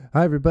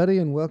Hi, everybody,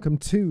 and welcome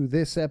to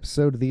this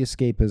episode of the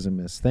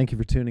Escapismists. Thank you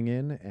for tuning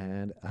in,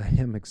 and I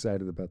am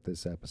excited about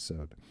this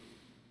episode.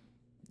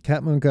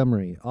 Kat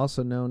Montgomery,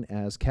 also known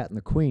as Kat and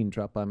the Queen,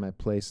 dropped by my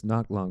place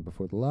not long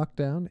before the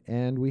lockdown,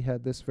 and we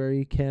had this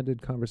very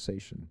candid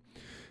conversation.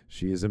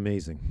 She is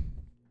amazing.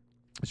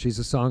 She's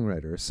a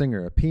songwriter, a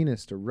singer, a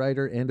pianist, a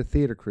writer, and a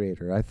theater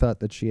creator. I thought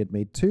that she had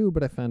made two,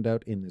 but I found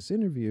out in this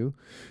interview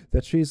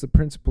that she is the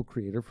principal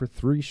creator for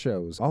 3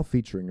 shows, all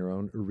featuring her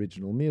own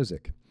original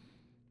music.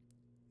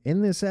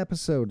 In this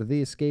episode of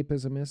The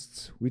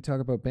Escapismists, we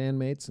talk about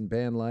bandmates and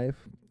band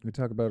life. We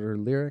talk about her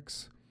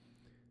lyrics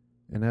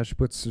and how she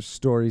puts her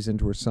stories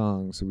into her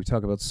songs. We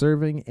talk about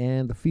serving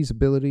and the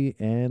feasibility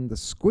and the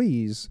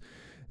squeeze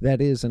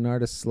that is an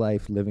artist's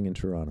life living in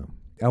Toronto.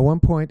 At one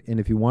point, and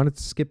if you wanted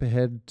to skip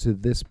ahead to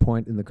this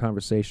point in the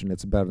conversation,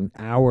 it's about an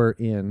hour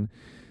in,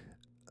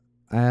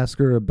 I ask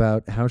her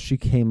about how she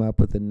came up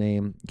with the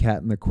name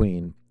Kat and the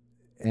Queen.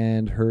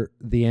 And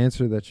the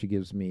answer that she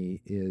gives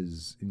me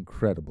is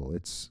incredible.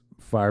 It's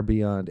far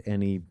beyond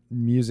any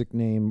music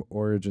name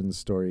origin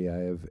story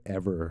I have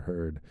ever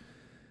heard.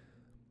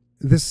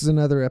 This is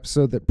another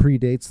episode that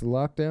predates the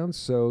lockdown,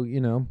 so, we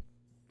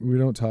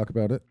don't talk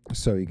about it.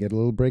 So you get a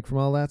little break from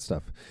all that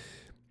stuff.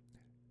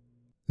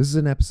 This is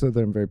an episode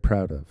that I'm very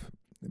proud of.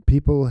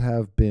 People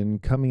have been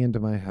coming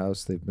into my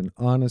house. They've been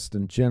honest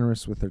and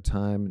generous with their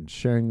time and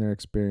sharing their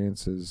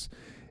experiences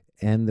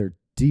and their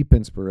deep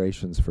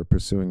inspirations for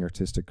pursuing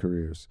artistic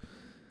careers.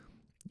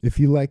 If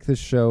you like this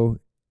show,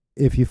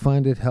 if you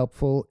find it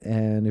helpful,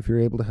 and if you're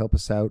able to help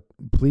us out,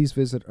 please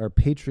visit our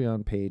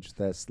Patreon page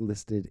that's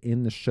listed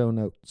in the show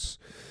notes.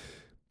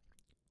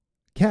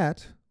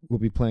 Kat will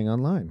be playing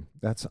online.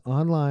 That's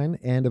online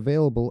and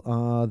available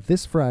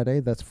this Friday.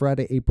 That's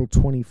Friday, April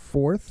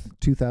 24th,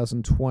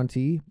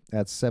 2020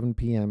 at 7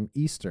 p.m.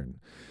 Eastern.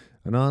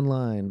 An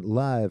online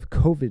live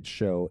COVID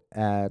show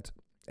at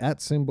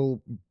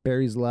symbol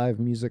Barry's Live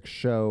Music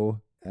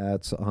Show.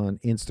 That's on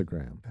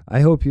Instagram.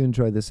 I hope you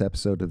enjoyed this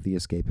episode of The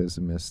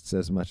Escapismists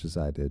as much as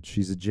I did.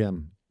 She's a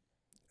gem,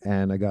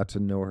 and I got to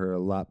know her a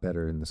lot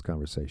better in this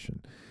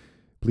conversation.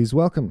 Please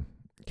welcome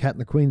Kat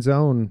and the Queen's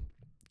own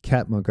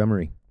Kat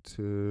Montgomery.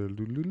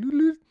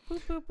 Boop,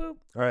 boop, boop.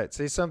 All right,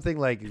 say something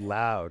like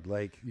loud,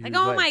 like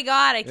oh my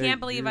God, I can't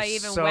believe I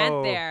even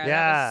went there.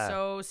 Yeah. That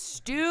was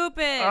so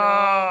stupid.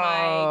 Oh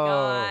my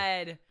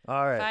God.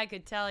 All right. If I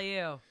could tell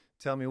you.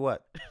 Tell me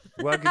what?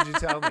 What could you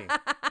tell me?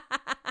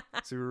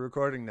 So we're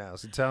recording now,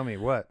 so tell me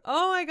what?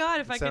 Oh my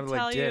God, if It I could sounded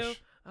tell like you.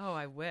 Dish. Oh,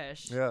 I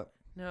wish. Yeah.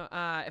 No,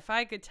 if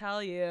I could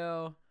tell you.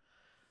 Oh,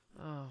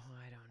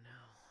 I don't know.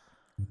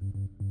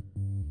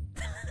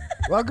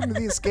 Welcome to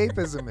the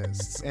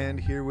Escapismists, and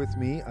here with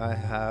me I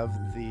have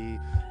the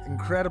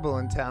incredible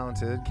and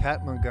talented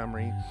Kat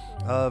Montgomery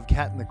of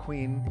Kat and the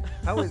Queen.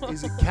 How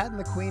is it Kat and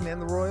the Queen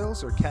and the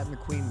Royals, or Kat and the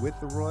Queen with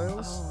the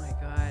Royals? Oh my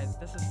God,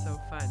 this is so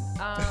fun.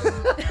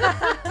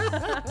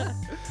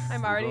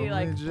 I'm already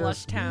like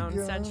Blushtown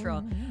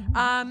Central.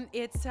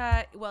 It's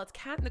Kat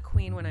and the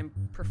Queen when I'm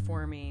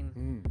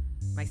performing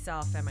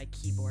myself and my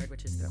keyboard,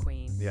 which is the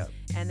Queen. Yeah.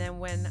 And then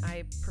when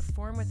I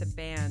perform with a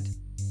band,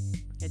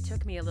 it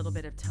took me a little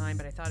bit of time,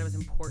 but I thought it was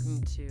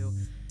important to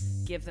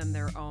give them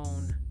their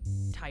own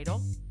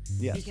title.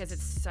 Yes. Because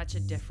it's such a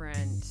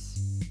different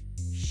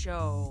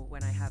show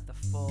when I have the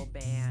full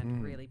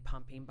band really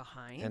pumping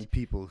behind. And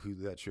people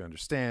that you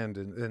understand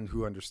and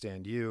who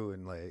understand you,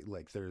 and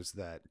like there's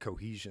that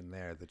cohesion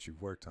there that you've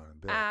worked on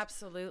and built.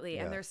 Absolutely.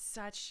 Yeah. And they're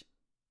such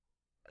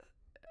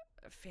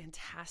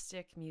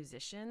fantastic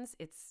musicians.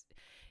 It's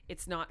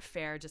not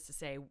fair just to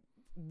say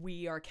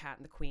we are Kat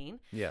and the Queen.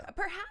 Yeah.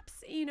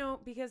 Perhaps,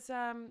 because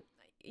I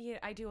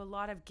do a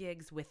lot of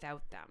gigs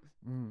without them.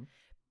 Mm-hmm.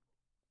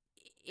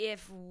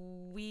 If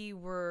we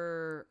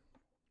were,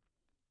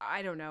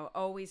 I don't know,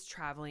 always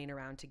traveling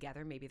around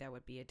together, maybe that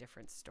would be a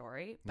different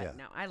story. But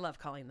no, I love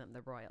calling them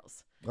the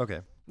Royals. Okay.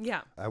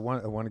 Yeah. I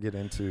want to get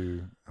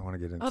into. Oh,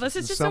 this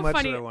is just so much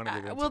funny. that I want to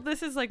get into. Well,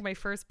 this is like my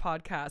first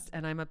podcast,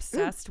 and I'm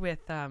obsessed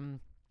with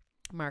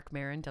Mark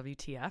Maron,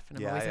 WTF, and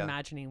I'm always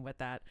imagining what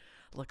that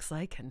looks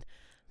like, and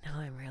now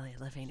I'm really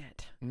living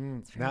it.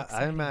 Now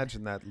I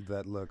imagine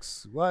that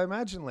looks well. I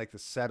imagine like the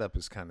setup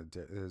is kind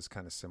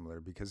of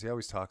similar, because he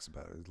always talks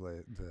about it.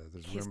 Like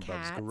there's a room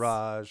above his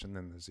garage, and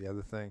then there's the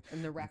other thing.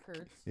 And the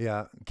records.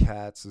 Yeah,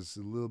 cats. There's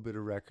a little bit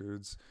of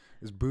records.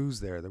 There's booze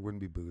there. There wouldn't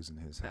be booze in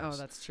his house. Oh,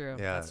 that's true.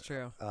 Yeah, that's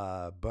true.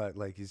 But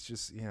like he's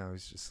just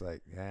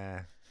like,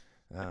 I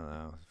don't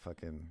know,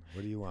 fucking.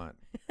 What do you want?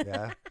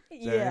 Yeah,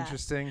 is that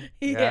interesting?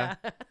 Yeah.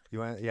 You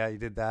want? Yeah, you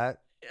did that.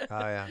 Oh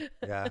yeah.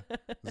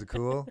 Was it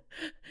cool?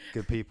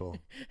 Good people.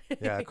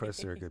 Yeah, of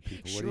course they're good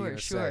people. What are you gonna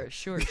say?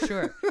 Sure.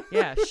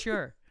 Yeah,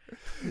 sure.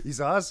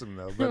 He's awesome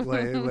though, but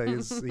like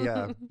it's,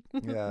 yeah.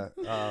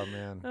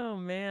 Oh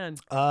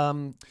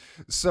man.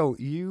 So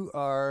you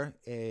are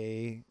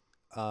a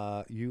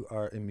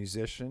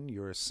musician.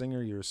 You're a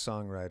singer. You're a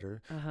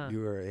songwriter.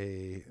 You are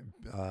a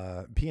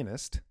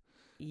pianist.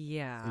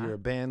 Yeah. You're a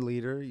band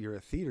leader. You're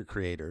a theater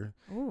creator.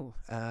 Ooh.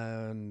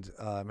 And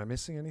am I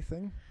missing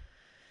anything?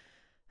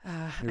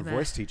 You're a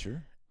voice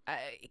teacher.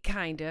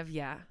 Kind of,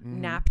 yeah.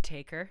 Mm-hmm. Nap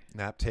taker.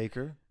 Nap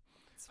taker.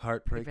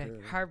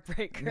 Heartbreaker.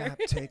 Heartbreaker. Nap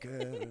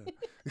taker.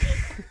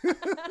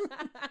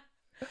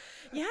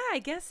 Yeah, I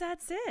guess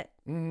that's it.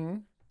 Mm-hmm.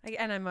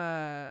 And I'm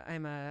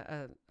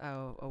a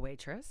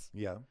waitress.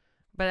 Yeah.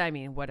 But I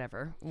mean,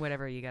 whatever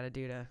you got to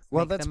do to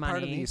Well, make that's the money.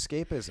 part of the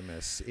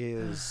escapismists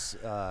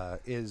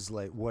is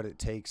like what it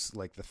takes,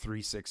 like the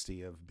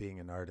 360 of being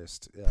an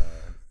artist,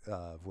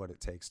 of what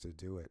it takes to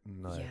do it.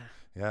 And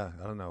yeah,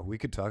 I don't know. We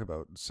could talk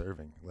about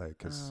serving, like,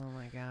 cause oh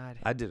my God,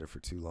 I did it for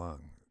too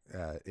long.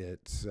 I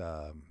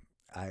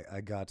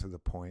got to the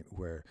point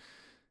where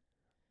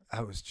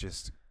I was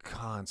just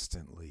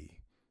constantly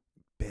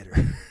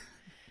bitter.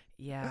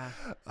 yeah,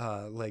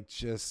 like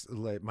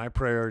my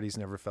priorities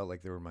never felt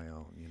like they were my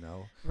own, you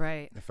know?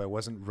 right. If I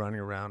wasn't running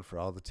around for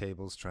all the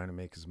tables trying to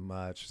make as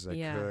much as I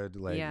could,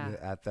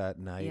 at that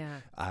night,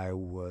 I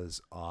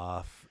was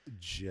off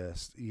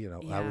just,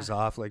 I was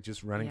off like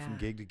just running from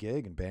gig to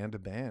gig and band to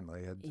band.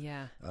 Like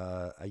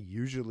I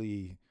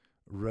usually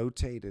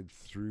rotated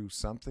through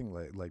something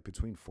like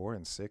between 4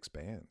 and 6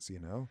 bands, you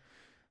know?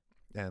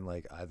 And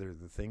like either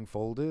the thing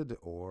folded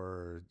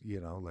or,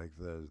 like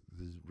the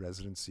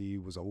residency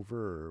was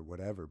over or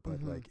whatever.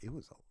 But like it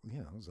was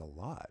a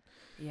lot.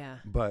 Yeah.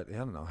 But I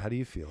don't know. How do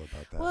you feel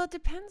about that? Well, it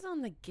depends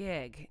on the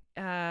gig.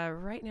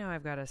 Right now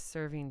I've got a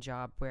serving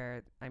job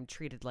where I'm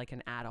treated like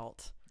an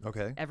adult.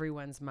 Okay.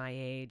 Everyone's my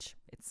age.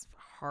 It's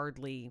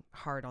hardly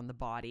hard on the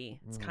body.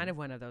 It's kind of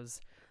one of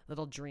those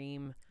little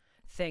dream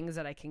things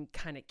that I can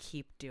kind of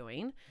keep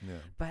doing. Yeah.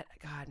 But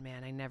God,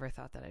 man, I never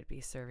thought that I'd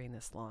be serving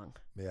this long.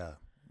 Yeah.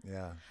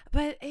 Yeah.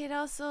 But it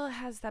also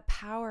has the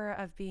power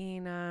of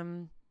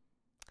being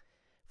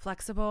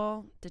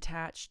flexible,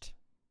 detached,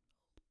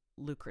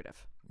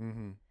 lucrative.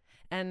 Mm-hmm.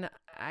 And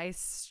I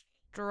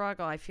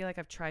struggle. I feel like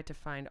I've tried to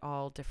find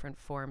all different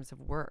forms of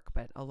work,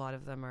 but a lot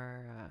of them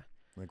are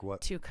like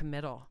what? Too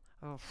committal.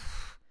 Oh,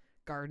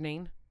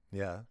 gardening.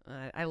 Yeah.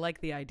 I like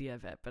the idea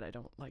of it, but I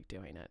don't like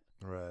doing it.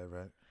 Right.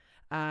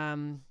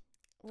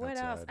 What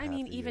That's else? I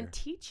mean, even year.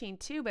 teaching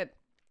too. But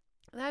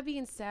that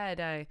being said,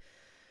 I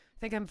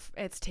think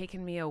it's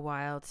taken me a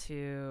while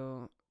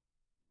to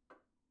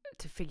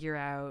figure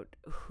out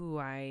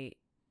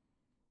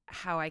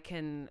how I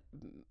can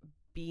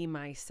be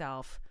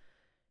myself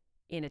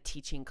in a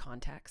teaching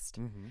context.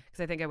 Because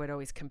I think I would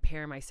always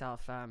compare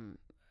myself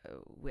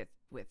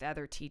with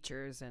other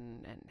teachers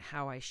and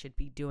how I should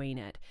be doing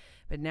it.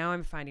 But now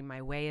I'm finding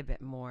my way a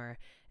bit more,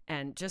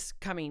 and just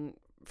coming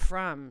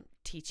from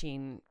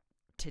teaching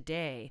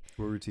today.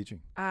 What were you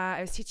teaching? I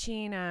was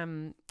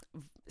teaching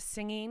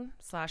singing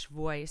 /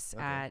 voice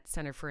at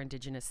Center for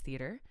Indigenous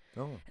Theater.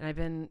 Oh. And I've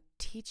been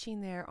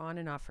teaching there on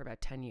and off for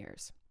about 10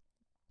 years.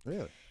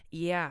 Really?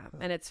 Yeah.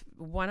 And it's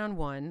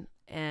one-on-one,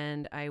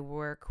 and I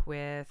work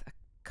with a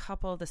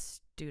couple of the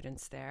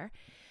students there.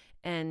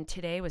 And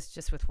today was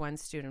just with one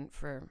student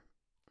for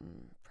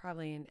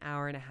probably an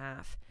hour and a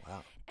half.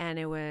 Wow. And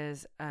it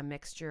was a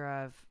mixture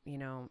of,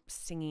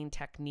 singing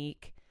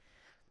technique,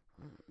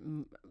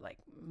 like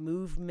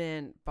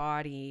movement,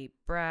 body,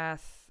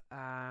 breath,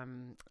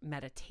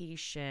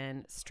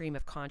 meditation, stream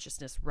of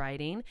consciousness,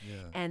 writing,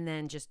 and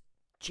then just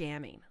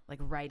jamming, like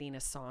writing a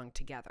song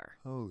together.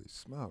 Holy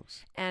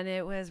smokes. And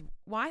it was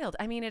wild.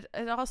 I mean, it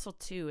also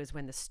too is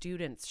when the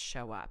students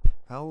show up.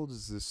 How old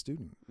is this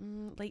student?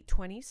 Late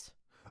 20s.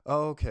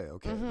 Oh, okay.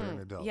 They're an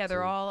adult. Yeah,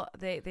 they're so all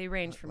they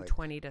range from like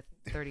 20 to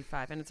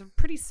 35, and it's a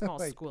pretty small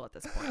school at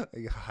this point.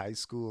 Like a high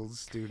school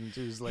student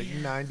who's like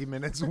 90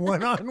 minutes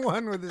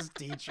one-on-one with his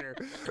teacher.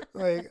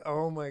 Like,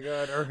 oh my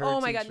God, or her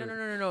Oh my teacher.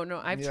 God, no.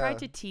 I've tried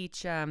to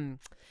teach young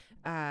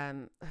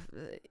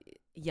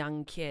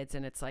kids,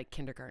 and it's like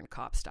kindergarten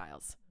cop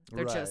styles.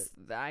 They're just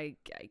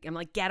I'm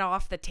like, get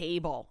off the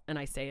table, and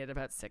I say it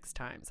about 6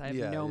 times. I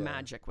have no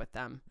magic with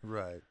them.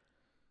 Right.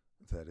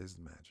 That is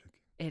the magic.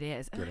 It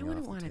is. And Getting I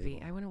wouldn't off the want to be.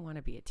 table. I wouldn't want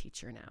to be a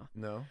teacher now.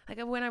 No. Like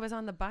when I was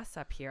on the bus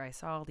up here, I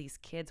saw all these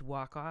kids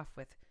walk off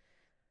with,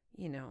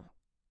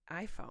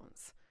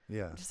 iPhones.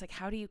 Yeah. I'm just like,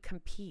 how do you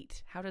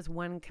compete? How does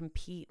one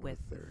compete with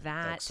their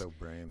that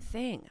exo-brain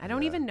thing? I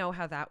don't even know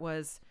how that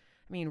was.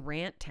 I mean,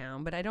 Rant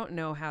Town, but I don't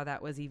know how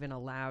that was even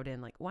allowed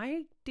in. Like,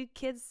 why did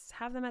kids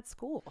have them at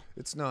school?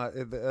 It's not.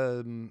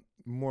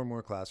 More and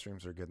more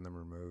classrooms are getting them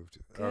removed.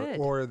 Good.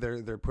 Or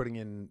they're putting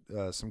in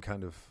some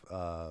kind of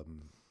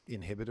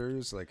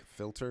inhibitors, like a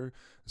filter,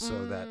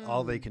 so that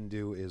all they can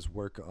do is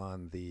work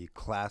on the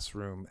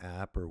classroom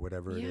app or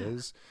whatever it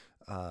is,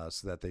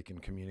 so that they can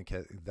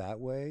communicate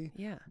that way.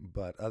 Yeah.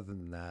 But other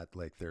than that,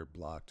 like, they're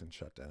blocked and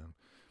shut down.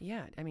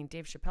 Yeah. I mean,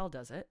 Dave Chappelle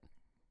does it.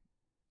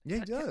 Yeah,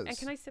 he does. And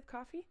can I sip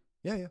coffee?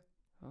 Yeah.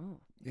 Oh,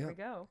 here we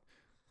go.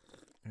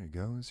 There you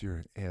go. Is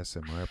your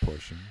ASMR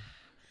portion.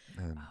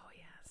 And Oh,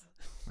 yes.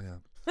 yeah.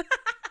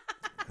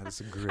 That's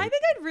a great. I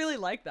think I'd really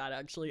like that,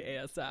 actually,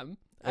 ASM.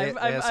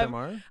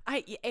 ASMR?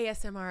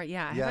 ASMR,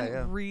 yeah. I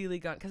haven't really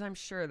gone, because I'm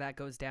sure that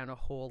goes down a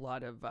whole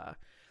lot of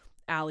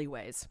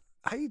alleyways.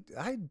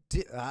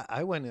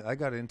 I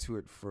got into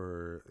it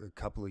for a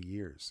couple of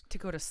years. To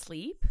go to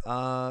sleep?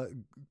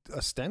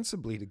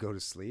 Ostensibly to go to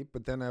sleep,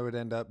 but then I would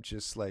end up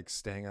just like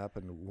staying up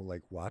and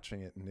like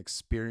watching it and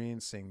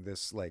experiencing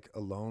this like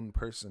alone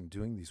person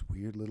doing these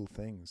weird little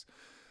things.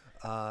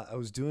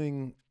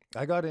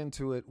 I got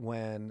into it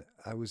when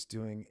I was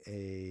doing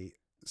a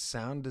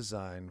sound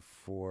design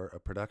for a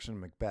production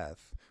of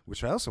Macbeth,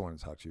 which I also want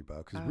to talk to you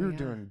about, because we were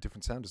doing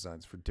different sound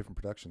designs for different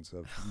productions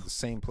of the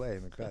same play,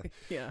 Macbeth.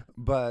 Yeah.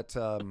 But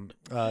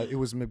it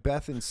was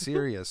Macbeth in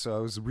Syria, so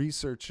I was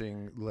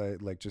researching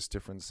like just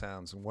different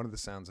sounds, and one of the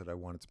sounds that I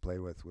wanted to play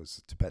with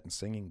was Tibetan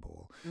singing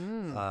bowl.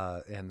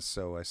 And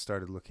so I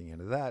started looking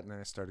into that, and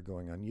I started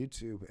going on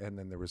YouTube, and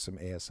then there were some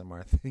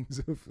ASMR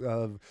things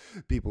of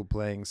people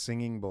playing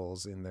singing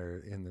bowls in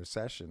their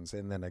sessions,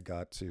 and then I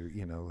got to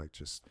like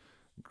just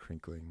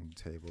crinkling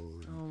table.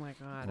 Oh my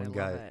God, I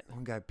love it.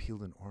 One guy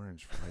peeled an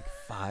orange for like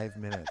 5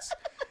 minutes,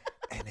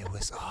 and it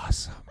was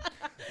awesome.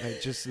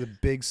 Like just the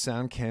big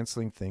sound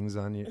canceling things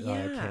on your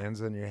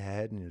cans on your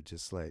head, and you're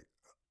just like,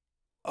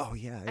 oh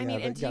yeah. I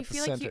mean, and do you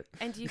feel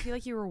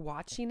like you were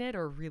watching it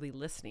or really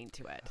listening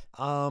to it?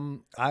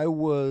 I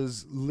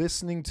was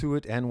listening to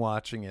it and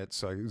watching it,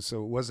 so it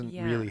wasn't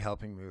really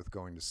helping me with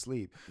going to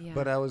sleep. Yeah.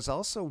 But I was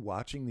also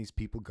watching these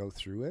people go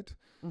through it,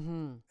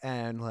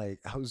 and like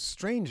how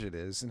strange it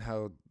is, and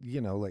how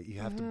like you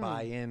have to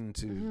buy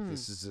into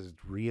this is a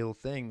real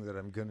thing that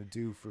I'm gonna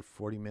do for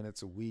 40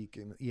 minutes a week,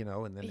 and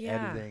and then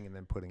editing, and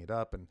then putting it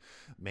up, and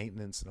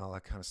maintenance, and all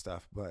that kind of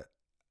stuff. But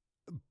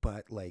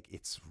like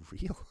it's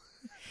real.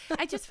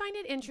 I just find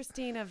it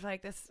interesting of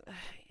like this.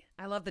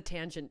 I love the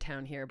tangent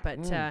town here, but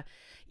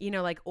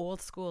like old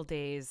school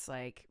days,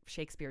 like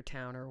Shakespeare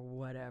Town or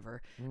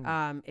whatever.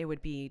 It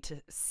would be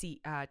to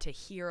see to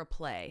hear a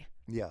play.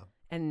 Yeah.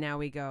 And now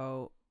we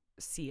go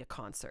see a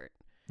concert.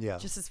 Yeah.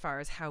 Just as far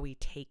as how we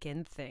take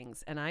in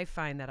things, and I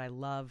find that I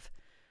love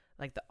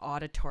like the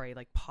auditory,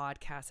 like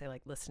podcasts I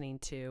like listening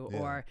to,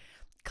 or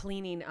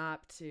cleaning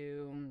up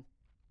to.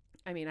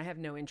 I mean, I have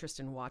no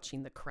interest in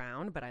watching The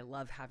Crown, but I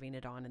love having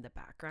it on in the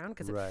background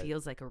because it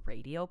feels like a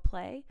radio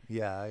play.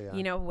 Yeah,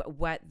 yeah.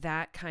 What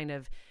that kind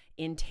of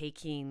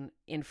intaking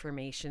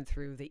information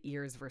through the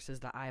ears versus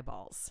the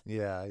eyeballs.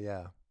 Yeah,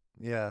 yeah,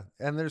 yeah.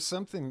 And there's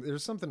something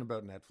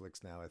about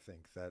Netflix now, I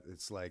think, that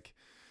it's like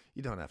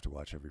you don't have to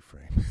watch every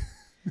frame.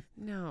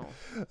 No.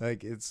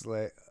 Like it's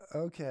like,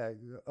 okay,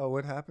 oh,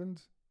 what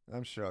happened?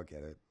 I'm sure I'll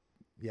get it.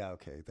 Yeah,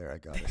 okay, there, I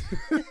got it.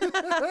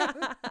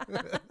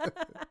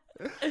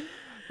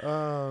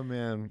 Oh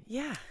man,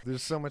 yeah.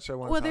 There's so much I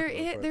want. Well, there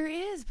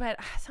is, but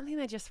something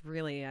that just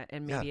really,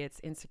 and maybe it's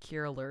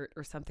insecure alert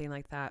or something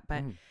like that.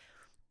 But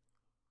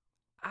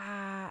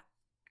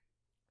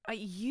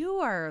you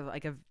are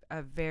like a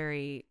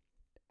very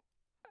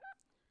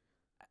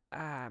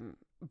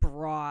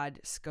broad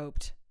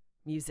scoped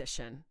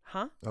musician,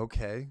 huh?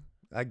 Okay.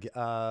 I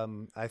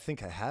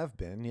think I have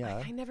been,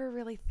 yeah. I never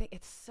really think,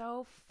 it's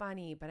so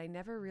funny, but I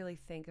never really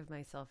think of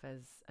myself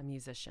as a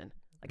musician,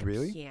 like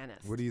a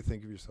pianist. What do you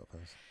think of yourself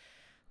as?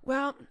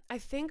 Well, I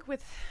think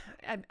with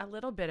a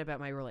little bit about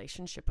my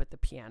relationship with the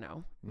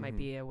piano might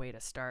be a way to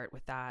start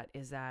with that,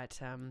 is that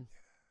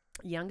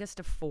youngest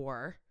of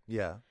 4.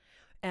 Yeah.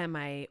 And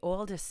my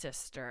oldest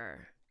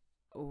sister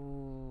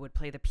would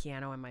play the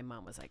piano, and my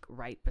mom was like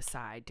right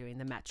beside doing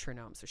the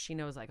metronome. So she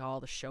knows like all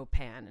the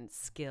Chopin and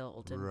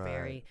skilled and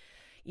very,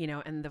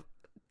 and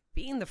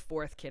being the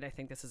 4th kid, I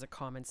think this is a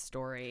common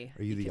story.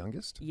 Are you the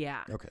youngest?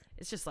 Yeah. Okay.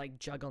 It's just like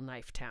juggle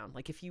knife town.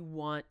 Like if you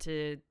want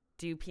to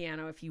do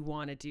piano, if you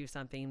want to do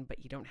something,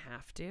 but you don't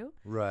have to.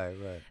 Right,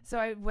 right. So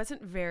I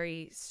wasn't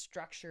very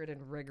structured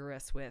and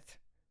rigorous with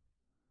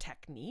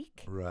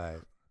technique. Right.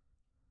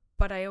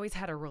 But I always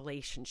had a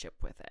relationship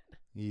with it.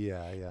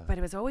 Yeah, yeah. But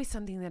it was always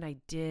something that I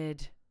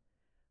did,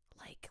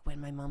 like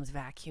when my mom's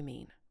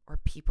vacuuming or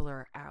people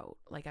are out.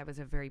 Like I was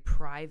a very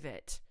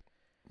private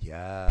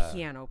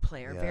piano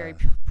player, very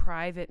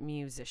private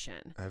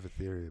musician. I have a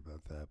theory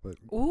about that, but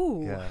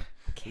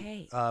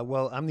okay.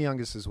 Well, I'm the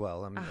youngest as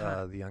well. I'm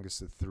the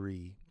youngest of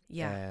 3.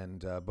 Yeah.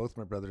 And both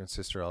my brother and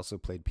sister also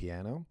played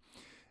piano.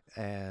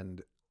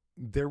 And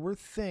there were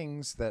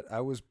things that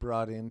I was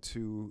brought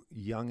into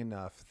young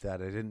enough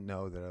that I didn't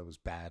know that I was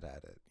bad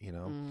at it,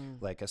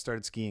 Like I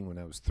started skiing when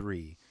I was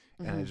 3.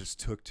 And I just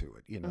took to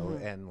it,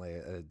 and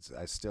like, I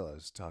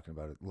was talking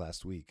about it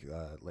last week.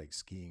 Like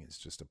skiing is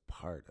just a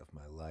part of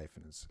my life,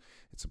 and it's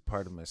a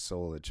part of my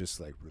soul. It just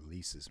like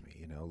releases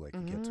me, Like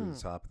you get to the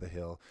top of the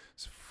hill,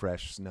 it's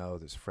fresh snow,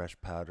 there's fresh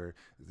powder,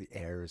 the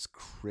air is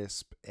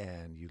crisp,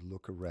 and you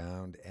look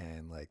around,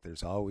 and like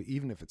there's always,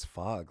 even if it's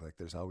fog, like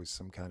there's always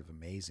some kind of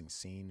amazing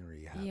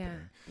scenery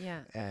happening.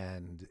 Yeah.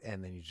 And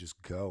then you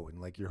just go, and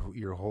like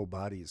your whole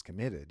body is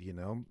committed,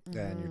 and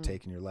you're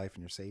taking your life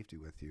and your safety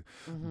with you.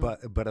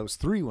 But I was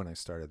 3 when I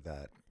started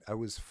that. I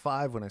was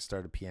 5 when I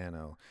started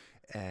piano,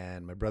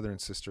 and my brother and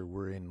sister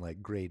were in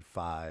like grade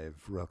 5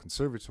 Royal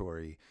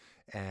Conservatory,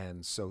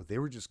 and so they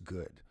were just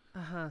good.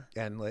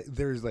 And like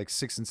they're like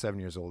 6 and 7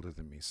 years older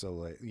than me, so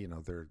like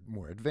they're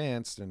more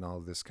advanced and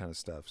all this kind of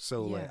stuff.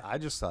 So like I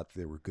just thought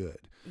they were good.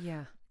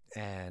 Yeah.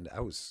 and I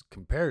was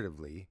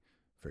comparatively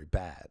very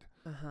bad.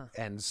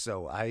 And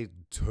so I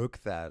took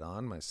that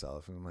on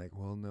myself, and I'm like,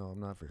 well, no, I'm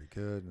not very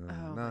good.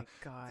 Oh my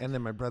God. And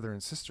then my brother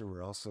and sister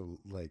were also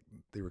like,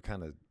 they were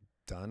kind of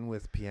done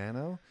with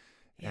piano.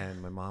 Yeah.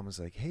 And my mom was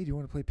like, hey, do you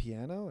want to play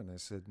piano? And I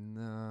said,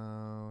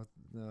 no,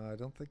 I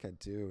don't think I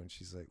do. And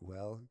she's like,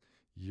 well,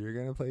 you're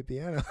going to play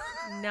piano.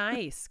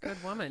 Nice.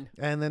 Good woman.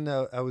 And then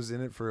I was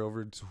in it for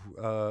over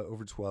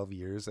 12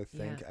 years, I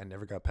think. Yeah. I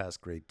never got past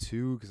grade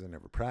 2 because I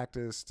never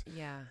practiced.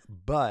 Yeah.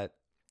 But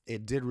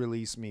it did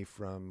release me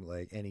from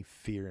like any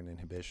fear and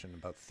inhibition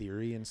about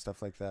theory and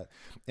stuff like that.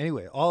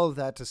 Anyway, all of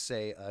that to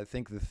say, I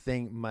think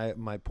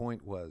my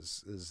point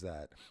is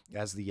that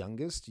as the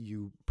youngest,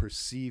 you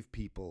perceive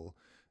people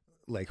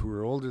like who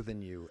are older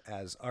than you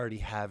as already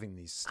having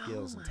these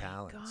skills and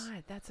talents. Oh my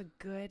God, that's a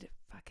good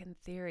fucking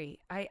theory.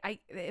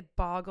 It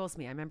boggles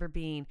me. I remember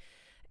being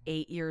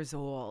 8 years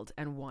old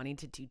and wanting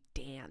to do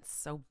dance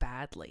so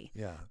badly.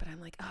 Yeah. But I'm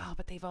like, oh,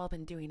 but they've all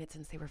been doing it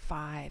since they were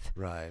 5.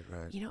 Right.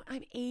 You know,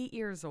 I'm 8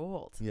 years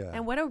old. Yeah.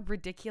 And what a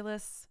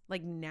ridiculous,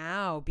 like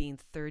now being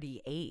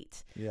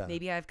 38. Yeah.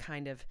 Maybe I've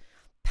kind of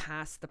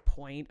passed the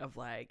point of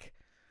like,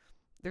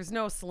 there's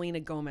no Selena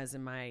Gomez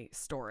in my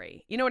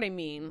story. You know what I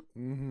mean?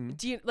 Mm-hmm.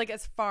 Do you like,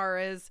 as far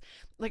as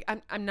like,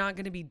 I'm not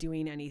going to be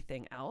doing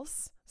anything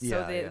else.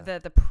 So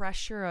the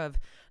pressure of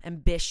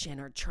ambition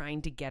or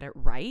trying to get it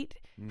right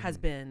has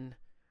been,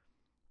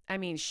 I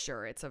mean,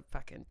 sure, it's a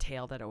fucking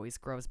tail that always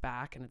grows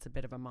back and it's a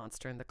bit of a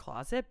monster in the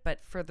closet,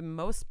 but for the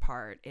most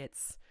part,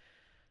 it's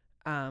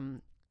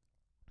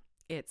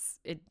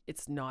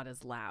not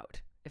as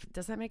loud.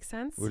 Does that make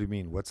sense? What do you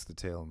mean? What's the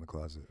tail in the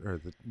closet, or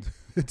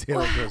the tail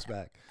that grows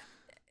back?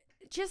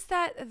 Just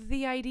that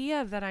the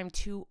idea that I'm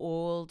too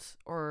old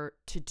or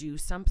to do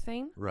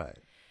something, right,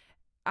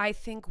 I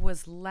think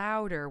was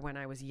louder when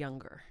I was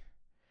younger.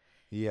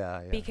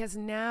 Yeah. Because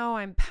now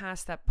I'm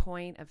past that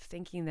point of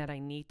thinking that I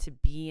need to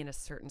be in a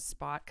certain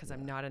spot because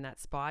I'm not in that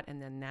spot. And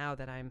then now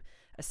that I'm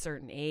a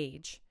certain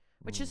age,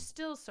 which is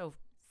still so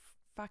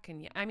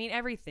fucking young. I mean,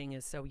 everything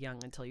is so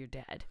young until you're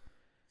dead.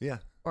 Yeah.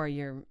 Or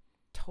your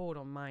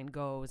total mind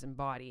goes and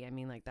body. I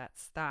mean, like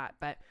that's that.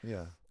 But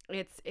yeah,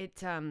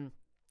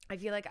 I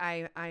feel like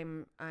I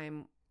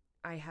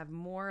have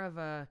more of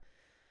a,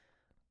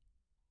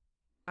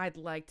 I'd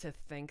like to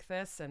think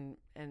this and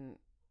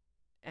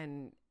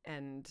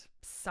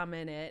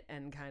summon it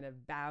and kind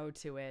of bow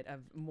to it, of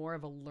more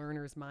of a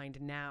learner's mind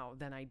now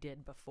than I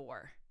did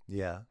before.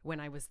 Yeah. When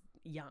I was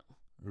young.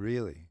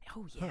 Really?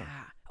 Oh, yeah.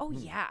 Huh. Oh,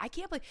 yeah. I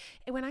can't believe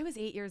when I was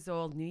 8 years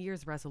old, New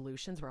Year's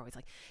resolutions were always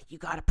like, you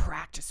got to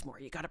practice more.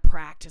 You got to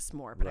practice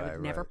more. But I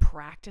would never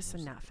practice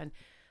enough. And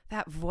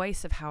that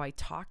voice of how I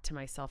talked to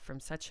myself from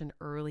such an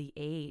early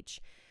age,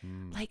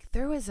 like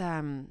there was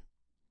a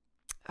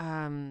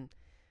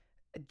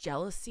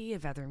jealousy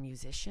of other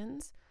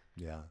musicians.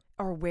 Yeah.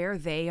 Or where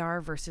they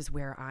are versus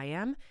where I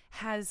am,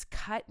 has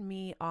cut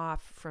me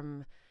off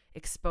from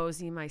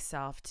exposing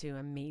myself to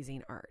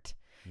amazing art.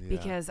 Yeah.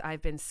 Because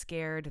I've been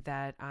scared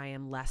that I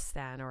am less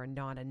than or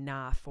not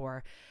enough,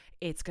 or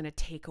it's going to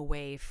take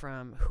away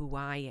from who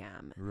I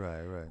am.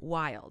 Right.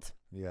 Wild.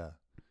 Yeah.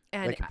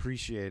 And like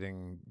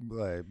appreciating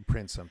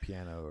Prince on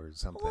piano or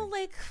something. Well,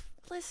 like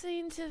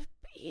listening to,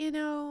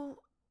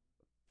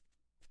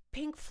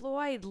 Pink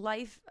Floyd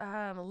live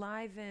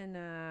in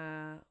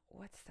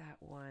what's that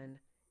one?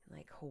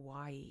 Like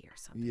Hawaii or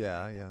something.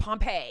 Yeah.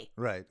 Pompeii.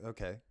 Right.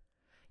 Okay.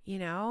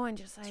 And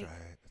just like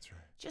that's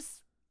right.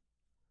 Just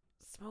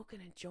smoking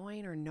a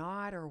joint or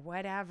not or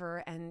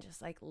whatever, and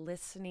just like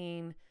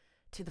listening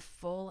to the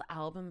full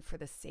album for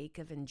the sake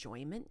of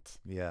enjoyment.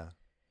 Yeah.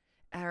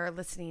 Or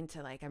listening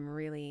to, like, I'm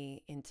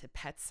really into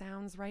Pet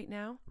Sounds right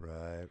now.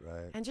 Right.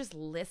 And just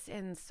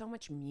listen, so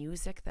much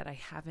music that I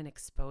haven't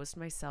exposed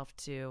myself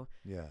to.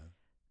 Yeah.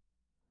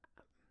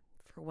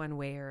 For one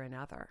way or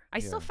another. I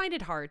still find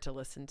it hard to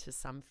listen to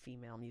some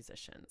female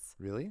musicians.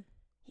 Really?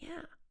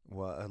 Yeah.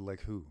 Well,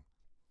 like who?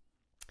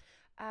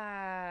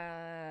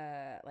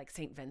 Like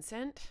St.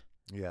 Vincent.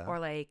 Yeah. Or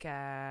like,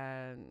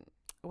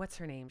 what's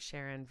her name?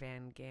 Sharon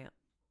Van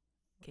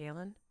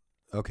Galen.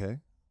 Okay.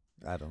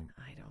 I don't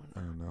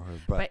know her,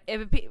 but it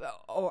would be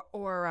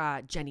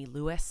or Jenny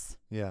Lewis.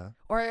 Yeah.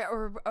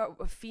 Or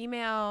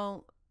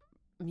female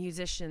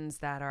musicians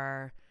that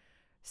are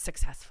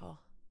successful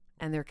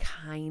and they're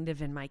kind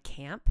of in my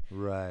camp.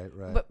 Right.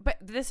 But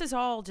this is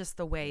all just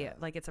the way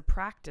like it's a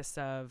practice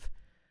of,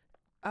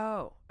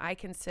 oh, I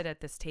can sit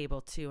at this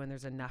table too, and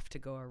there's enough to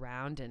go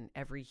around, and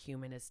every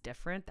human is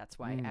different. That's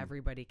why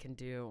everybody can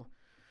do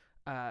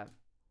a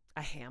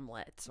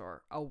Hamlet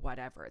or a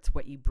whatever. It's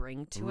what you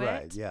bring to it.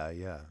 Right.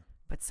 Yeah.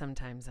 But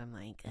sometimes I'm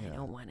like, I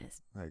don't want to.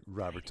 Like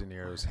Robert De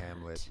Niro's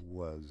Hamlet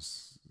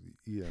was,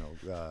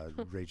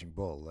 Raging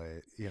Bull.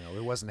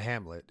 It wasn't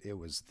Hamlet. It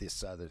was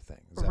this other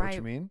thing. Is that what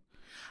you mean?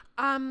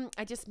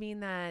 I just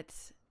mean that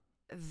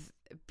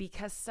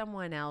because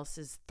someone else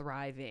is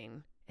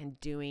thriving and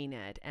doing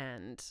it,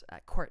 and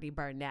Courtney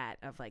Barnett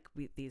of like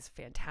these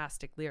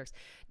fantastic lyrics,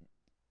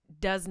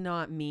 does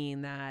not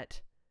mean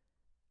that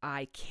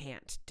I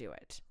can't do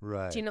it.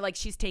 Right. Do you know, like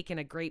she's taken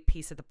a great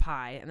piece of the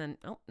pie and then,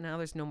 now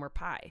there's no more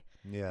pie.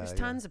 Yeah. There's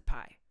tons of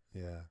pie.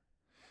 Yeah.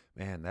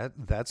 Man,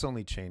 that's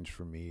only changed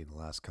for me in the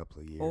last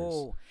couple of years.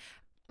 Oh,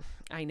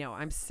 I know.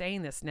 I'm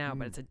saying this now,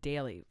 but it's a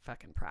daily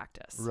fucking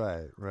practice.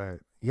 Right.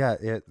 Yeah,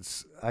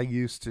 I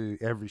used to,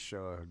 every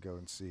show I would go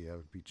and see, I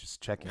would be just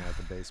checking out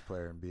the bass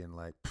player and being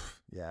like,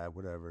 yeah,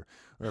 whatever.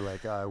 Or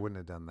like, I wouldn't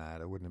have done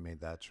that. I wouldn't have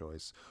made that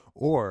choice.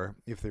 Or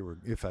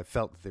if I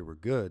felt that they were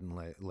good and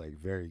like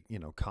very,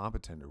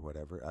 competent or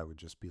whatever, I would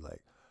just be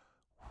like,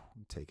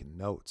 taking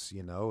notes,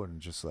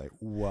 and just like,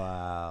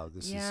 wow,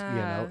 this is,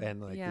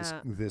 and like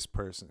this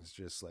person is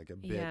just like a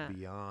bit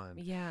beyond.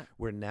 Yeah.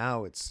 Where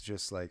now it's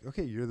just like,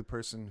 okay, you're the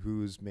person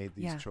who's made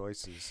these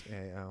choices,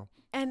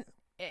 And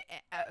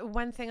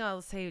one thing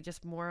I'll say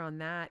just more on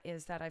that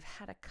is that I've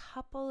had a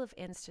couple of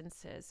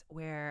instances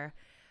where,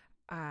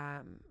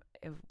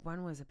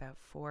 one was about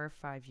 4 or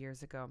 5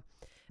 years ago.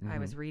 I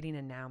was reading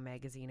a Now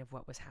magazine of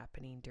what was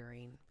happening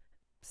during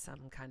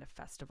some kind of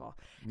festival,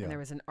 and there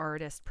was an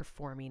artist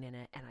performing in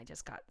it, and I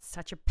just got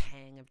such a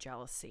pang of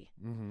jealousy,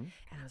 and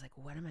I was like,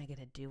 what am I going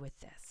to do with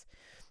this?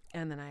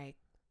 And then I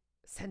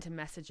sent a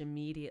message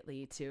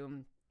immediately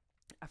to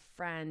a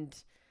friend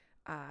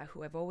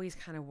who I've always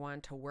kind of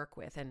wanted to work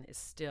with, and is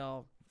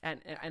still,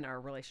 and our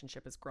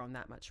relationship has grown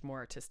that much more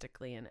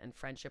artistically and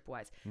friendship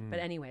wise. But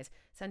anyways,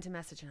 sent a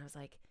message, and I was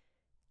like,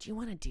 do you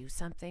want to do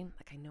something?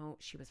 Like, I know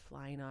she was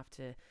flying off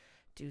to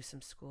do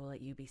some school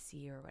at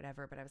UBC or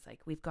whatever, but I was like,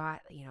 we've got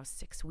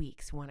 6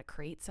 weeks, want to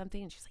create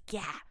something? And she's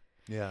like,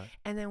 yeah.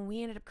 And then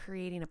we ended up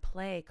creating a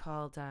play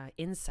called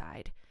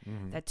Inside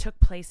that took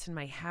place in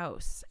my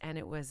house, and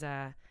it was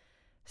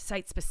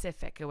site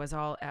specific. It was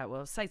all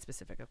site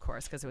specific, of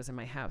course, because it was in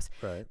my house,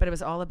 right? But it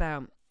was all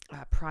about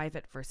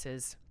private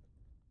versus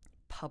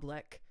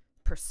public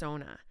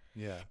persona.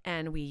 Yeah.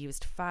 And we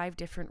used 5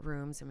 different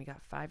rooms, and we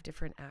got 5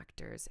 different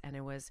actors, and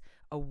it was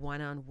a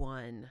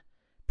one-on-one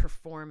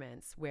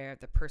performance where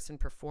the person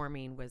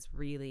performing was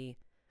really,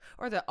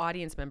 or the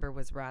audience member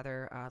was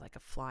rather like a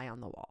fly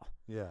on the wall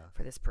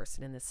for this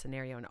person in this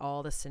scenario, and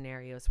all the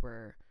scenarios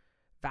were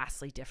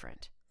vastly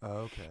different.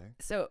 Oh, okay.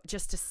 So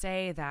just to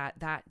say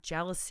that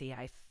jealousy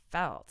I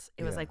felt,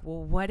 it was like,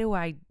 well, what do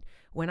I,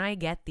 when I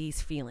get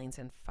these feelings,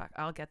 and fuck,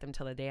 I'll get them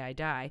till the day I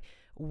die,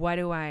 what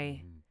do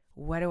I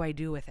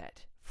do with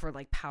it? For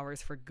like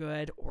powers for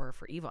good or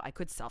for evil. I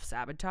could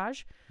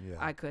self-sabotage.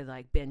 I could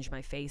like binge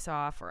my face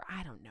off, or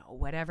I don't know,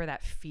 whatever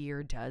that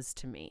fear does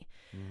to me.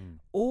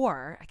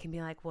 Or I can be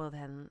like, well,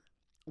 then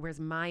where's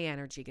my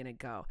energy going to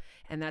go?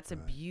 And that's a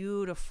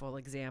beautiful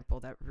example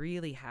that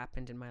really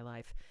happened in my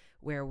life,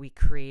 where we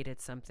created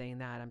something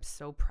that I'm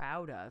so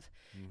proud of.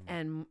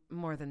 And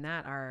more than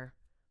that, our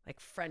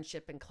like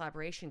friendship and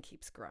collaboration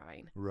keeps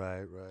growing.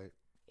 Right.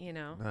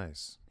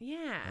 Nice.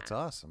 Yeah. That's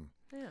awesome.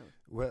 Yeah.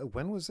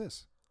 When was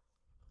this?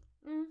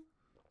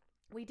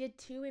 We did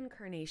 2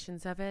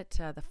 incarnations of it.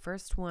 The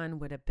first one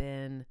would have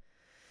been,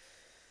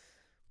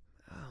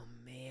 oh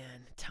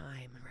man,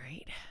 time,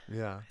 right?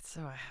 Yeah.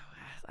 So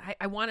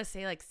I want to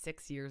say like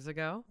 6 years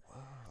ago.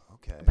 Wow,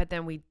 okay. But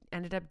then we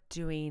ended up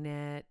doing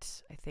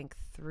it, I think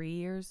 3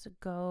 years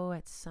ago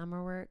at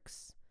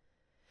Summerworks.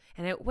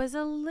 And it was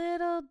a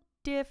little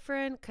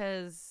different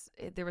because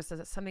there was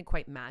something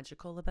quite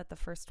magical about the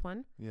first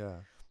one. Yeah.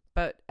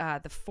 But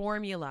the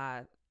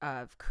formula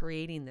of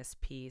creating this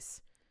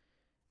piece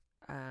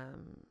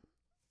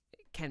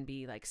can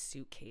be like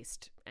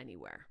suitcased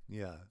anywhere.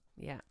 Yeah.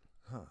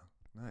 Huh.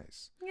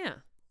 Nice. Yeah.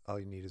 All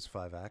you need is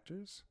 5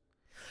 actors?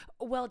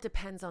 Well, it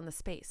depends on the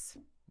space.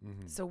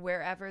 So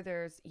wherever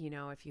there's,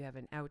 if you have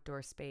an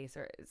outdoor space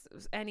or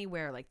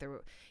anywhere, like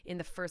in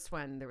the first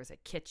one, there was a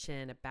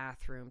kitchen, a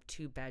bathroom,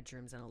 2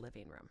 bedrooms, and a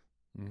living room.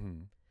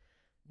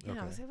 Yeah,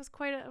 okay. It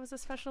was a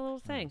special little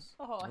thing. Nice.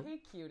 Oh, hey,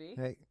 cutie.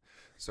 Hey,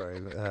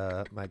 sorry,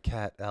 my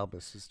cat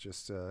Albus is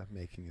just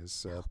making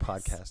his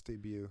podcast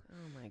debut.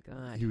 Oh my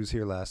god. He was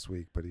here last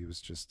week, but he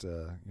was just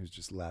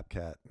lap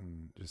cat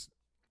and just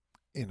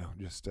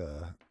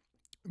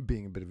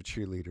being a bit of a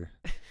cheerleader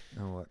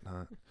and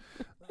whatnot.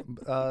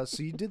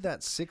 So you did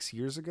that 6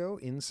 years ago.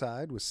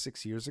 Inside was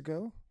 6 years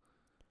ago.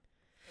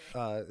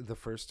 The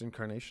first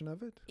incarnation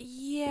of it.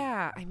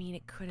 Yeah, I mean,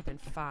 it could have been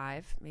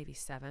 5, maybe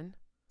 7,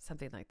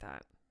 something like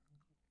that.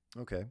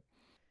 Okay.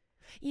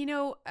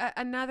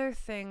 Another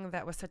thing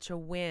that was such a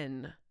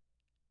win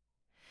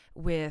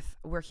with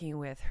working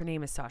with, her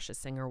name is Sasha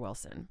Singer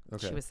Wilson.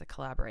 Okay. She was the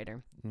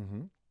collaborator.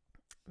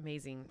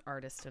 Amazing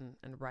artist and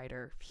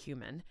writer,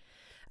 human.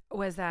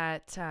 Was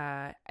that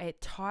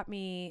it taught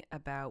me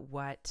about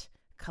what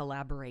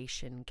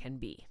collaboration can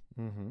be.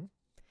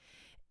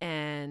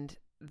 And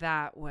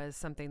that was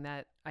something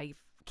that I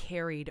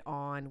carried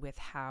on with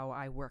how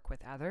I work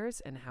with others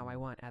and how I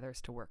want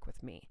others to work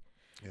with me.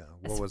 Yeah.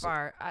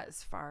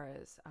 As far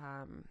as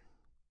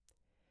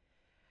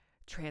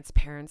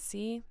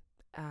transparency,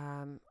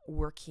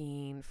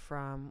 working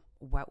from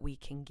what we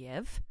can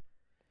give,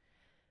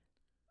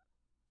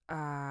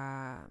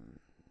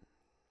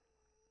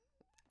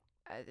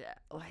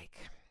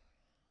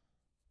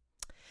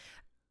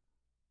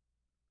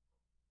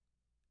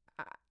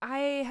 I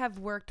have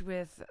worked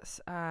with,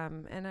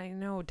 and I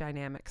know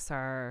dynamics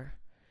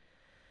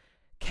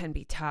can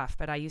be tough,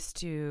 but I used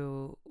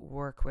to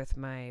work with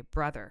my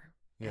brother,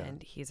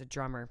 and he's a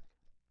drummer.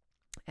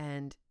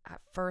 And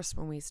at first,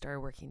 when we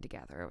started working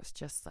together, it was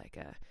just like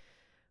a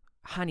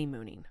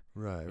honeymooning.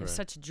 Right. It was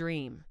such a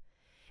dream.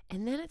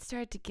 And then it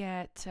started to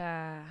get,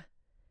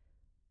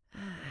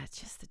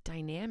 just the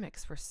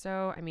dynamics were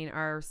so, I mean,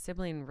 our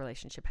sibling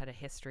relationship had a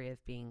history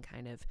of being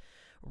kind of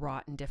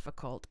wrought and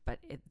difficult, but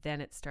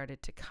then it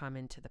started to come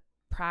into the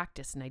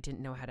practice, and I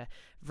didn't know how to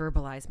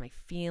verbalize my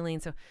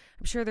feelings. So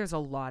I'm sure there's a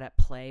lot at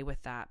play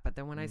with that. But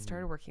then when I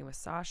started working with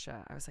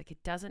Sasha, I was like,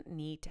 it doesn't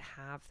need to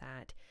have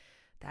that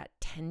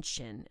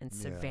tension and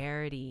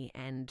severity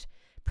and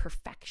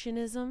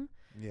perfectionism.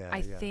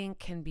 I think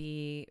can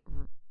be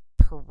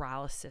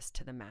paralysis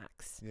to the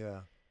max.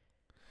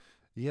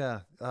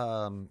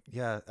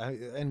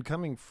 And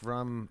coming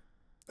from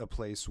a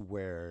place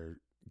where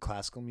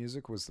classical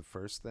music was the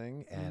first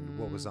thing, and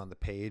what was on the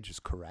page is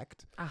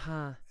correct.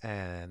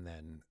 And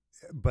then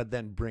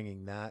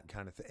bringing that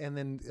kind of thing, and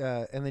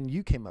then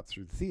you came up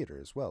through the theater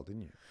as well,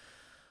 didn't you?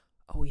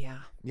 Oh yeah.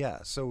 Yeah.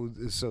 So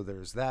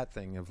there's that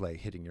thing of like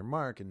hitting your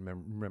mark and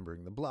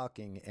remembering the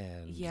blocking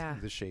and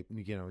the shape.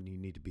 You know, and you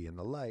need to be in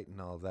the light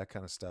and all of that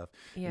kind of stuff.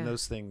 Yeah. And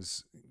those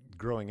things,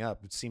 growing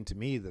up, it seemed to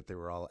me that they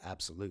were all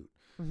absolute.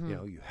 You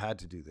know, you had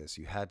to do this,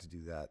 you had to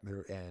do that,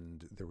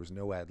 and there was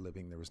no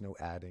ad-libbing, there was no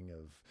adding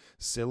of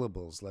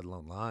syllables, let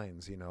alone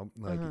lines. You know,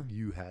 like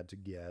you had to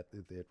get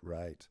it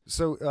right.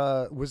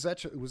 So, was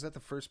that the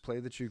first play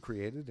that you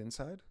created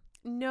inside?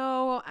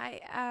 No,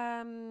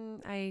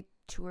 I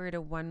toured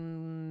a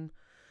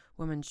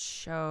one-woman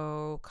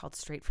show called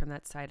Straight from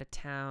That Side of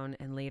Town,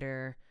 and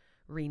later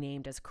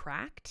renamed as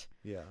Cracked.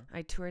 Yeah,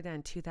 I toured that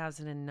in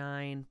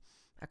 2009.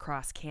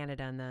 Across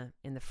Canada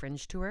in the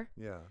Fringe tour.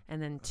 Yeah.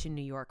 And then to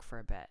New York for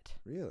a bit.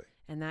 Really?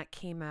 And that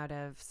came out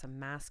of some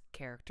masked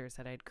characters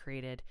that I'd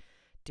created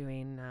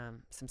doing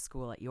some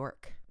school at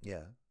York.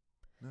 Yeah.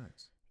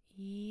 Nice.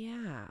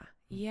 Yeah.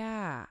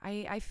 Yeah.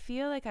 I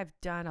feel like I've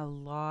done a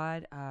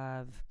lot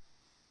of,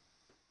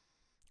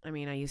 I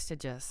mean, I used to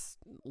just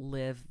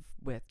live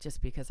with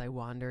just because I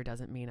wander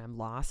doesn't mean I'm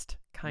lost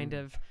kind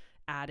of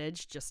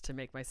adage, just to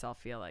make myself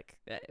feel like,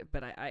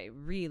 but I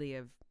really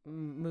have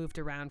moved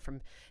around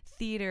from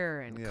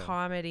theater and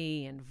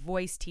comedy and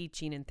voice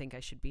teaching, and think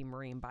I should be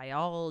marine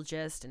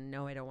biologist, and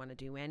no, I don't want to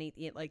do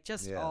anything, like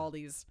just all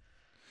these.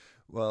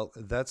 Well,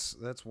 that's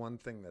one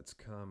thing that's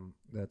come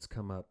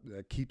up,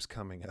 that keeps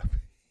coming up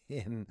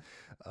in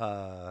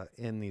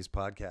these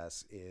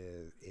podcasts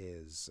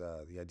is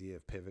the idea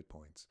of pivot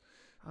points.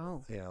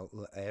 Oh, you know,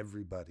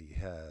 everybody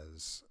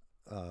has.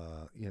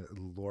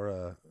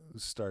 Laura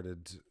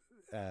started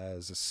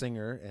as a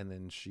singer, and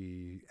then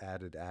she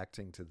added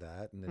acting to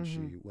that, and then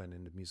she went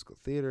into musical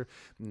theater.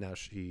 Now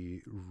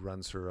she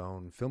runs her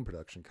own film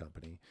production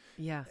company.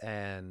 Yeah.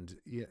 And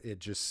it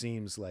just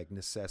seems like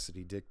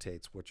necessity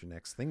dictates what your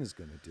next thing is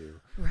going to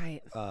do.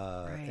 Right.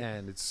 Right.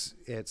 And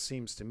it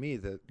seems to me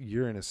that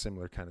you're in a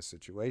similar kind of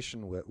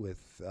situation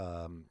with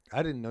I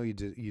didn't know you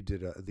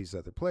did these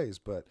other plays,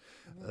 but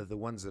the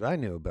ones that I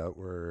knew about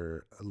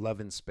were Love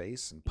in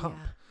Space and Pump.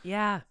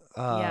 Yeah.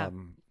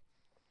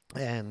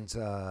 And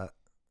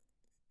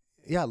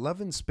Love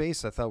in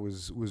Space I thought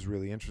was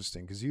really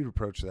interesting, because you'd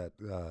approached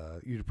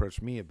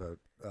me about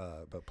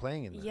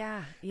playing in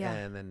that. Yeah.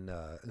 And then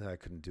I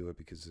couldn't do it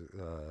because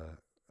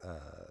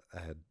I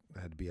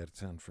had to be out of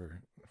town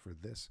for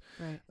this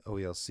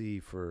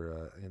OELC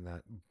for in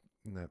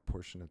that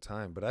portion of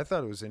time. But I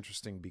thought it was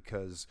interesting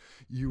because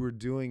you were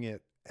doing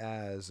it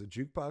as a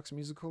jukebox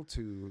musical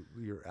to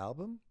your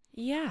album.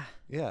 Yeah.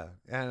 Yeah.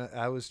 And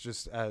I was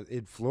just,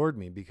 it floored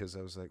me, because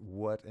I was like,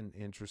 what an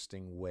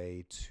interesting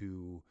way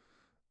to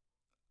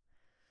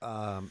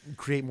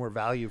create more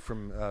value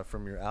from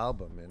your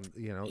album, and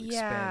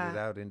expand it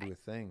out into a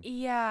thing.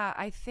 Yeah,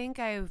 I think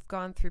I've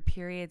gone through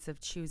periods of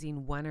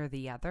choosing one or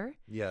the other.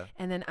 Yeah.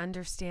 And then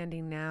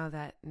understanding now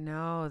that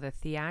no, the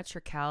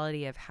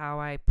theatricality of how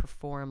I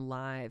perform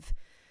live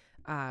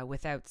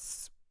without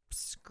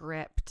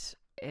script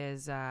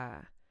is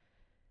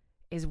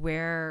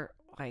where,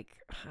 like,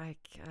 I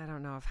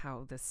don't know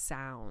how this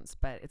sounds,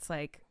 but it's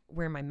like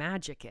where my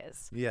magic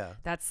is. Yeah.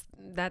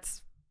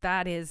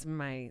 That is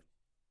my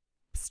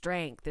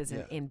strength, is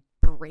in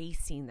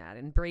embracing that,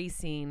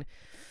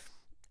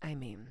 I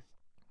mean,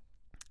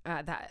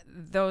 that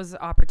those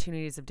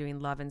opportunities of doing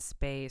Love in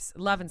Space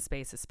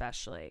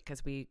especially,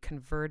 because we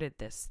converted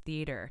this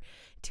theater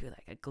to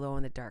like a glow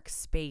in the dark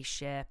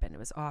spaceship, and it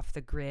was off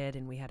the grid,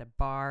 and we had a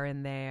bar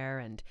in there,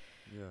 and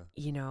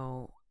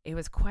it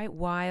was quite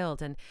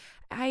wild. And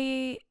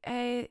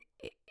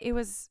it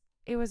was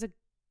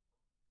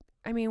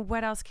I mean,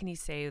 what else can you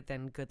say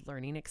than good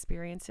learning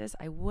experiences?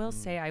 I will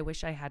say I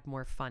wish I had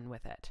more fun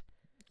with it.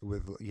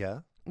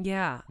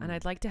 Yeah, and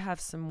I'd like to have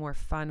some more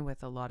fun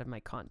with a lot of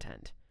my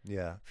content.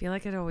 Yeah. I feel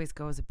like it always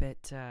goes a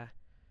bit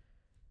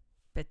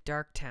bit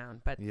dark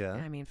town, but Yeah.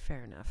 I mean,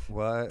 fair enough.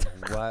 Why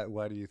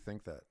do you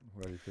think that?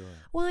 Why do you feel that?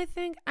 Well, I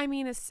think, I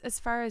mean, as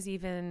far as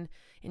even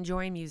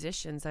enjoying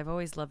musicians, I've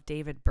always loved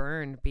David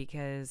Byrne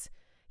because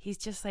he's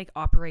just like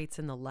operates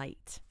in the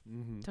light.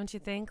 Mm-hmm. Don't you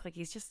think? Like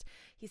he's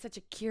such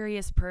a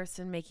curious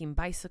person making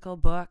bicycle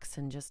books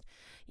and just,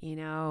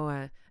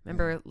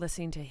 remember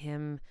listening to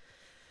him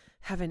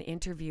have an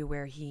interview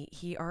where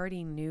he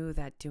already knew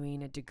that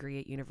doing a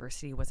degree at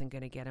university wasn't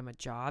going to get him a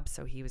job.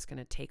 So he was going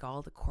to take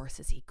all the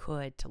courses he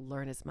could to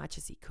learn as much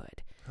as he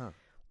could. Huh.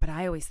 But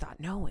I always thought,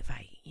 no, if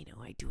I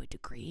do a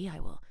degree, I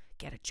will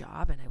get a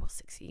job and I will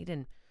succeed.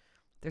 And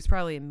there's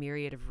probably a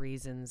myriad of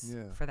reasons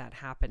for that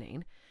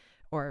happening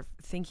or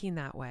thinking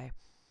that way.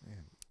 Yeah.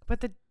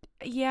 But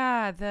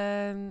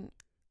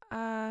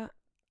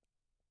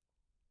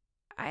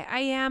I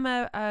am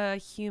a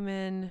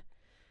human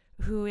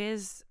who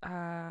is,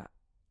 I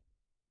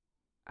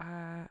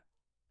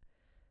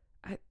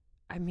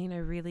mean, I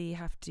really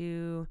have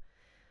to,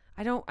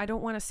 I don't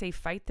want to say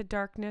fight the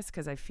darkness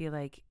because I feel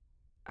like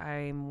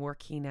I'm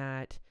working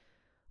at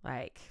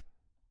like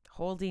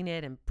holding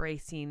it,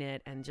 embracing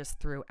it, and just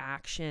through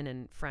action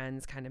and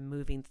friends kind of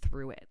moving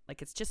through it.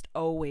 Like it's just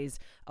always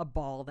a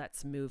ball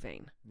that's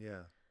moving.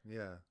 Yeah.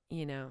 Yeah.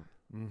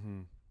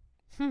 Mm-hmm.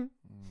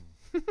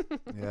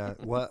 Yeah.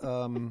 What?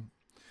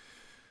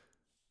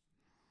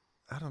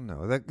 I don't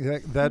know.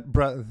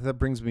 That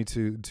brings me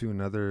to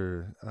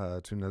another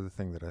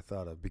thing that I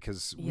thought of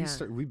because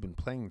we've been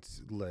playing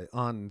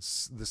on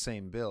the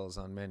same bills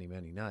on many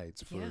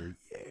nights for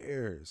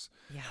years.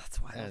 Yeah,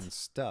 that's wild. And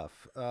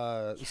stuff.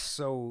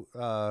 So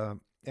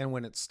and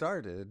when it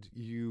started,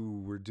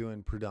 you were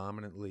doing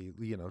predominantly,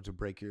 to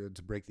break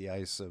the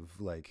ice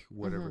of like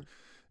whatever.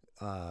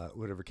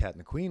 Whatever Cat and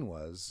the Queen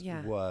was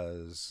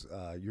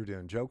you're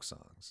doing joke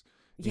songs,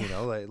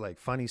 like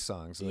funny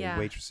songs, like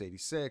Waitress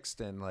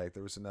 86, and like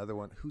there was another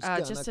one, Who's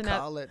Gonna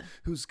Call It?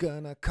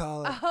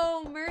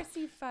 Oh,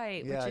 Mercy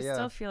Fight, which I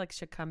still feel like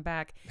should come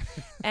back.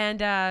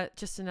 And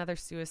just another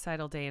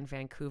Suicidal Day in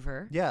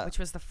Vancouver, which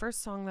was the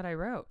first song that I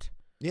wrote.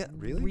 Yeah,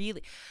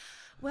 really?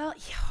 Well,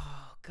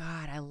 oh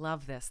God, I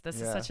love this.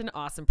 This is such an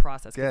awesome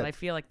process because I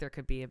feel like there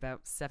could be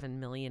about 7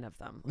 million of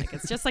them. Like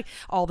it's just like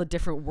all the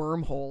different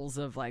wormholes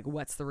of like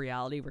what's the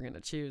reality we're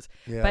gonna choose.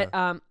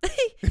 Yeah.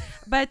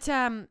 But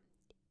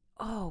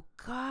oh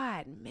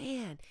God,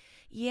 man,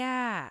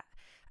 yeah.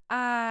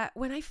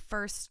 When I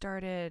first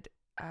started,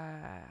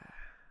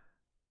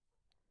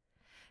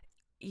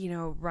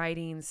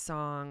 writing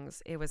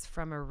songs, it was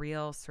from a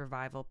real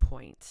survival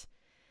point.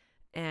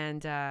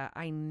 And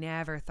I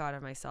never thought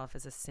of myself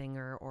as a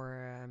singer or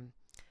a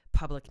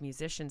public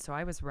musician. So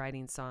I was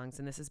writing songs,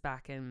 and this is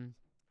back in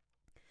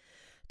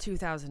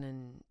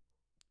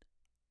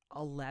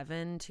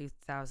 2011,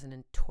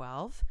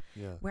 2012,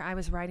 where I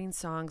was writing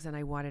songs and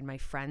I wanted my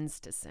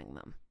friends to sing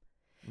them.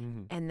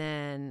 Mm-hmm. And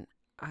then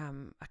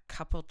a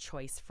couple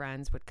choice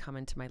friends would come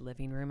into my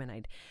living room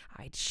and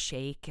I'd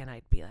shake and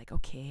I'd be like,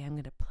 okay, I'm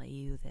going to play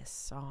you this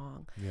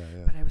song.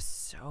 But I was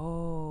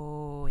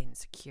so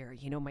insecure.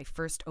 My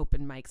first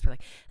open mics were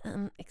like,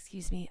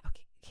 excuse me.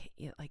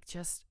 Okay. Like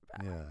just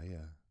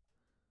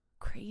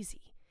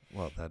crazy.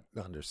 Well, that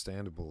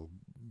understandable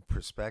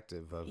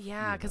perspective of,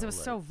 because it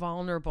was so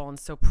vulnerable and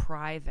so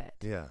private.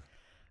 Yeah.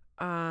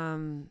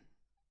 And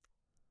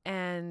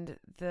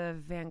the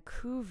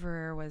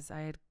Vancouver was,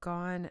 I had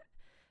gone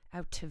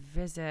out to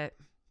visit,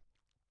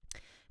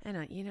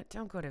 and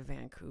don't go to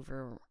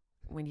Vancouver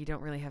when you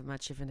don't really have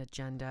much of an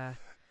agenda.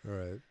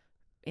 Right.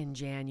 In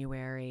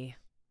January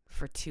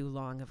for too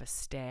long of a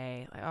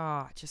stay. Like,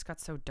 it just got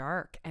so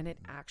dark, and it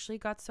actually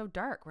got so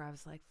dark where I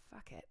was like,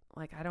 fuck it.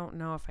 Like, I don't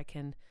know if I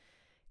can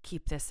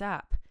keep this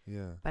up.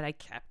 Yeah. But I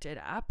kept it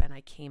up, and I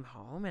came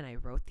home and I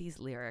wrote these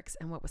lyrics.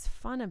 And what was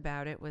fun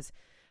about it was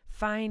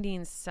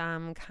finding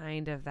some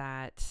kind of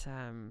that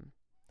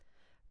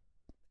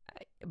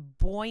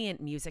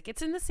buoyant music.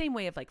 It's in the same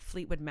way of like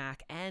Fleetwood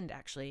Mac and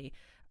actually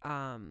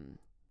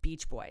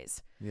Beach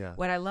Boys. Yeah.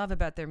 What I love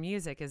about their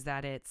music is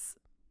that it's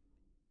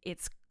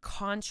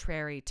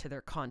contrary to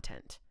their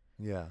content.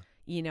 Yeah.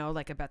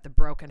 Like about the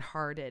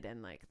brokenhearted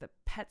and like the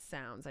Pet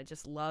sounds. I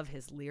just love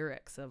his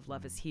lyrics of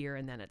love is here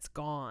and then it's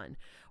gone,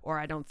 or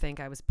I don't think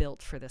I was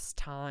built for this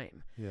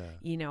time. Yeah.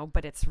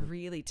 But it's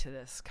really to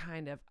this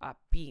kind of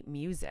upbeat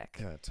music.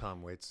 Yeah,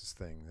 Tom Waits'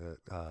 thing that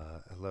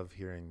I love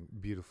hearing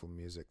beautiful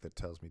music that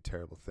tells me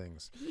terrible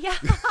things. Yeah.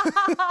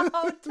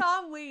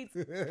 Tom Waits.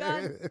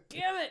 God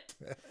damn it.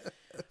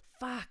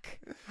 Fuck.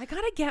 I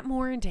got to get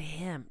more into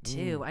him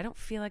too. I don't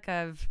feel like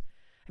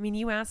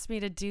you asked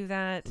me to do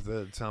that.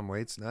 The Tom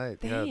Waits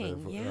night. Thing,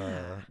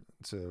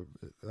 It's a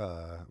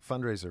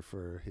fundraiser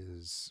for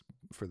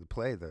the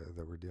play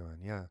that we're doing.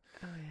 Yeah.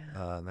 Oh,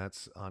 yeah. And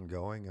that's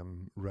ongoing.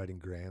 I'm writing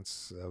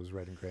grants. I was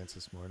writing grants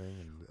this morning.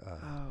 And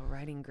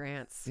writing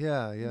grants.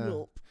 Yeah.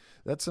 Nope.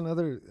 That's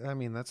another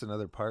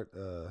part.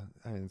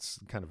 It's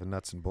kind of a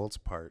nuts and bolts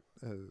part.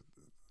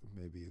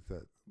 Maybe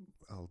that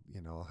I'll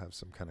have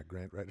some kind of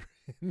grant writer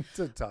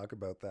to talk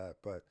about that,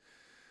 but.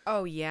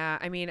 Oh, yeah.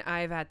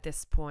 At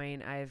this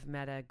point, I've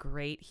met a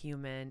great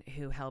human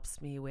who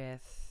helps me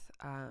with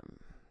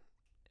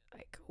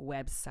like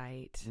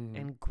website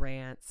and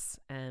grants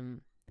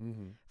and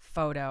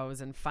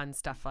photos and fun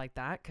stuff like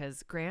that.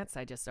 Because grants,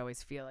 I just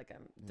always feel like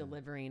I'm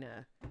delivering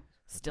a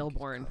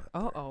stillborn.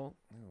 Oh,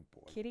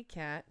 boy. Kitty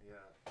cat. Yeah.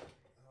 Oh.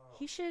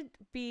 He should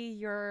be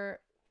your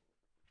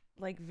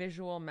like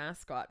visual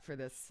mascot for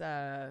this he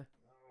should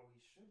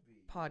be.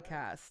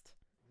 podcast.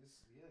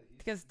 Yeah.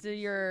 Because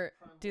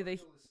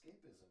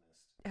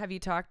have you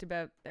talked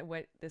about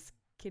what this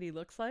kitty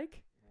looks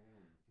like?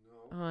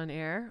 No. On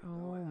air?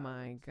 No, oh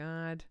my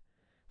God.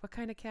 What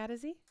kind of cat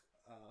is he?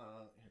 Here,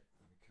 let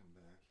me come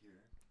back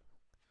here.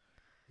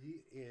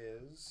 He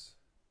is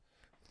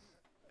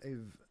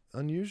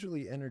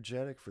unusually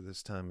energetic for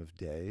this time of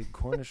day.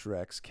 Cornish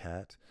Rex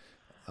cat,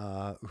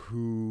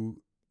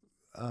 who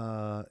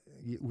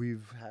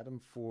we've had him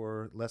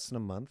for less than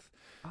a month.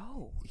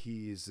 Oh.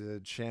 He's a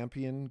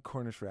champion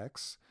Cornish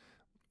Rex.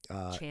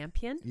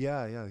 Champion?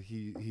 Yeah.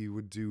 He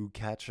would do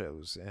cat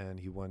shows, and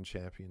he won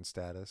champion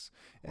status.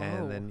 Whoa.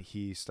 And then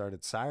he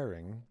started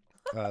siring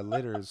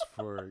litters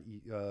for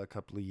a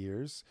couple of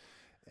years,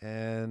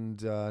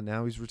 and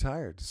now he's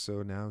retired.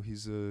 So now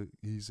he's a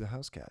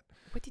house cat.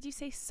 What did you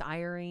say?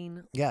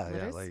 Siring?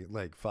 Yeah,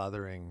 like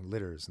fathering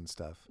litters and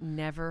stuff.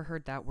 Never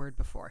heard that word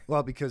before.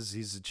 Well, because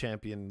he's a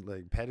champion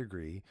like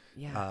pedigree.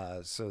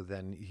 Yeah. So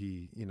then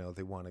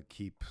they want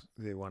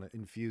to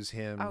infuse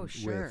him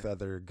sure. with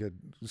other good,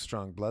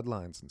 strong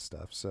bloodlines and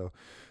stuff. So,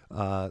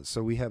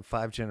 so we have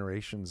 5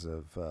 generations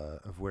of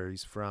where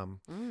he's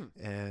from,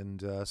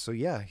 and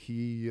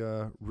he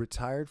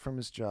retired from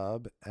his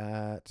job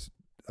at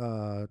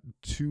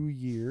 2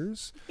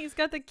 years. He's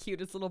got the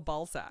cutest little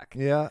ball sack.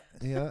 Yeah,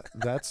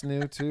 that's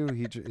new too.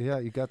 He's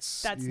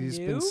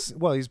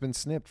been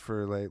snipped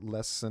for like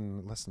less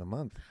than a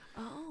month.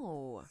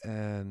 Oh.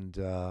 And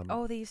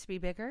they used to be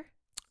bigger?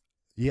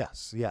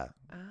 Yes, yeah.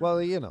 Oh. Well,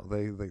 they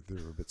were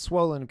a bit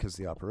swollen because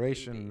the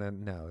operation,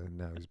 and now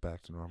he's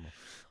back to normal.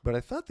 But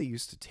I thought they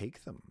used to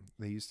take them.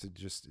 They used to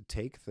just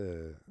take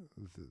the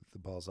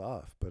balls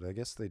off, but I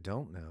guess they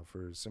don't now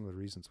for similar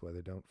reasons why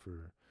they don't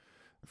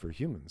for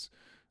humans.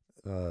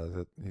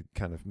 That it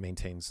kind of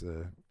maintains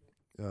the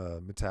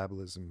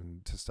metabolism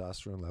and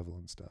testosterone level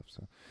and stuff.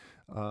 So,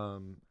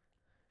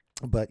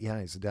 but yeah,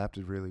 he's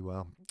adapted really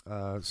well.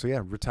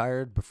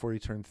 Retired before he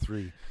turned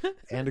 3,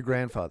 and a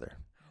grandfather.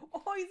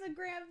 Oh, he's a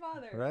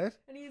grandfather, right?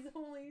 And he's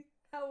only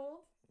how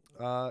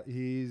old?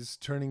 He's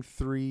turning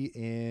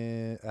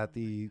 3 at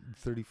the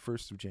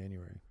 31st of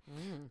January.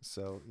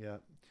 So yeah,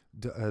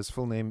 his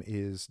full name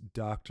is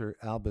Dr.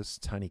 Albus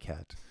Tiny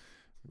Cat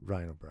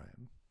Ryan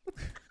O'Brien.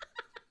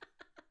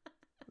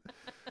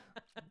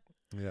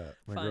 Yeah,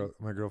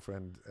 my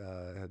girlfriend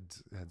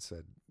had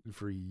said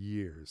for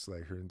years,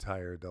 like her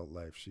entire adult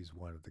life, she's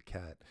wanted the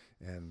cat,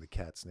 and the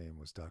cat's name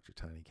was Dr.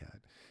 Tiny Cat.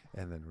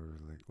 And then we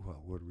were like,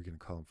 well, what are we going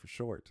to call him for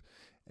short?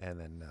 And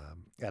then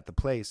at the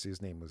place,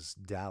 his name was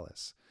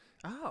Dallas.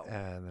 Oh.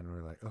 And then we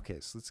were like, okay,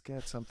 so let's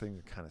get something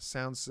that kind of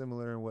sounds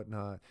similar and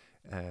whatnot.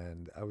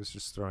 And I was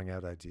just throwing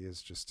out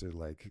ideas just to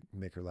like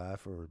make her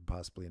laugh or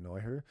possibly annoy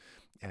her.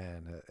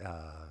 And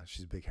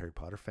she's a big Harry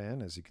Potter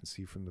fan, as you can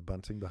see from the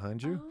bunting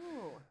behind you.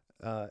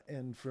 Oh.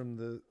 And from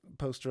the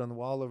poster on the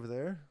wall over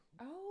there.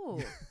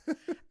 Oh.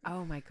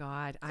 Oh my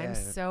God. I'm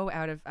so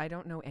I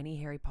don't know any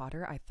Harry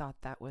Potter. I thought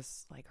that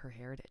was like her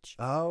heritage.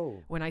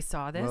 Oh. When I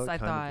saw this, well, I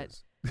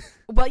thought,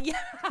 well, yeah,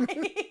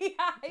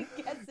 I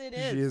guess it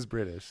is. She is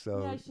British,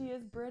 so. Yeah, she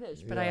is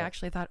British. But I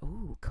actually thought,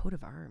 ooh, coat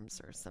of arms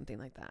or something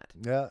like that.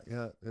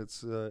 Yeah.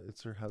 It's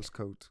her house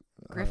coat.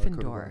 Gryffindor.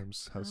 Coat of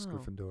arms, House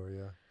Gryffindor,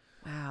 yeah.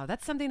 Wow,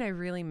 that's something I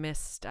really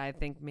missed. I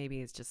think maybe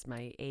it's just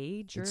my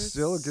age or It's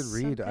still a good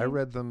read. something. I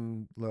read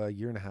them a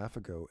year and a half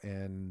ago,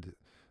 and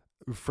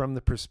from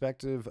the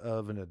perspective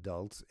of an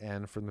adult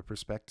and from the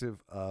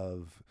perspective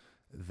of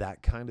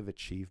that kind of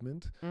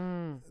achievement,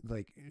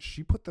 like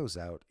she put those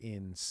out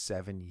in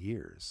 7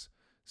 years.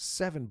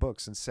 7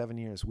 books in 7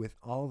 years with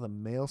all the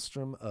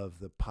maelstrom of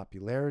the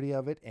popularity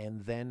of it,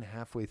 and then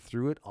halfway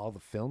through it, all the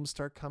films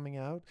start coming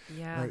out.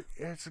 Yeah, like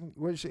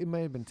it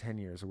may have been 10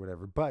 years or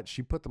whatever, but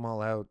she put them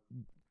all out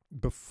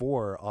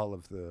before all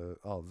of the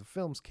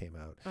films came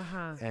out,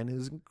 and it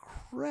was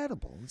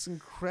incredible. It's an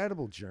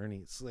incredible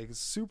journey. It's like a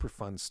super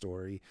fun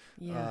story.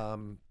 Yeah.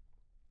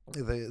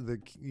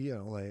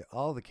 Like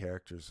all the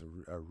characters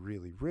are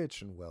really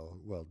rich and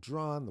well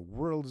drawn. The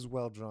world is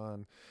well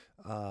drawn.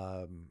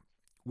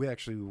 We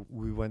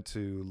went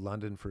to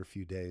London for a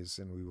few days,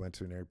 and we went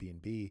to an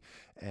Airbnb,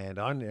 and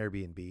on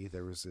Airbnb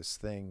there was this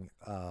thing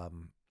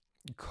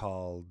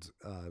called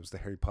it was the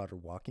Harry Potter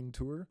walking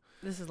tour.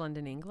 This is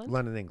London, England?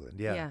 London,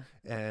 England, yeah.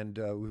 And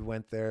we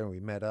went there and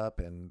we met up,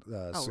 and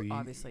so you,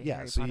 obviously, yeah,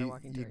 Harry so Potter you,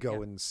 walking you tour,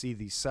 go and see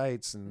these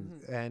sites,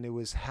 and and it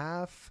was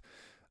half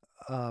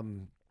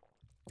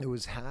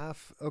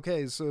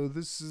okay, so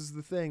this is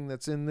the thing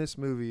that's in this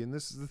movie, and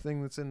this is the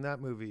thing that's in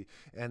that movie,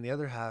 and the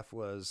other half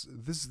was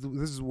this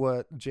is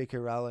what J.K.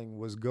 Rowling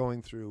was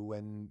going through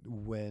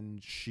when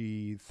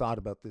she thought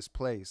about this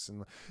place,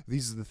 and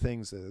these are the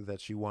things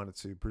that she wanted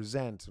to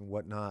present and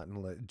whatnot,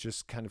 and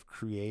just kind of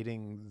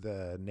creating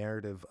the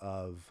narrative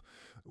of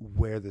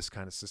where this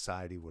kind of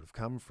society would have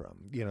come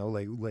from,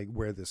 like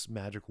where this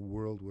magical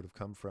world would have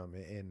come from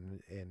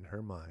in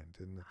her mind,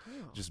 and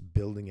just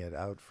building it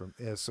out from.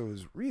 So it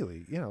was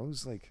really, it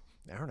was like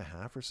an hour and a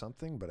half or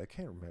something, but I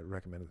can't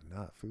recommend it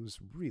enough. It was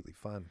really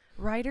fun.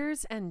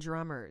 Writers and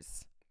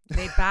drummers.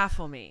 They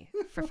baffle me,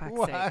 for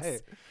fuck's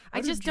sakes.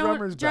 I just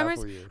don't.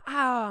 Drummers.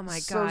 Oh my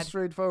so God. So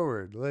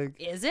straightforward. Like,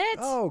 is it?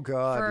 Oh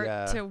God.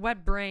 Yeah. To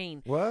what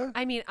brain? What?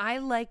 I mean, I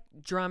like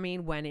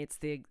drumming when it's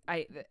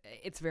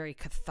very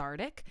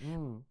cathartic,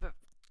 but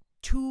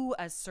to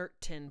a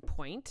certain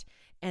point.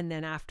 And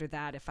then after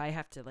that, if I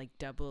have to like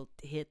double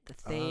hit the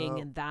thing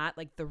and that,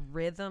 like the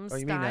rhythm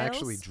styles. Oh, you mean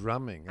actually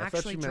drumming? I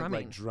thought you meant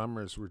like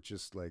drummers were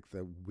just like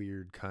the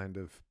weird kind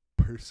of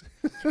person.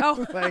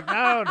 Oh, like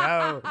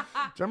no,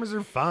 drummers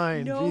are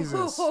fine. No.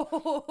 Jesus.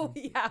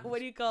 Yeah, what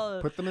do you call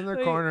it? Put them in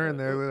their corner and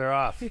they're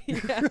off.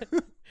 Yeah.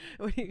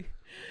 What do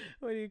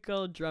you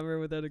call a drummer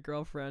without a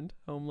girlfriend?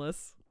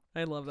 Homeless.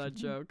 I love that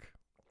joke.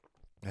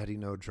 How do you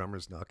know a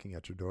drummer's knocking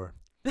at your door?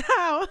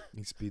 How?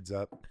 He speeds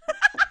up.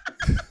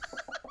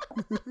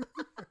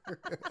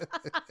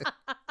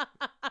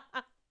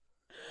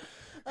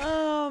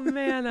 Oh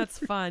man, that's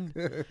fun.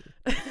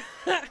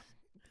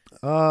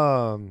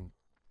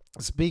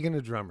 Speaking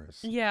of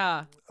drummers,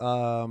 yeah.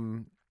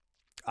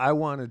 I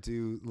want to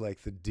do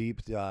like the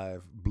deep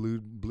dive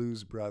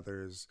Blues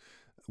Brothers,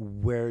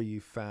 where you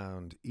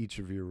found each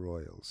of your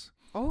royals.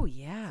 Oh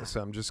yeah.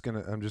 So I'm just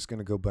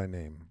gonna go by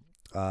name,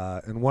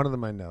 and one of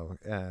them I know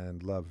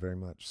and love very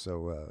much.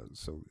 So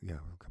yeah,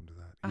 we'll come to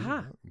that.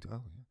 Uh-huh.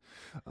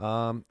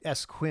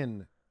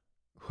 Quinn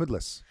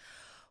Hoodless.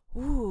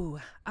 Ooh,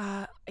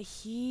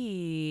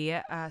 he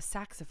a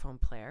saxophone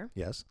player.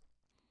 Yes.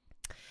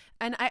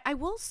 And I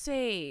will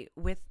say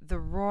with the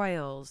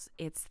Royals,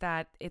 it's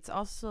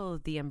also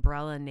the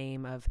umbrella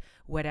name of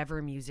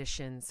whatever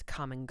musicians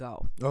come and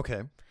go.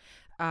 Okay.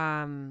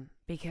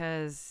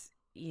 Because,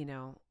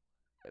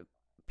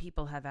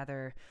 people have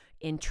other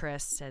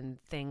interests and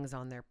things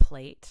on their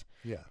plate.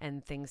 Yeah.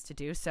 And things to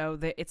do. So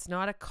it's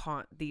not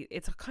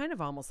it's a kind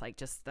of almost like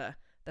just the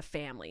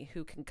family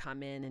who can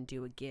come in and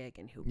do a gig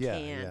and who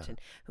can't and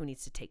who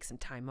needs to take some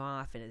time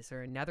off, and is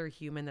there another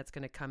human that's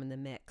going to come in the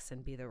mix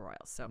and be the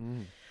Royals. So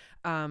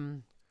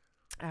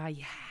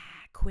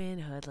Quinn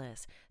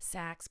Hoodless,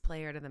 sax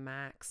player to the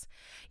max.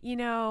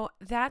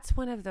 That's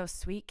one of those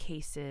sweet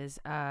cases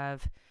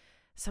of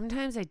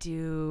sometimes I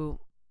do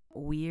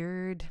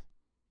weird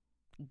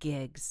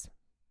gigs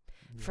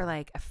for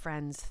like a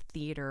friend's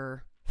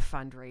theater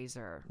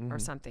fundraiser or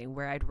something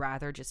where I'd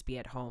rather just be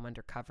at home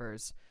under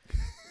covers.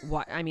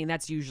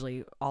 That's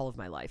usually all of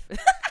my life.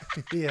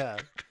 Yeah.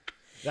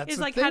 That's it's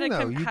the like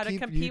thing, how to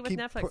compete with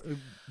Netflix.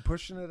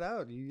 Pushing it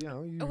out.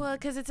 Well,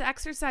 because it's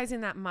exercising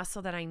that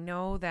muscle that I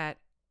know that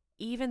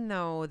even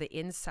though the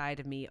inside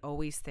of me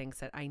always thinks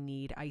that I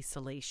need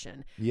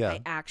isolation,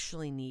 I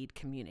actually need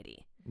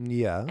community.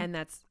 Yeah.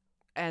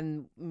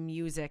 And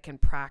music and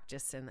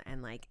practice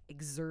and like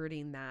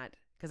exerting that,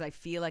 because I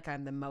feel like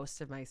I'm the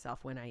most of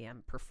myself when I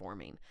am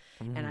performing,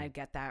 and I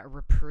get that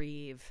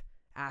reprieve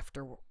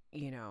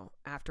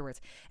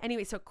afterwards.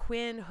 Anyway, so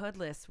Quinn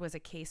Hoodless was a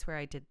case where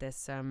I did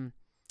this.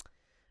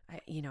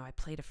 I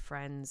played a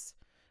friend's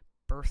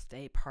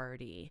birthday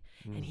party,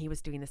 and he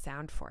was doing the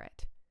sound for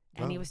it.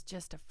 And he was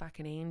just a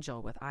fucking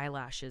angel with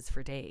eyelashes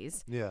for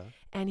days. Yeah.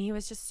 And he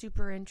was just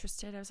super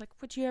interested. I was like,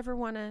 would you ever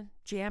want to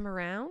jam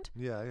around?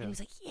 Yeah. And he was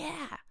like,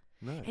 yeah.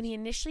 Nice. And he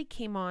initially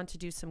came on to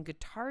do some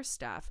guitar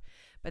stuff,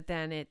 but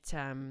then it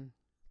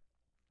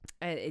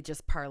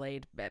just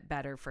parlayed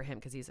better for him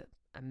because he's a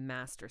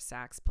master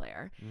sax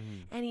player,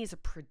 and he's a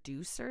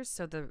producer.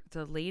 So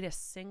the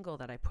latest single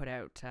that I put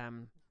out,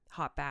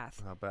 Hot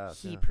Bath,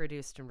 he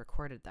produced and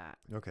recorded that.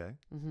 Okay.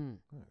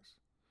 Nice.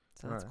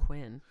 So that's right.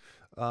 Quinn.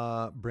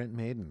 Brent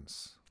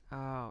Maidens.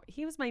 Oh,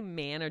 he was my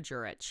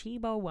manager at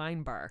Chibo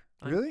Wine Bar.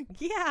 Really?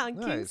 Yeah, on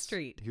King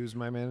Street. He was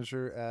my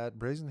manager at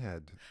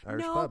Brazenhead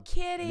Irish no Pub.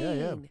 Kidding.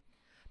 Yeah.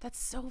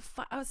 That's so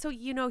fun. Oh, so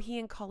he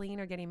and Colleen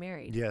are getting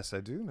married. Yes,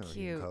 I do know. Cute.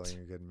 He and Colleen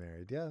are getting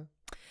married. Yeah.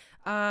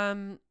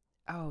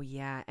 Oh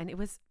yeah, and it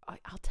was.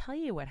 I'll tell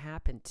you what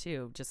happened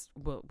too. Just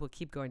we'll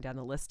keep going down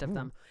the list of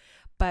them,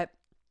 but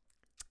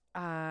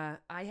I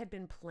had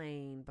been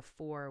playing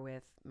before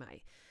with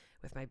my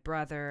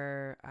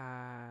brother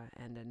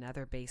and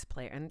another bass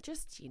player, and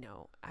just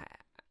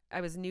I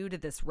was new to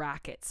this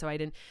racket, so I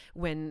didn't.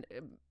 When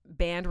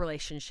band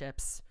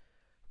relationships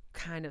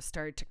kind of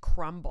started to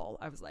crumble,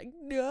 I was like,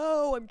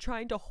 no, I'm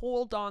trying to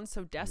hold on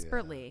so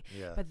desperately.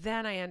 Yeah. But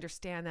then I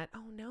understand that,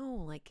 oh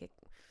no, like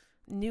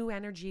new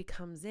energy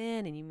comes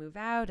in and you move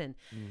out, and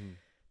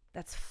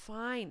that's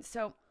fine.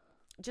 So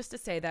just to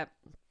say that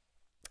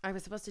I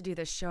was supposed to do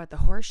this show at the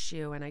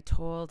Horseshoe, and I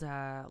told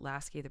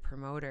Lasky, the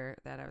promoter,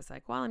 that I was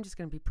like, well, I'm just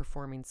going to be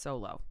performing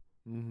solo,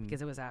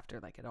 because it was after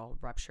like it all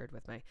ruptured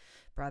with my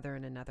brother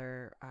and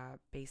another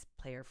bass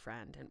player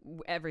friend,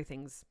 and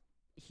everything's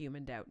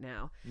humaned out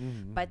now.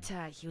 But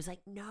he was like,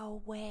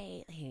 no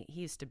way. He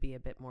used to be a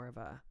bit more of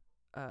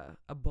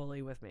a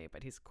bully with me,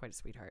 but he's quite a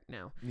sweetheart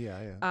now.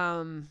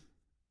 Yeah.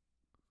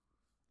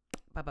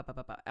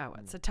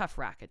 it's a tough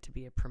racket to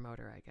be a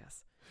promoter, I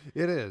guess.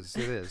 It is,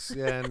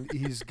 and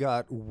he's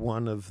got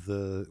one of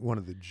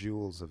the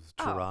jewels of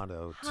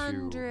Toronto.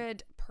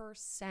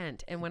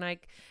 100%. And when I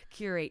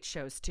curate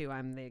shows too,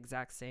 I'm the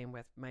exact same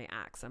with my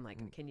acts. I'm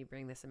like, can you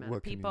bring this amount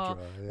of people?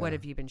 What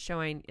have you been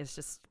showing? It's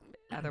just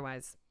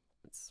otherwise,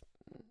 it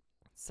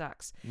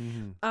sucks.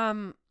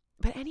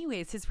 But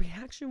anyways, his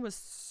reaction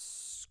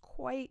was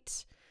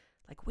quite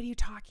like, "What are you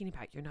talking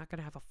about? You're not going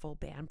to have a full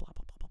band, blah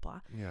blah blah blah blah."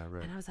 Yeah,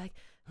 right. And I was like,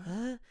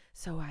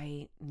 So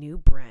I knew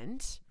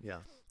Brent. Yeah.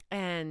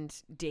 And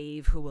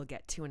Dave, who we'll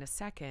get to in a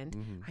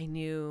second, I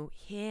knew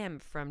him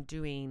from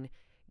doing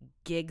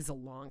gigs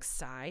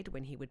alongside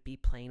when he would be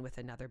playing with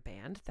another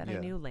band that I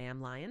knew,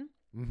 Lamb Lion,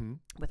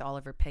 with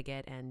Oliver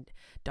Piggott and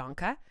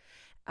Donka.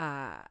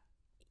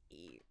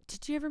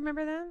 Did you ever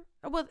remember them?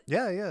 Oh, well,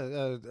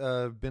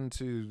 yeah. Been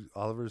to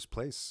Oliver's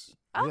place.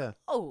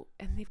 Oh,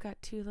 and they've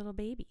got 2 little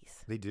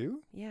babies. They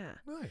do? Yeah.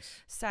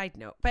 Nice. Side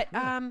note, but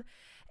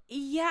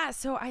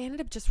so I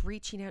ended up just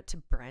reaching out to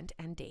Brent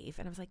and Dave,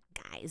 and I was like,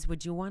 guys,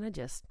 would you want to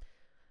just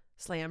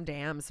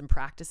slam some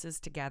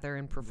practices together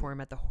and perform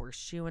at the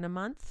Horseshoe in a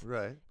month?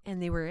 Right.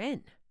 And they were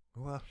in.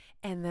 Wow.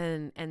 And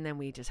then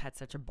we just had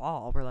such a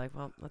ball. We're like,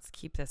 well, let's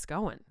keep this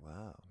going.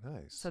 Wow.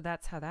 Nice. So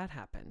that's how that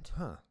happened.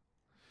 Huh.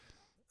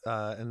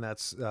 And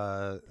that's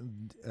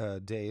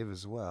Dave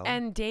as well.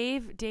 And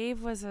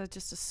Dave was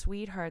just a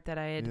sweetheart that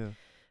I had,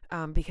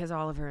 because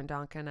Oliver and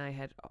Donka and I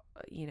had,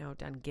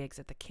 done gigs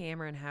at the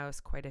Cameron House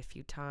quite a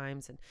few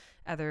times, and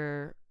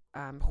other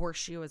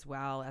Horseshoe as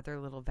well, other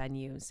little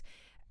venues,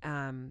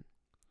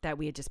 that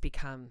we had just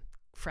become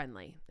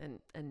friendly and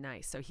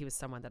nice. So he was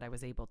someone that I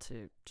was able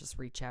to just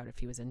reach out if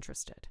he was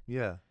interested.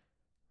 Yeah.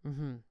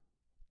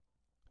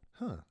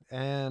 Huh.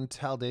 And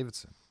Tal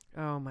Davidson.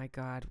 Oh my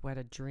God, what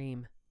a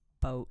dream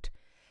boat.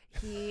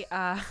 He,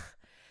 I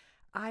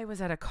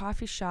was at a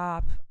coffee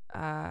shop,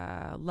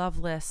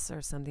 Loveless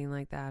or something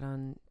like that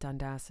on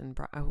Dundas and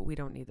we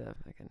don't need the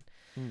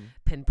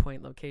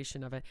pinpoint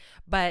location of it,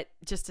 but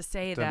just to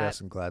say Dundas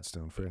that and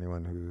Gladstone for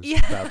anyone who's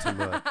yeah. about to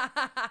look.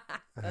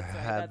 I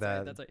had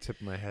that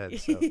tip of my head.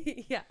 So.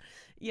 Yeah.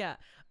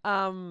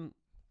 I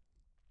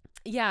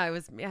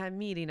was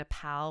meeting a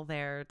pal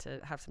there to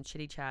have some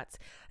chitty chats,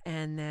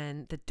 and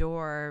then the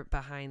door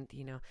behind,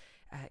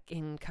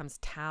 in comes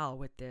Tal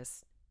with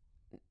this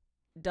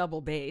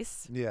double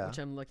bass, which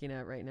I'm looking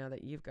at right now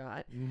that you've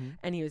got,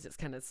 and he was just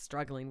kind of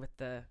struggling with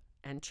the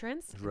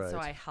entrance, right. so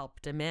I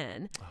helped him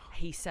in.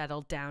 He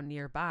settled down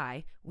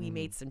nearby. We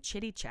made some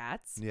chitty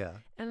chats,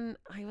 and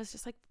I was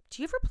just like,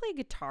 "Do you ever play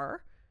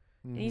guitar?"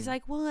 And he's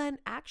like, "Well, and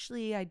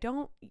actually, I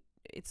don't.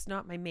 It's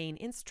not my main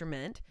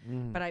instrument,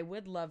 but I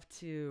would love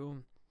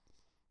to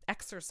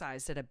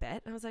exercise it a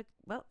bit." And I was like,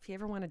 "Well, if you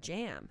ever want to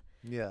jam."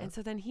 Yeah. And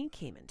so then he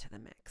came into the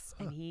mix,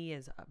 and he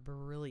is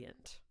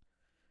brilliant.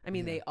 I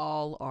mean, they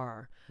all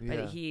are,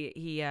 but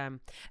he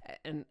and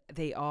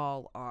they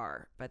all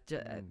are, but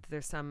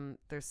there's some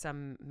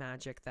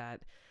magic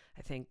that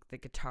I think the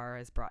guitar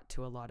has brought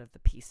to a lot of the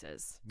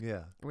pieces.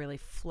 Yeah. Really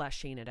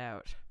fleshing it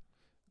out.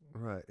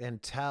 Right.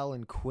 And Tal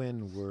and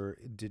Quinn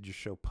did your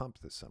show Pump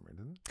this summer,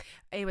 didn't it?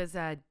 It was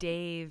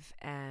Dave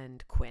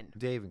and Quinn.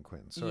 Dave and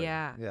Quinn, sorry.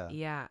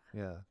 Yeah.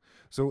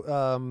 So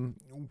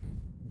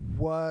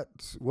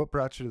what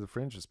brought you to the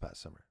Fringe this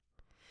past summer?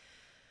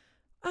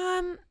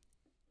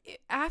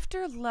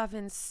 After Love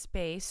in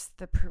Space,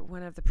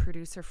 one of the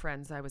producer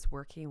friends I was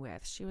working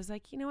with, she was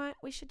like, "You know what?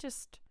 We should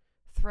just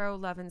throw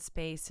Love in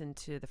Space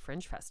into the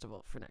Fringe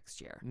Festival for next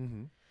year."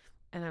 And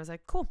I was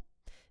like, "Cool."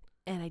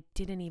 And I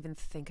didn't even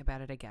think about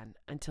it again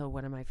until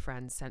one of my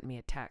friends sent me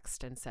a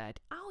text and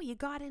said, "Oh, you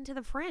got into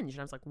the Fringe."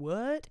 And I was like,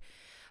 "What?"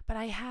 But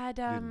I had...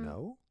 You didn't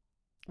know?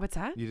 What's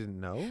that? You didn't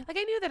know? Like,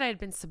 I knew that I had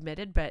been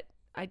submitted, but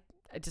I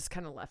just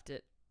kind of left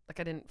it. Like,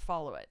 I didn't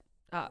follow it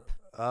up.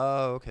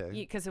 Oh, okay.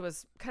 Because it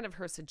was kind of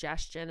her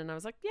suggestion, and I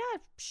was like, "Yeah,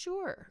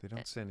 sure." They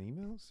don't send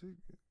emails?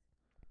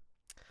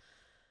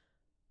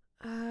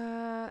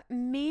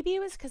 Maybe it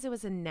was because it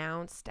was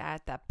announced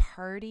at the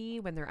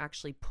party when they're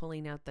actually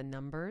pulling out the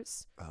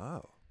numbers.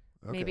 Oh,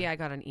 okay. Maybe I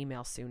got an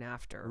email soon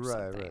after or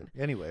something. Right.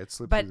 Anyway, it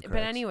slipped through the cracks.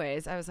 But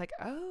anyways, I was like,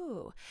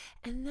 oh.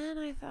 And then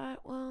I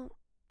thought, well,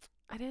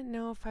 I didn't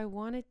know if I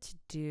wanted to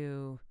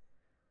do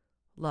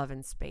Love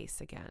in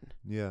Space again.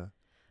 Yeah.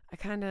 I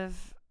kind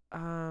of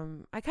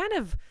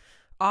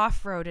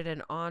off-roaded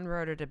and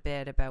on-roaded a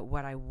bit about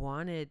what I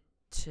wanted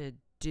to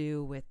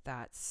do with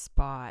that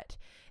spot,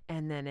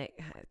 and then it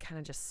kind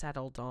of just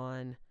settled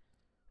on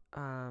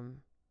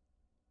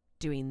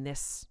doing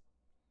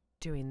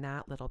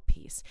that little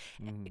piece,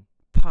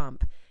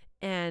 Pump,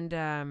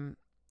 and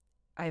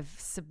I've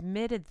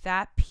submitted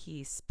that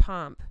piece,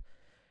 Pump,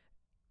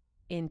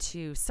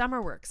 into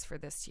SummerWorks for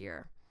this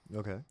year.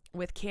 Okay.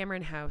 With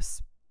Cameron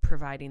House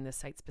providing the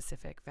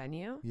site-specific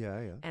venue. Yeah.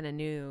 And a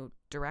new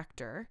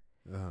director.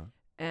 Uh-huh.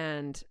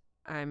 And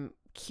I'm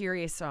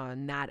curious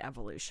on that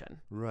evolution.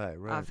 Right.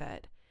 Of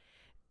it.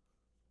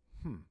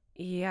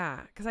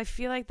 Yeah, because I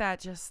feel like that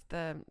just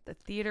the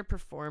theater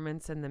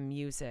performance and the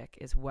music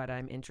is what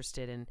I'm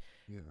interested in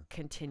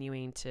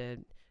continuing to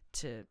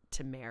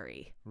to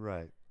marry.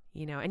 Right.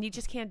 You know, and you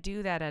just can't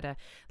do that at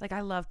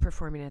I love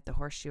performing at the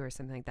Horseshoe or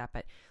something like that,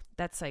 but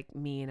that's like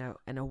me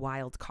in a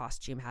wild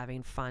costume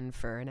having fun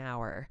for an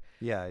hour.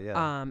 Yeah,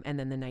 yeah. And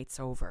then the night's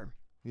over.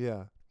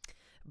 Yeah.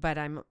 But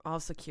I'm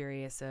also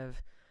curious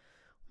of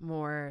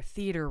more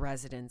theater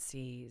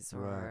residencies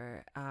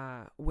or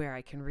where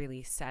I can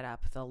really set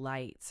up the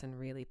lights and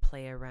really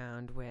play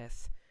around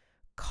with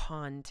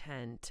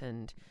content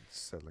and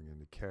settling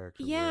into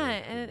character.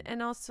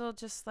 And also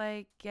just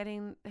like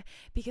getting,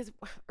 because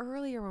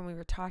earlier when we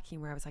were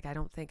talking where I was like, I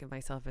don't think of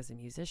myself as a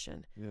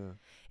musician,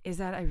 is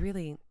that I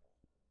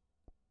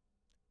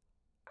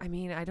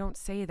don't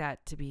say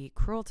that to be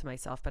cruel to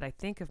myself, but I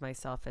think of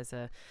myself as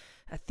a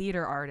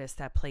theater artist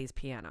that plays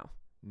piano.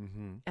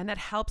 Mm-hmm. And that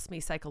helps me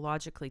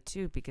psychologically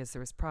too, because there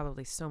was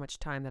probably so much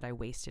time that I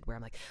wasted where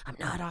I'm like, I'm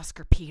not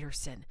Oscar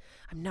Peterson.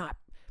 I'm not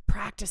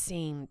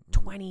practicing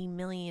 20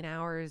 million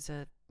hours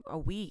a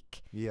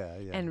week. Yeah.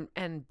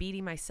 And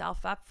beating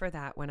myself up for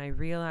that when I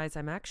realize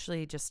I'm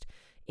actually just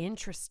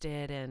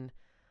interested in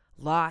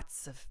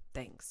lots of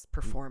things,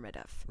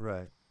 performative.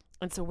 Right.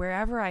 And so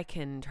wherever I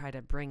can try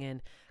to bring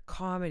in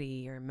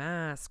comedy or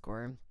mask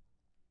or,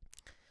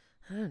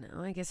 I don't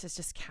know, I guess it's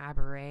just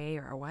cabaret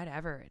or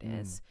whatever it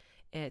is,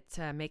 it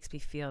makes me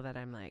feel that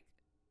I'm like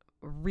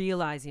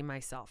realizing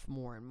myself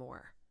more and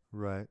more.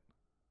 Right.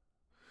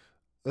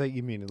 Like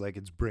you mean like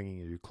it's bringing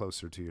you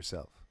closer to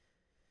yourself.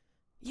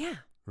 Yeah.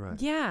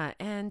 Right. Yeah.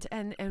 And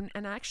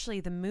actually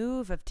the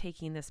move of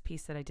taking this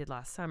piece that I did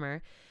last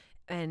summer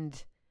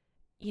and,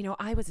 you know,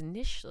 I was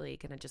initially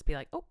going to just be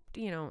like, oh,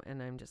 you know,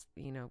 and I'm just,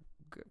 you know,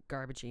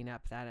 garbaging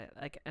up that,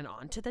 and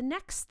on to the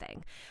next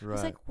thing. Right. I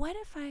was like, what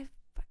if I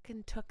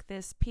fucking took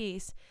this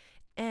piece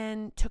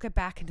and took it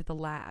back into the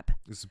lab?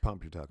 This is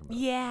Pump you're talking about.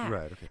 Yeah.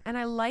 Right, okay. And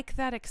I like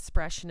that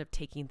expression of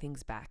taking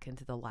things back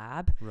into the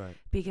lab. Right.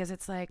 Because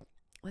it's like,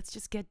 let's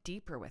just get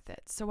deeper with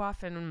it. So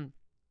often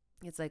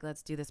it's like,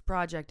 let's do this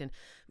project and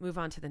move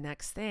on to the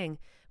next thing.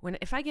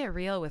 If I get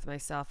real with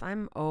myself,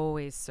 I'm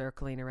always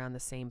circling around the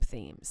same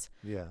themes.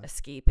 Yeah.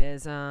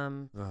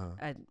 Escapism,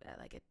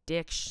 like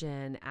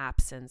addiction,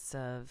 absence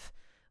of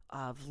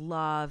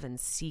love and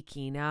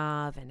seeking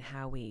of, and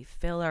how we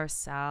fill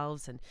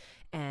ourselves and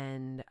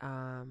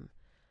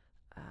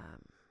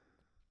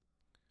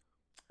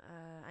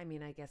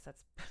I guess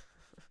that's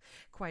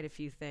quite a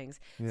few things.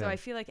 Yeah. So I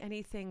feel like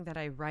anything that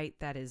I write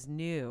that is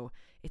new,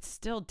 it's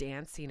still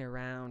dancing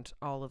around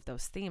all of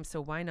those themes. So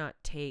why not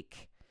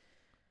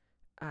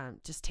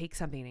just take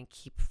something and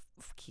keep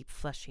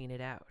fleshing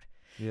it out?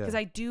 Because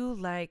I do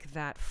like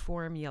that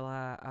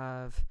formula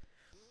of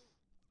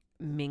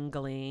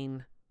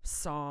mingling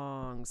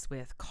songs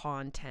with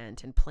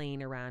content and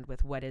playing around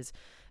with what is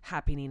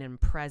happening in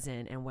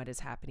present and what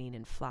is happening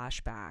in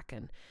flashback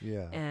and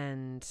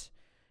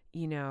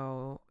you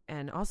know,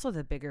 and also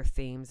the bigger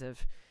themes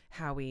of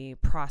how we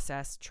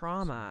process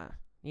trauma,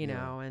 you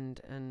know,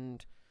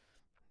 and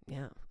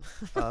yeah.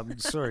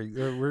 Sorry,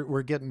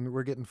 we're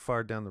getting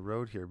far down the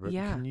road here, but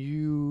can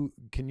you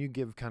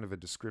give kind of a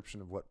description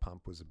of what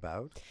Pump was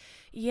about?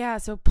 Yeah,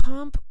 so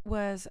Pump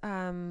was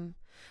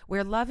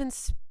where Love in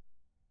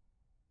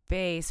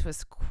Space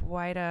was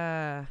quite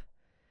a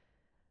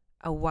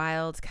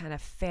wild kind of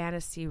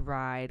fantasy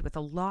ride with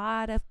a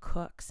lot of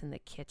cooks in the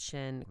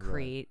kitchen,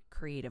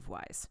 creative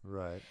wise.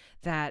 Right.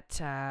 That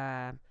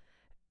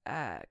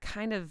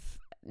kind of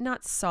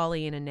not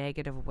sully in a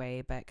negative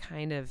way, but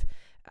kind of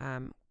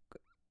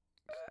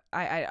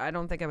I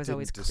don't think I was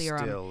always clear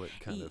on it.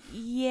 Kind of.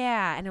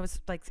 Yeah, and it was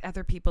like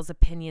other people's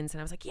opinions,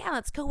 and I was like, yeah,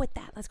 let's go with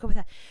that.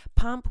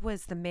 Pump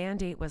was the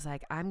mandate was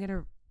like, I'm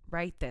gonna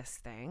write this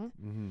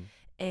thing,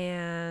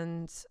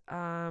 and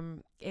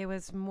it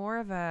was more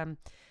of a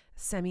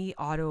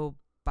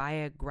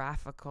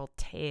semi-autobiographical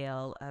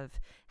tale of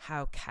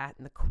how Cat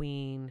and the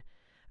Queen,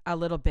 a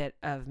little bit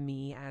of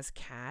me as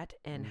Cat,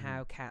 and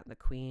how Cat and the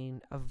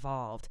Queen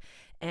evolved,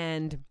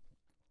 and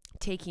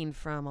taking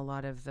from a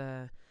lot of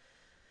the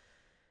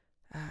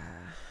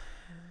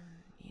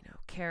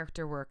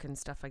character work and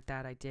stuff like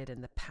that I did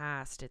in the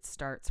past. It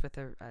starts with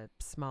a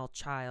small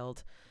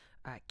child,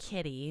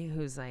 Kitty,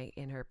 who's like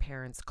in her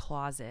parents'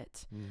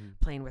 closet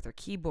playing with her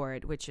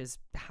keyboard, which is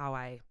how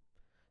I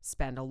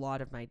spend a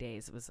lot of my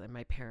days. It was in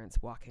my parents'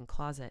 walk-in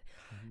closet.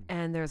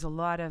 And there's a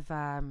lot of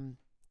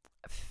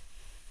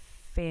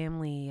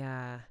family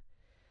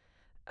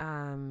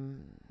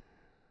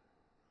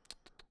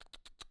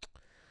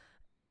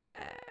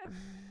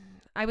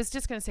I was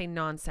just going to say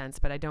nonsense,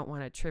 but I don't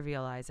want to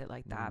trivialize it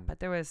like that. But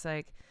there was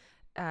like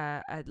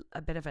a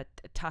bit of a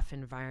tough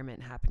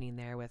environment happening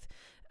there with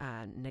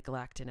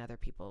neglect and other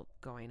people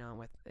going on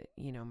with,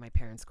 my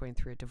parents going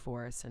through a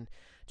divorce and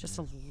just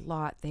a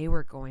lot. They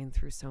were going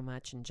through so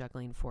much and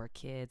juggling 4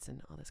 kids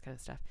and all this kind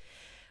of stuff.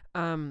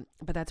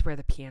 But that's where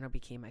the piano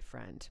became my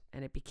friend,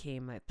 and it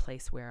became a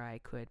place where I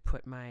could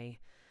put my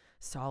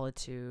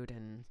solitude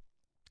and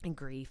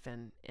grief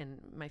and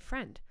my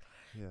friend.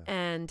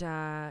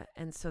 Yeah.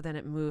 And so then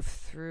it moved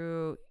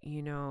through,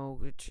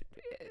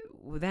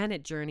 then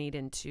it journeyed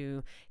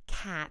into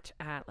Kat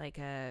at like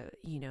in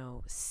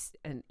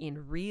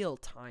real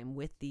time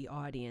with the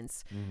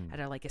audience at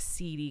a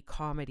seedy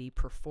comedy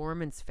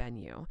performance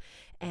venue.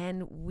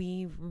 And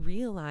we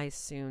realized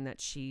soon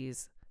that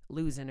she's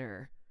losing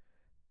her.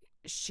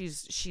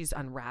 She's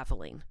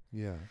unraveling.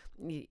 Yeah.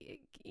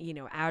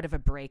 Out of a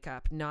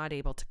breakup, not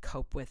able to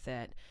cope with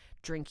it,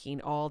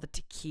 drinking all the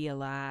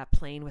tequila,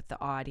 playing with the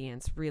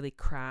audience, really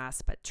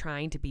crass, but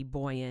trying to be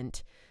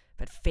buoyant,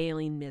 but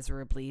failing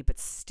miserably, but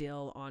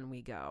still on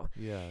we go.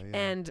 Yeah.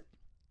 And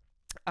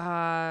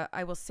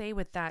I will say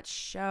with that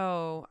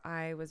show,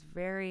 I was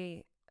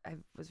very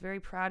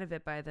proud of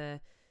it the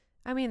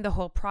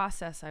whole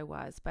process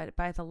but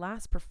by the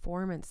last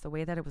performance, the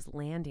way that it was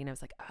landing, I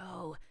was like,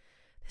 oh,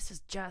 this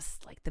is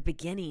just like the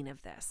beginning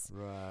of this.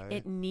 Right.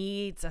 It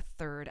needs a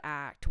third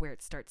act where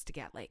it starts to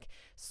get like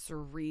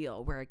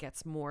surreal, where it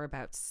gets more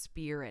about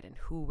spirit and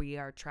who we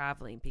are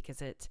traveling,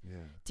 because it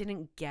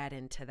didn't get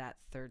into that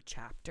third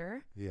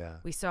chapter. Yeah.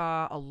 We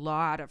saw a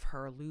lot of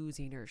her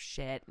losing her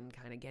shit and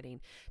kind of getting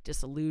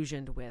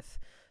disillusioned with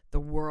the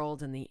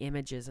world and the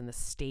images and the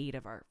state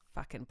of our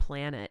fucking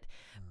planet.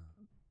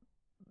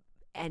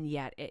 And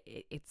yet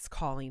it's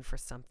calling for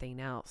something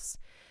else.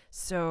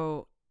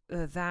 So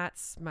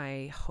that's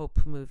my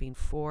hope moving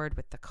forward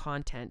with the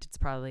content. It's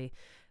probably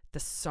the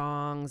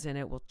songs in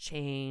it will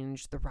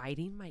change. The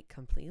writing might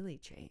completely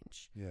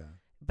change. Yeah.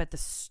 But the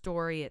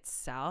story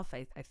itself,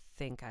 I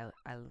think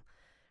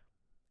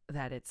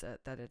that it's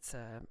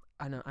an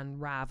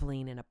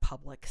unraveling in a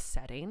public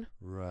setting.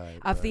 Right.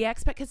 Of the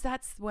because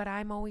that's what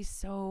I'm always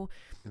so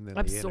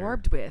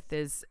absorbed with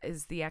is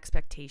the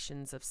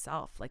expectations of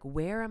self. Like,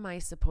 where am I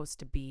supposed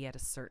to be at a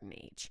certain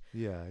age?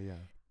 Yeah. Yeah.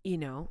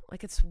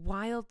 It's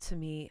wild to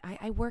me.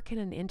 I work in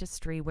an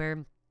industry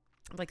where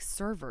like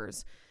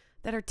servers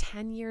that are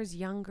 10 years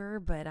younger,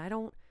 but I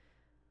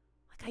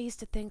used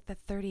to think that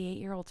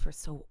 38-year-olds were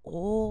so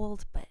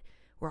old, but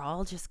we're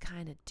all just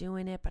kind of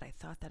doing it. But I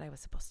thought that I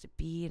was supposed to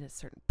be in a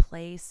certain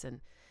place.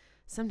 And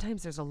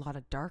sometimes there's a lot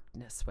of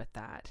darkness with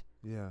that.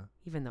 Yeah.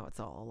 Even though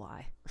it's all a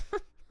lie.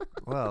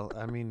 Well,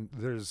 I mean,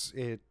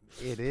 that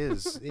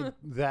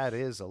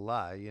is a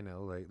lie,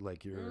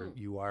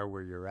 you are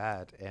where you're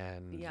at,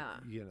 and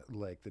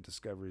like the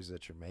discoveries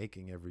that you're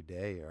making every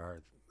day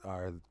are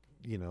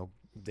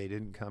they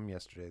didn't come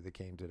yesterday, they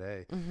came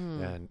today.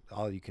 And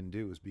all you can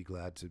do is be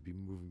glad to be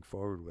moving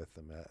forward with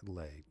them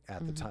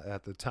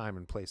at the time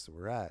and place that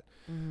we're at.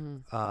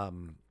 And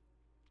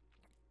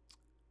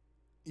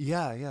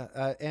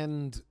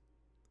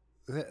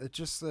it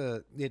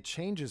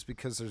changes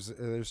because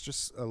there's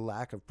just a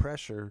lack of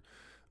pressure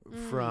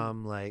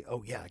from like,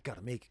 oh yeah,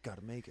 gotta make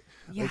it.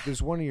 Yeah. Like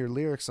there's one of your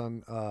lyrics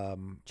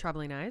on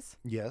Troubling Eyes.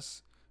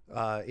 Yes.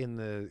 In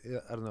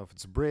the I don't know if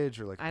it's a bridge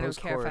or like I don't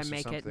care if I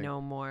make it no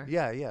more.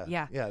 Yeah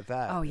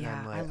that. Oh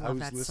yeah, like, I love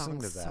that listening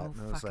song to that, so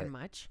and I was fucking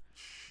like, much.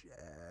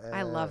 Shit.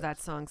 I love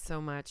that song so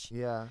much.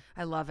 Yeah.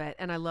 I love it,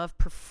 and I love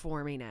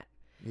performing it.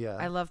 Yeah.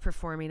 I love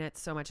performing it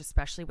so much,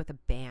 especially with a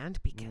band,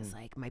 because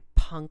like my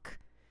punk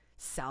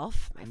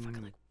self, my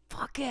fucking like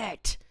fuck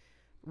it,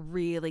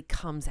 really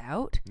comes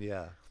out.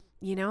 Yeah.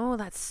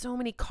 That's so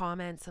many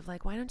comments of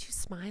like, why don't you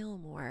smile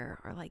more,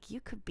 or like, you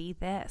could be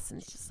this,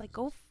 and it's just like,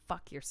 go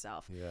fuck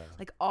yourself. Yeah.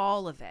 Like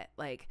all of it.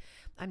 Like,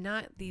 I'm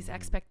not these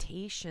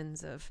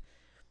expectations of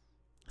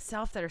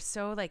self that are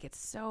so like, it's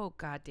so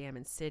goddamn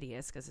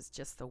insidious, because it's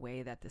just the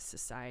way that this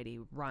society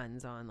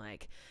runs on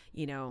like,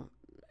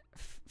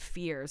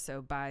 fear.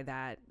 So buy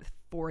that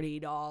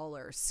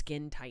 $40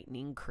 skin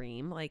tightening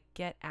cream, like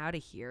get out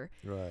of here.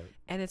 Right.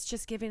 And it's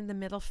just giving the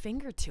middle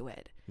finger to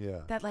it.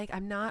 Yeah. That like,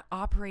 I'm not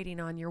operating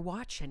on your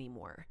watch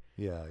anymore.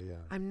 Yeah.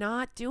 I'm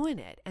not doing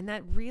it. And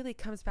that really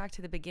comes back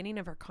to the beginning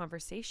of our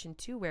conversation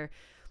too, where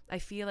I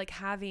feel like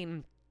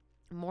having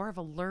more of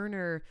a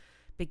learner,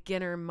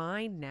 beginner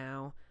mind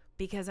now,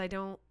 because I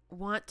don't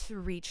want to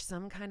reach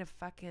some kind of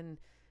fucking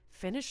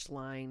finish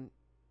line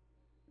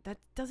that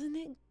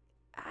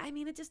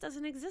it just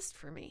doesn't exist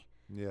for me.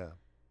 Yeah.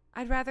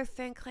 I'd rather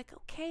think like,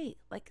 okay,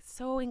 like,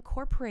 so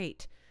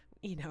incorporate,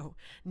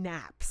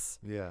 naps.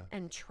 Yeah.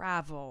 And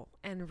travel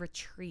and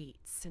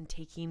retreats and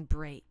taking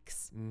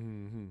breaks.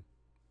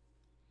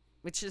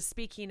 Which is,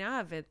 speaking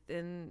of it,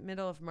 in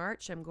middle of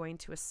March, I'm going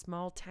to a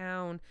small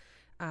town,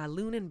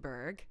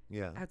 Lunenburg,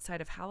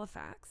 outside of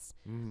Halifax,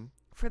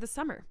 for the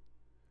summer.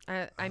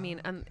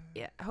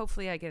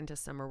 Hopefully I get into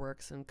summer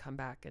works and come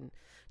back in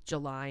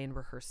July and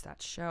rehearse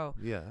that show.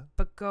 Yeah.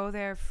 But go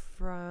there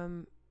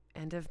from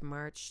end of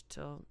March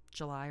till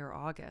July or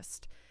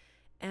August,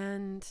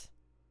 and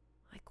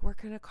like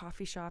work in a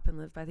coffee shop and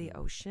live by the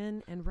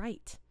ocean and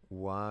write.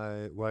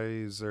 Why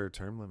is there a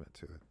term limit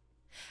to it?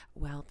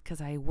 Well, because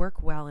I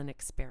work well in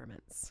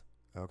experiments.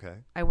 Okay.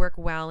 I work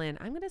well in,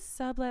 I'm going to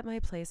sublet my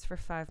place for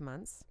 5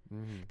 months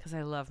because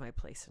I love my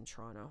place in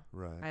Toronto.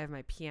 Right. I have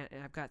my piano,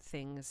 and I've got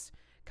things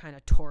kind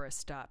of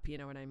tourist up, you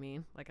know what I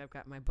mean? Like I've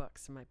got my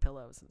books and my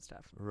pillows and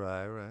stuff.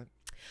 Right.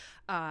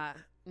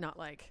 Not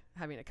like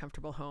having a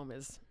comfortable home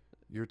is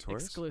You're a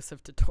tourist?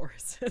 exclusive to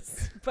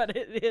tourists, but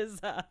it is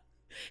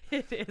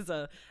It is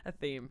a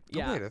theme.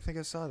 Yeah. Oh, wait, I think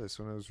I saw this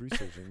when I was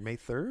researching. May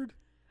 3rd?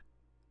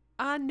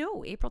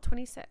 No, April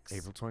 26th.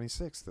 April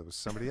 26th. That was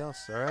somebody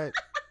else. All right.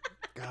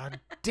 God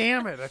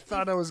damn it. I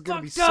thought I was going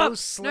to be Fucked so up.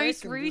 slick.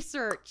 Nice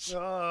research.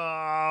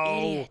 Oh.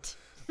 Idiot.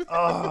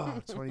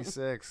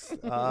 26.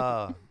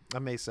 I'm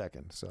May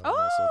 2nd. So I'm Oh,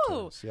 also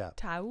Taurus. Yeah.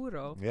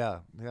 Tauro. Yeah.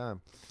 Yeah.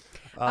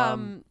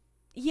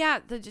 Yeah.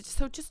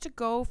 So just to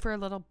go for a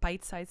little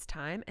bite-sized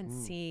time and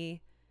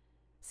see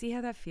how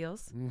that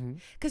feels.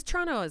 Because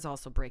Toronto is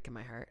also breaking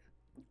my heart.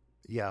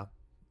 Yeah.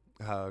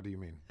 How do you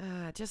mean?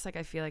 Just like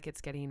I feel like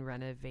it's getting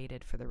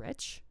renovated for the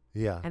rich.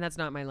 Yeah. And that's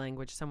not my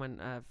language.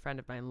 A friend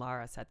of mine,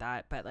 Laura, said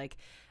that. But like,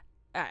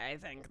 I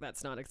think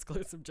that's not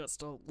exclusive just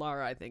to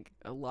Laura. I think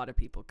a lot of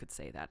people could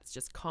say that. It's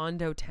just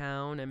condo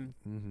town. And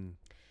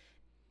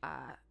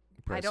I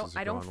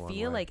don't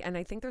feel like, and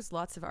I think there's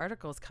lots of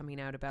articles coming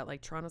out about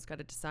like Toronto's got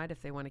to decide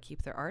if they want to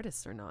keep their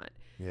artists or not.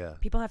 Yeah.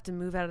 People have to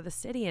move out of the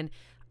city. And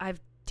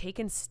I've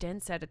taken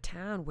stints out of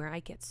town where I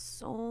get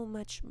so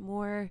much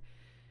more,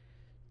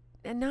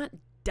 and not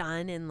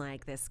done in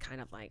like this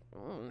kind of like,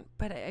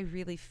 but I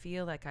really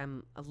feel like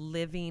I'm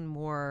living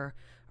more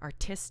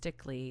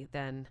artistically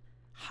than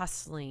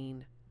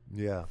hustling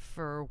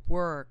for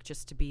work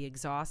just to be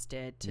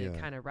exhausted to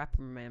kind of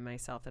reprimand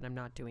myself that I'm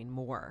not doing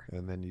more.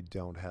 And then you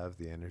don't have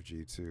the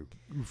energy to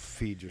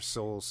feed your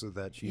soul so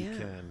that you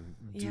can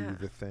do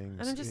the things.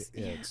 And I'm just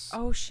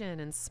ocean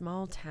and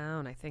small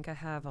town. I think I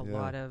have a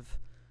lot of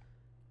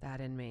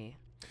that in me.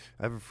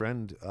 I have a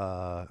friend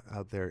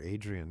out there,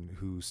 Adrian,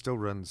 who still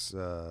runs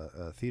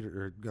a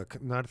theater, or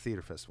not a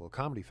theater festival, a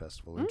comedy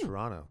festival in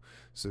Toronto.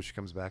 So she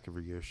comes back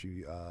every year.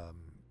 She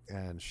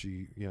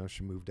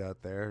moved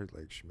out there.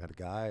 Like she met a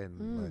guy,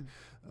 and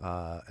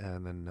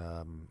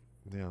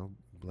then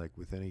like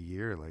within a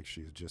year, like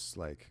she's just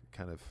like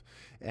kind of,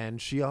 and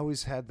she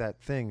always had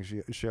that thing.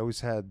 She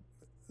always had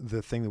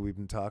the thing that we've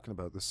been talking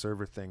about, the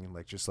server thing, and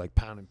like just like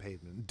pounding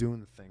pavement and doing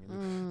the thing,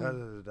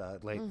 and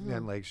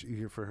and like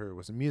for her it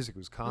wasn't music, it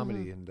was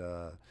comedy,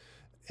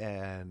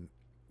 and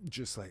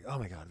just like, oh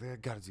my god, I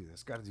gotta do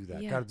this, gotta do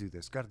that, gotta do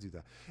this, gotta do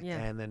that.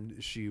 And then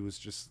she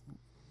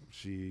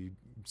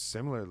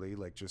similarly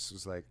like just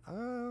was like,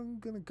 I'm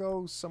gonna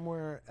go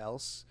somewhere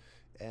else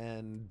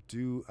and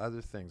do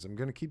other things. I'm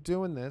gonna keep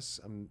doing this.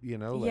 I'm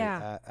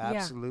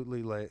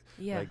absolutely like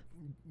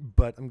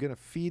but I'm gonna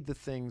feed the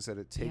things that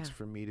it takes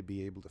for me to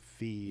be able to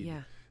feed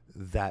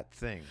that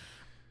thing.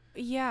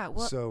 Yeah.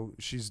 Well, so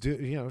she's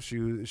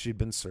she'd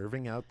been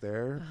serving out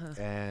there,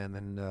 and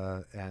then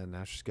and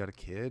now she's got a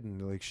kid,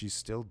 and like she's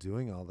still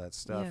doing all that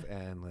stuff,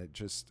 and like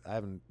just I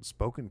haven't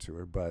spoken to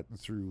her, but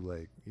through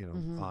like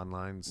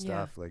online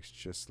stuff, like it's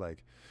just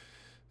like.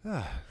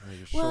 Your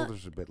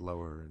shoulders are a bit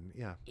lower, and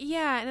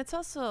and it's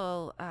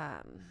also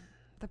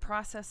the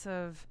process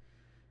of,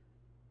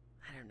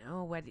 I don't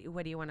know, what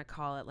do you want to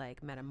call it,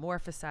 like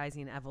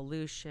metamorphosizing,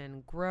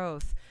 evolution,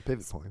 growth,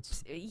 pivot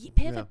points.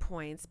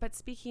 Points. But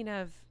speaking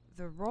of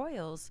the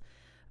Royals,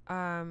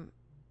 I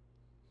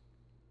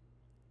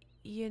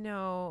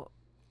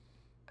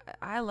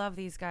love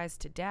these guys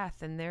to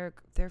death, and they're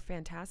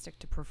fantastic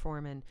to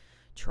perform in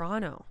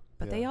Toronto,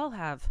 but they all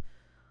have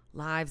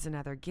lives and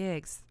other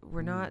gigs.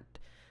 We're not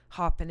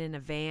hopping in a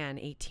van,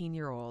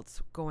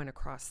 18-year-olds going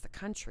across the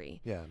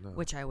country,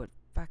 which I would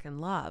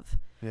fucking love.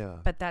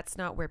 But that's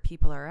not where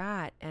people are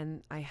at,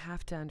 and I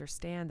have to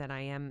understand that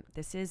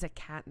this is a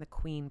Cat and the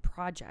Queen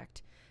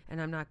project, and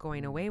I'm not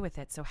going away with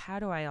it. So how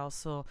do I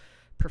also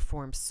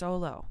perform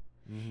solo?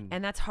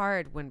 And that's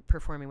hard when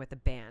performing with a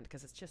band,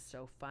 because it's just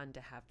so fun to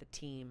have the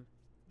team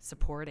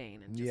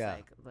supporting and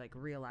just like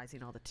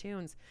realizing all the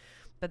tunes.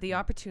 But the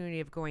opportunity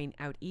of going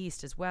out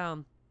east as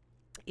well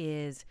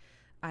is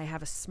I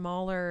have a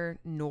smaller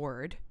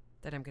Nord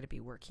that I'm going to be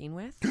working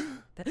with.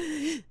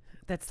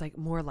 That's like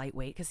more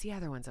lightweight, because the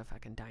other one's a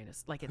fucking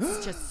dinosaur. Like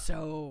it's just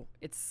so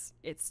it's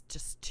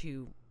just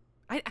too.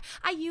 I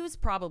use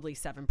probably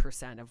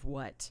 7% of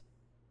what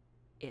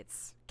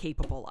it's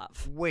capable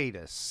of. Wait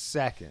a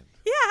second.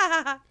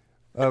 Yeah.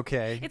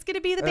 Okay. It's going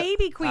to be the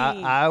baby queen.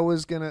 I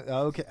was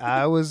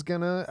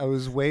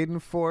waiting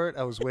for it.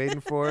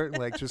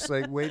 Like, just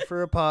like wait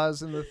for a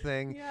pause in the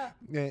thing,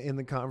 in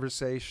the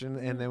conversation,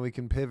 and then we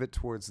can pivot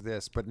towards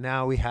this. But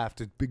now we have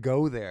to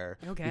go there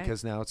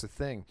because now it's a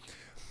thing.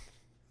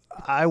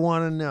 I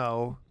want to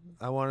know,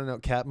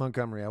 Cat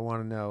Montgomery, I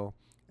want to know,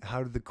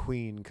 how did the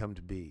Queen come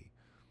to be?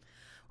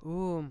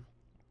 Ooh.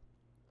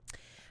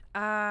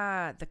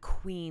 The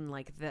Queen,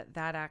 like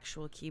that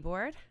actual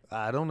keyboard?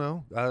 I don't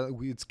know.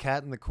 It's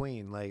Cat and the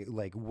Queen.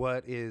 Like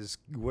what is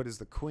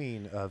the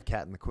Queen of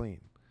Cat and the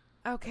Queen?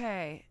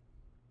 Okay.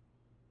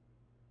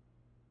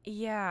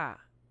 Yeah.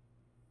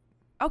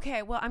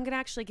 Okay, well, I'm going to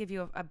actually give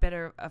you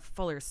a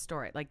fuller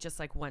story, like just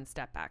like one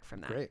step back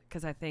from that. Great.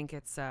 Because I think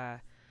it's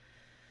something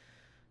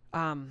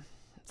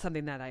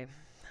that I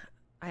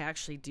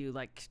actually do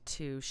like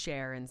to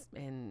share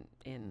in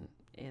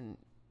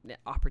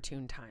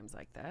opportune times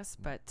like this.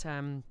 But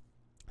so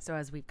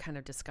as we've kind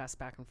of discussed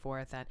back and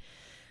forth, that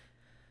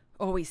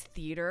always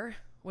theater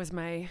was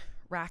my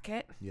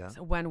racket,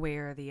 so one way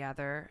or the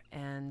other.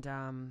 And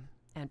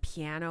And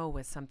piano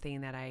was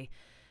something that I,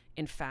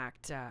 in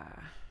fact,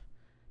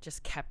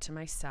 just kept to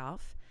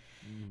myself.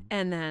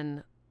 And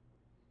then,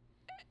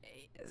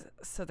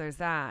 so there's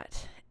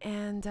that.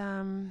 And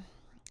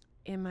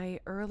in my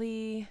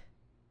early...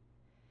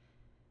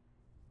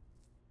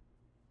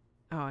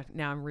 Oh,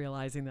 now I'm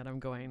realizing that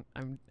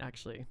I'm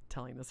actually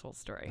telling this whole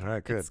story. All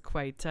right, good. It's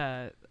quite,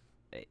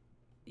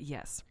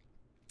 yes.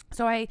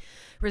 So I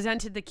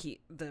resented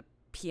the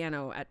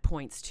piano at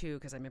points too,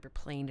 because I remember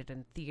playing it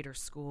in theater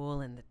school,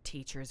 and the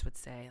teachers would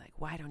say, like,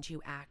 why don't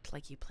you act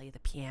like you play the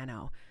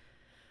piano?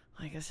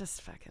 Like, it's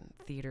just fucking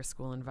theater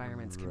school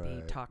environments can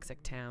be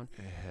toxic town.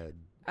 Head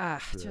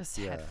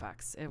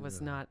fucks. It was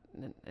not,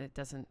 it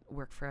doesn't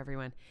work for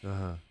everyone.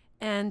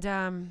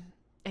 And,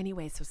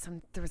 anyway, so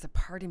there was a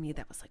part of me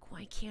that was like,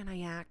 why can't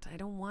I act? I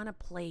don't want to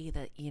play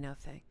the,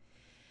 thing.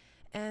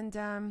 And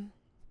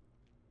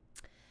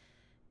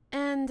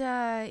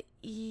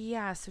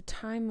so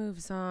time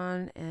moves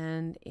on,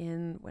 and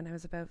when I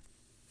was about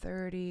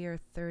 30 or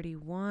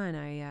 31,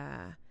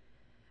 I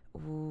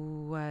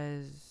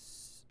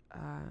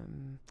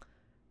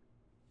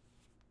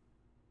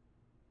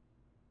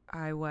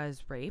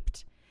was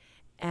raped,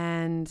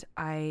 and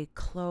I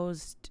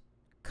closed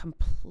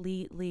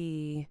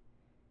completely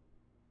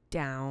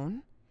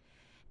down,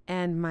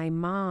 and my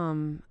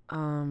mom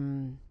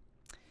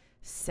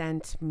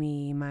sent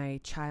me my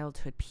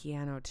childhood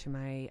piano to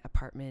my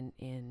apartment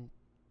in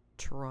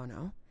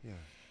Toronto. Yeah.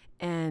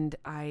 And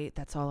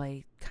that's all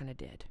I kind of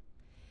did.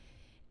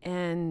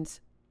 And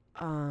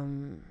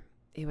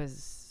it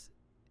was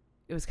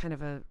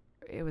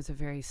a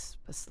very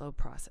slow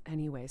process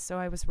anyway. So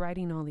I was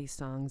writing all these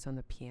songs on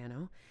the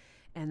piano,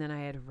 and then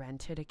I had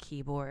rented a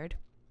keyboard.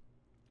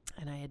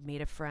 And I had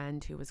made a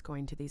friend who was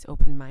going to these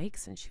open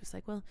mics, and she was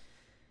like, well,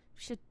 you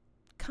should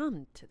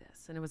come to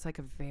this. And it was like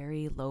a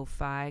very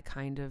lo-fi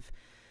kind of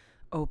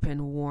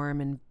open,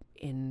 warm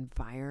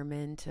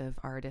environment of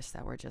artists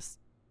that were just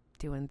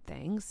doing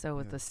things.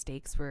 So the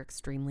stakes were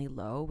extremely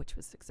low, which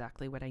was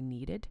exactly what I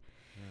needed.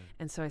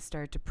 And so I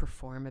started to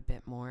perform a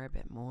bit more,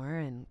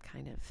 and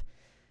kind of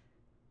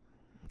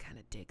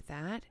dig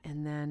that.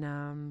 And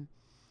then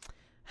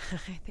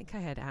I think I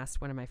had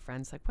asked one of my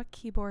friends, like, what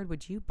keyboard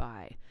would you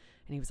buy?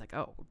 And he was like,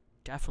 oh,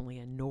 definitely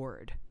a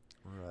Nord.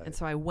 Right. And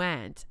so I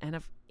went, and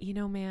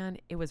man,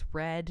 it was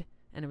red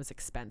and it was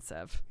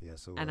expensive.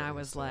 Yes, and I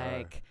was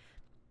like,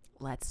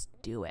 let's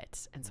do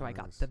it. And so I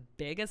got the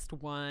biggest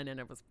one, and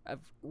it was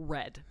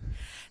red.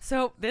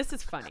 So this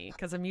is funny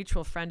because a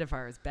mutual friend of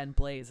ours, Ben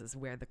Blaze, is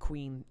where the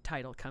Queen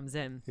title comes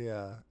in.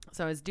 Yeah.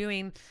 So I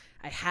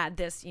had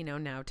this,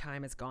 now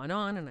time has gone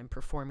on, and I'm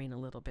performing a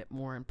little bit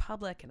more in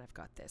public, and I've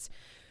got this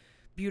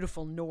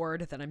beautiful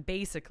Nord that I'm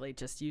basically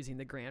just using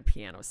the grand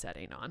piano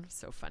setting on.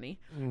 So funny.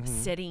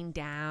 Sitting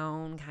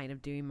down, kind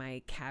of doing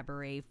my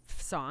cabaret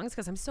songs,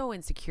 because I'm so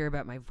insecure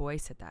about my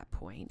voice at that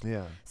point.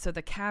 Yeah. So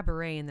the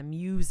cabaret and the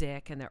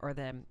music and the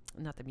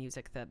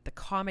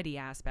comedy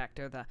aspect,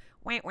 or the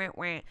wah, wah,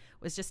 wah,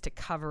 was just to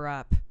cover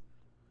up,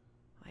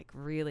 like,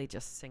 really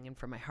just singing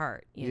from my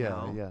heart, you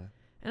know? Yeah.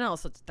 And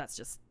also that's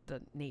just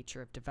the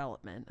nature of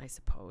development, I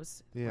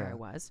suppose, where I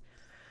was,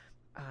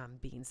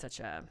 being such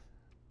a,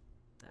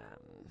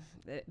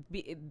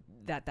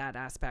 that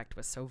aspect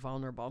was so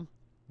vulnerable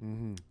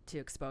to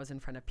expose in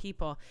front of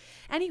people.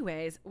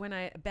 Anyways, when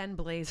Ben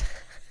Blaze,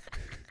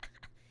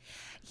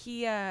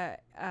 he's like,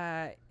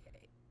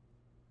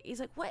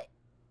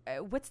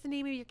 what's the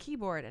name of your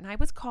keyboard? And I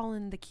was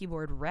calling the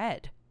keyboard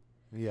Red.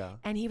 Yeah.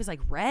 And he was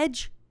like, Reg?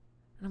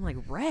 And I'm like,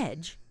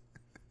 Reg?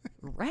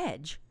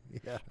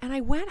 Yeah. And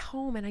I went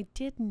home and I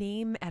did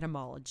name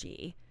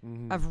etymology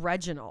of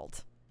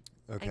Reginald.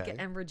 Okay.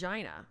 And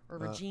Regina or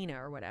Regina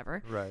or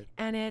whatever. Right.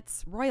 And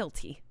it's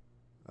royalty.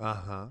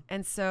 Uh-huh.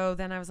 And so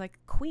then I was like,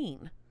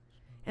 Queen.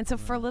 And so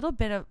for a little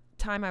bit of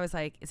time, I was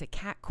like, is it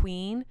Cat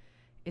Queen?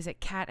 Is it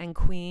Cat and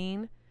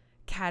Queen?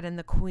 Cat and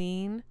the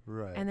Queen?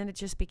 Right. And then it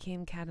just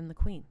became Cat and the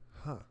Queen.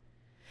 Huh.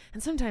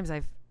 And sometimes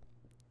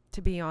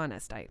to be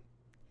honest,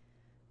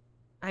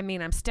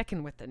 I'm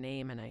sticking with the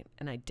name,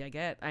 and I dig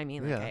it. I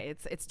mean,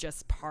 it's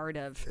just part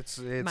of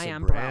my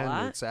umbrella.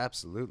 Brand. It's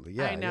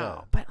absolutely, I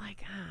know, but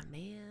like,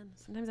 man,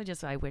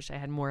 sometimes I wish I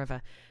had more of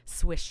a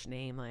swish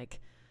name, like,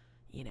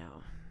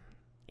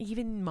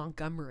 even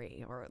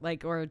Montgomery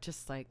or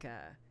just like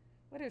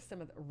what are some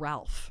of the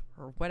Ralph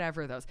or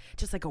whatever those,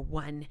 just like a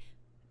one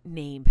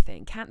name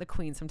thing. Cat and the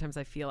Queen. Sometimes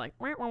I feel like,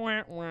 wah,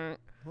 wah, wah.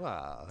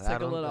 Wow, I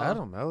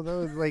don't know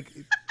though, like.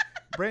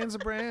 Brand's a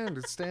brand.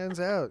 It stands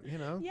out,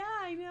 Yeah,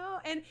 I know.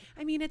 And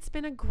I mean, it's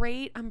been a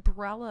great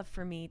umbrella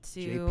for me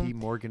to... J.P.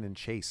 Morgan and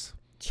Chase.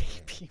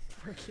 J.P.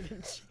 Morgan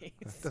and Chase.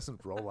 That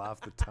doesn't roll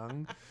off the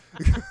tongue.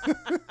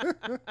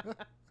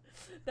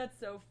 That's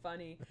so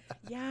funny.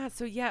 Yeah.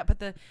 So yeah,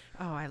 but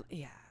I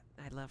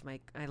love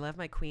my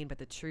Queen. But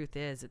the truth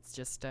is, it's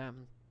just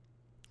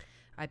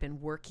I've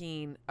been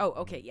working. Oh,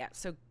 okay. Yeah.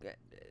 So.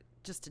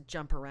 Just to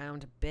jump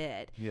around a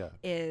bit,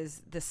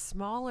 is the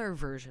smaller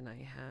version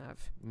I have.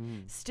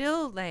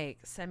 Still like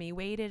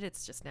semi-weighted.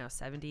 It's just now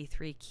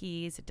 73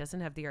 keys. It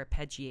doesn't have the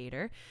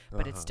arpeggiator,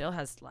 but it still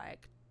has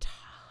like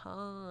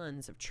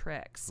tons of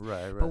tricks.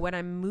 Right. But when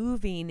I'm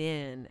moving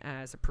in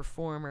as a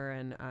performer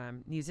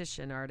and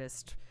musician,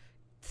 artist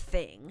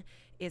thing,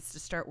 is to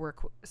start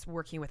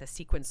working with a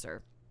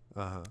sequencer,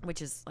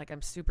 which is like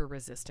I'm super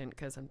resistant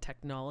because I'm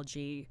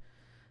technology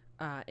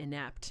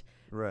inept.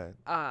 Right.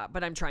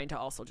 But I'm trying to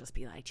also just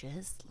be like,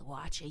 just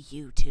watch a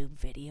YouTube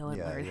video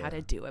and learn how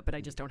to do it. But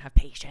I just don't have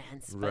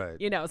patience. Right.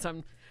 But,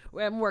 so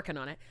I'm working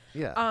on it.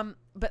 Yeah.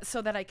 But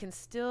so that I can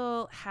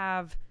still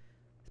have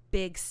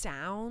big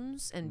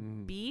sounds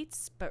and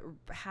beats, but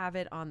have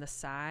it on the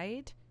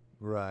side.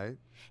 Right.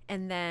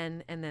 And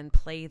then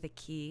play the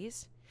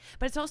keys.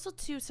 But it's also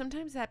too,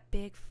 sometimes that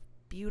big,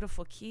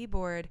 beautiful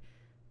keyboard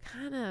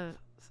kind of,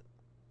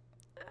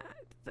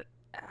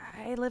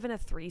 I live in a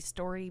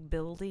 3-story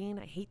building.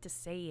 I hate to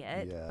say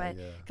it, but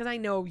because I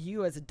know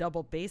you as a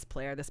double bass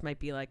player, this might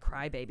be like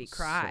cry baby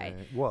cry.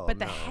 Well, but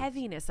the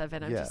heaviness of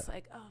it, I'm just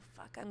like, oh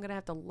fuck, I'm gonna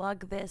have to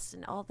lug this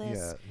and all this.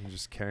 Yeah, and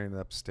just carrying it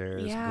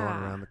upstairs, going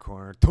Yeah. around the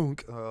corner,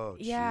 tunk. Oh,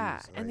 yeah,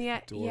 geez,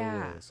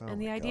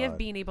 and the idea of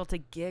being able to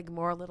gig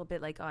more a little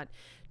bit like on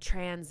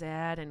Trans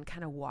Ed and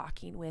kind of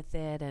walking with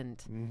it,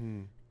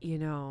 and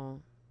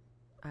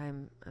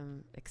I'm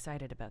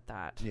excited about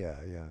that.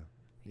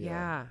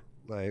 Yeah.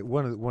 Like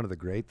one of the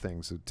great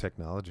things that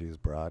technology has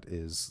brought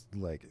is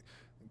like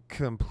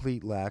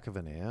complete lack of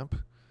an amp.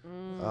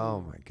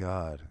 Oh my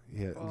God.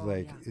 Yeah.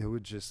 It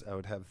would just, I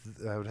would have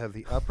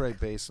the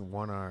upright bass in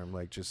one arm,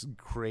 like just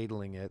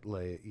cradling it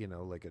like,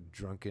 like a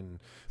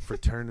drunken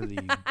fraternity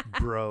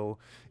bro.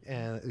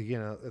 And,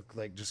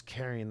 like just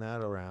carrying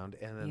that around.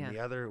 And then the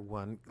other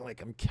one,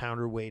 like I'm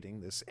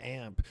counterweighting this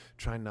amp,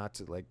 trying not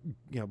to like,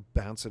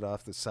 bounce it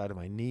off the side of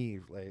my knee,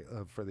 like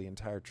for the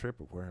entire trip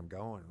of where I'm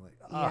going. Like,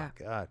 oh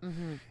God.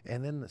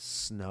 And then the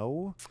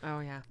snow. Oh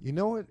yeah. You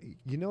know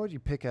what you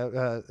pick out?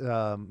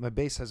 My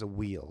bass has a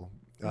wheel.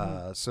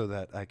 So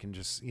that I can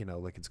just,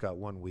 like it's got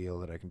one wheel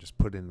that I can just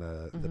put in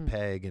the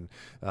peg and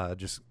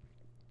just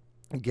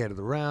get it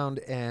around.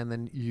 And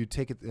then you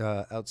take it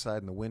outside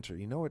in the winter.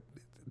 You know what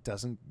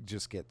doesn't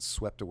just get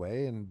swept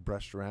away and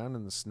brushed around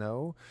in the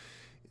snow?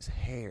 Is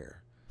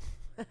hair.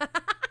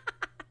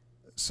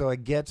 So I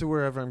get to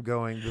wherever I'm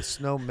going, the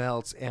snow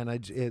melts, and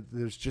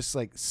there's just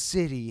like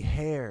city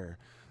hair,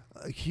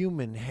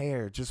 human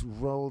hair just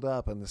rolled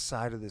up on the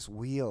side of this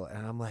wheel.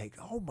 And I'm like,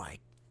 oh my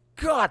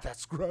God,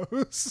 that's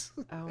gross.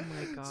 Oh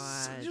my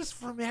God. Just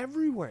from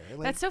everywhere.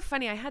 Like, that's so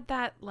funny. I had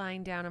that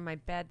lying down on my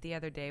bed the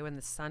other day when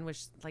the sun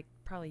was like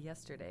probably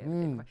yesterday.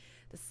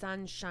 The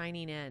sun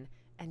shining in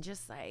and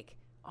just like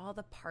all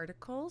the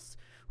particles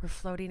were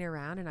floating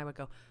around, and I would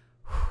go,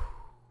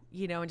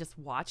 and just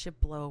watch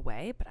it blow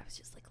away. But I was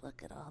just like,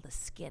 look at all the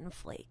skin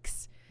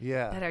flakes.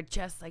 Yeah. That are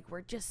just like,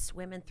 we're just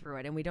swimming through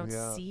it and we don't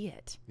see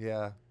it.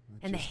 Yeah.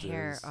 And the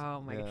hair,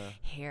 oh my God,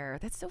 hair.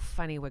 That's so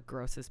funny what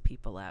grosses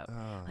people out.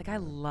 Oh, like, I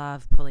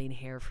love pulling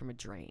hair from a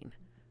drain.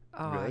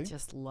 Oh, really? I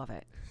just love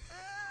it.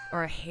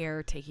 Or a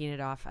hair, taking it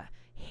off a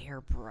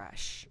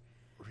hairbrush.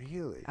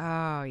 Really?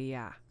 Oh,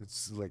 yeah.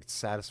 It's like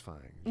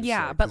satisfying.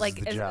 Yeah, but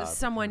like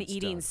someone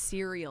eating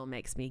cereal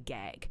makes me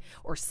gag.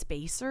 Or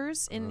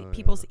spacers in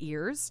people's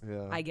ears.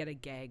 Yeah. I get a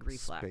gag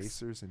reflex.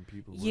 Spacers in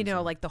people's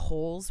ears. Like the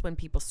holes when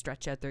people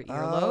stretch out their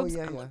earlobes.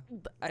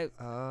 Like,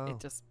 it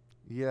just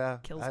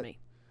kills me.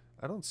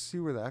 I don't see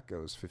where that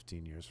goes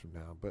 15 years from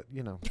now, but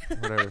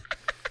whatever.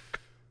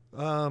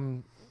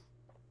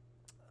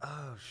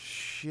 Oh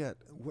shit.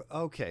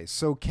 Okay,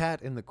 so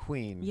Cat and the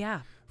Queen. Yeah.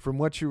 From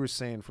what you were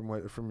saying,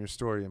 from your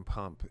story in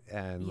Pump,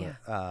 and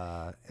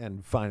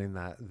finding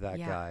that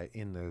guy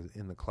in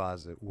the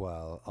closet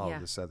while all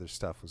this other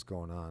stuff was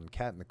going on,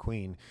 Cat and the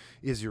Queen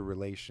is your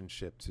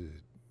relationship to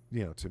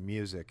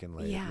music and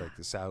like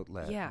this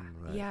outlet.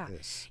 And,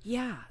 this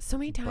so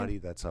many times, buddy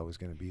that's always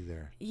going to be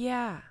there.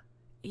 Yeah.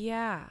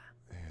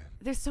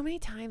 There's so many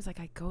times like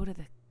I go to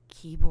the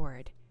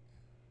keyboard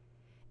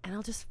and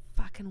I'll just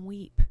fucking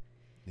weep.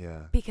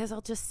 Yeah. Because I'll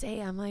just say,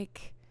 I'm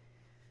like,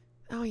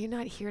 oh, you're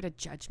not here to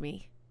judge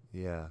me.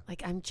 Yeah.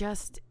 Like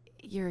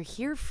you're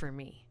here for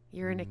me.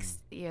 You're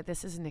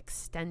this is an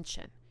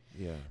extension.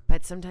 Yeah.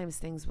 But sometimes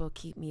things will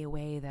keep me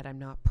away that I'm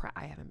not,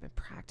 I haven't been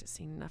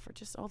practicing enough, or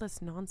just all this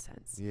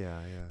nonsense. Yeah.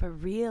 But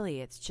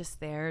really it's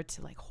just there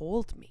to like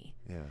hold me.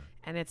 Yeah.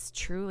 And it's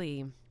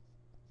truly,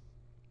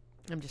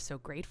 I'm just so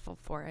grateful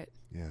for it.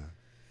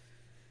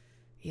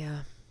 Yeah.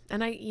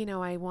 And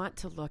I want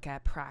to look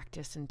at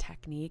practice and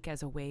technique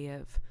as a way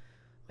of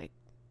like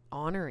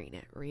honoring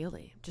it,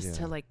 really, just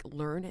to like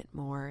learn it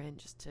more and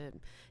just to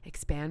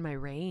expand my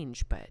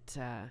range. But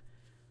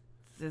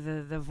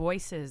the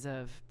voices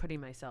of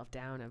putting myself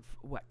down of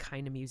what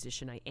kind of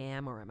musician I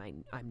am or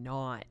I'm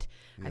not,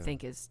 I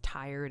think is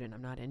tired, and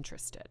I'm not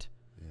interested.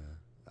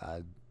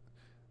 Yeah.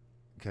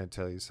 Can I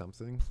tell you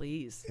something?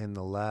 Please. In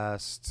the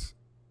last...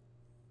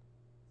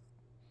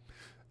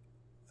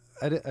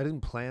 I didn't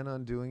plan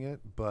on doing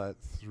it, but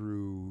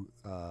through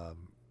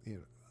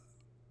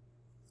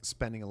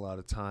spending a lot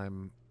of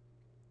time,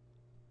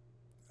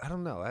 I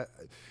don't know.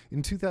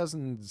 In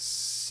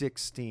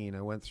 2016,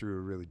 I went through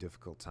a really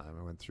difficult time.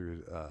 I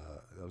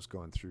was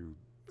going through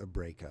a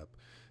breakup,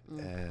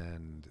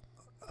 and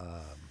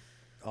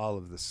all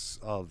of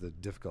the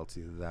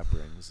difficulty that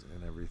brings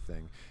and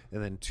everything.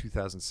 And then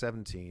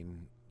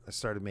 2017, I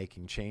started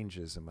making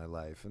changes in my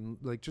life, and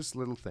like just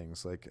little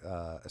things, like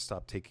I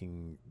stopped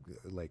taking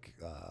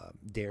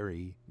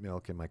dairy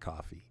milk in my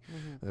coffee.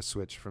 I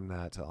switched from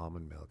that to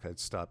almond milk. I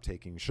stopped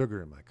taking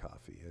sugar in my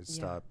coffee. I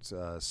stopped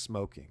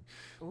smoking.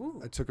 Ooh.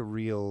 I took a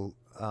real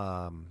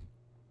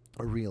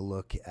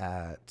look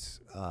at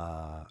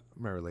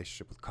my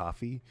relationship with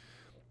coffee,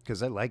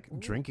 because I like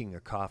drinking a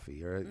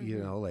coffee, or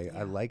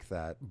I like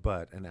that.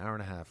 But an hour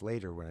and a half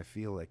later, when I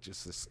feel like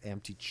just this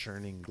empty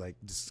churning like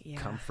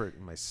discomfort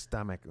in my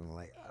stomach, and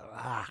like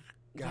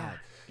God,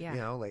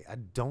 I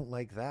don't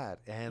like that.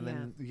 And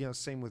then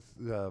same with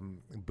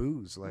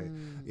booze. Like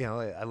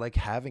I like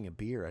having a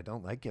beer. I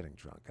don't like getting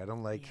drunk. I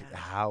don't like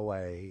how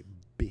I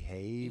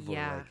behave, or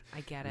like I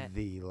get it.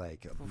 the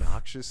like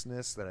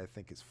obnoxiousness that I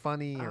think is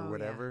funny or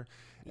whatever.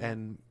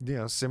 And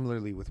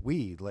similarly with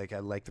weed, like I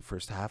like the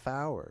first half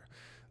hour.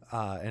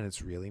 And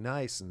it's really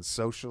nice and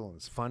social and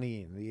it's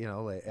funny,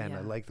 and I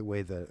like the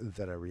way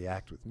that I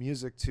react with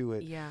music to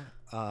it.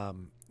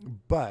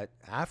 But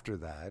after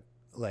that,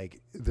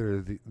 like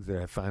there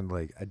I find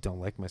like I don't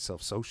like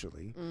myself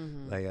socially.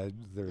 Like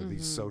there are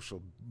these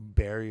social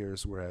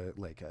barriers where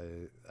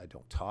I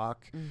don't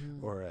talk,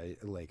 or I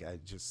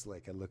just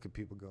like I look at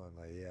people going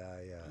like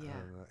I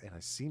don't know, and I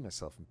see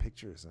myself in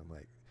pictures and I'm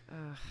like,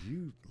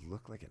 you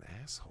look like an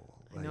asshole.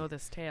 I know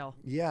this tale.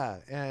 Yeah,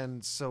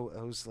 and so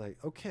I was like,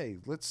 okay,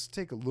 let's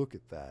take a look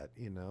at that,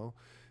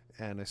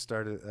 and I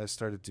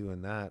started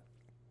doing that,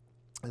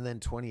 and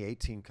then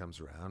 2018 comes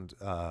around.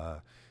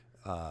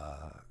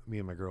 Me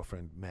and my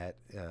girlfriend met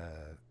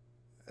at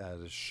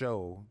a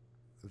show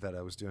that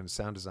I was doing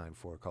sound design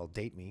for called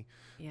Date Me.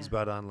 It was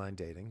about online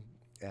dating.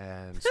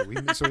 And so we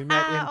met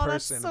in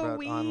person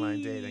about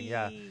online dating.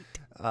 Yeah.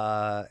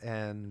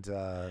 And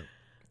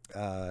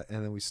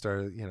then we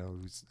started,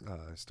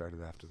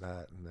 started after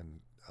that. And then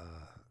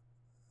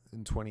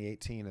in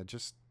 2018, I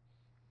just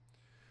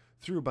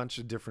through a bunch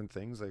of different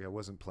things. Like I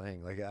wasn't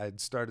playing. Like I'd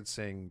started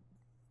saying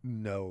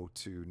no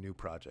to new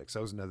projects.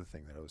 That was another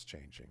thing that I was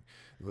changing.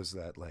 It was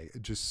that like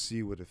just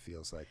see what it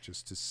feels like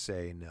just to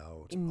say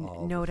no to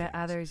all no the to things.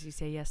 others. You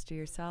say yes to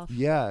yourself.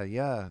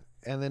 Yeah.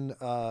 And then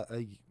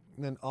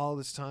all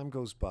this time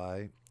goes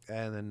by,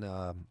 and then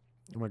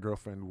my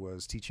girlfriend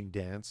was teaching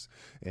dance,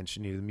 and she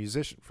needed a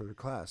musician for her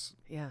class.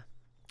 Yeah.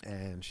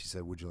 And she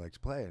said, "Would you like to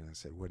play?" And I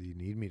said, "What do you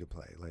need me to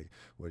play? Like,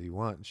 what do you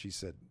want?" And she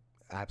said,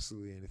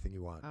 "Absolutely anything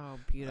you want." Oh,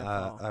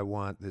 beautiful. I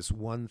want this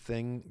one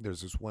thing.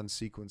 There's this one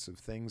sequence of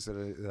things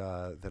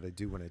that I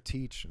do when I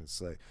teach, and it's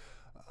like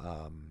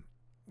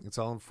it's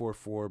all in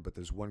 4/4, but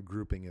there's one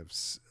grouping of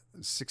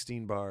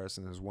 16 bars,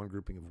 and there's one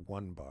grouping of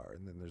 1 bar,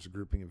 and then there's a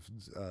grouping of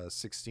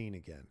 16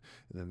 again,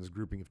 and then there's a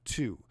grouping of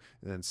 2,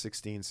 and then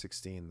 16,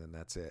 16, then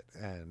that's it.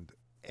 And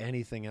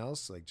anything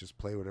else, like just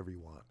play whatever you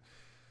want.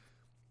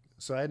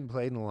 So I hadn't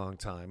played in a long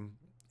time.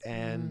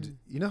 And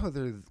you know how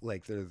there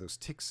are those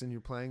ticks in your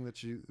playing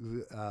that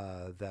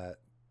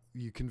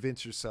you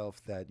convince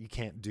yourself that you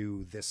can't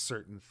do this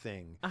certain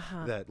thing,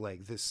 that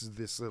like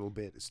this little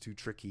bit is too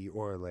tricky,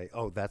 or like,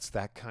 oh, that's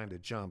that kind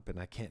of jump and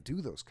I can't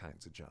do those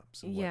kinds of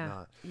jumps and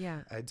whatnot.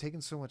 I had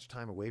taken so much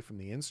time away from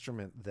the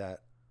instrument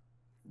that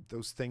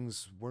those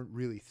things weren't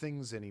really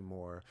things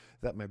anymore,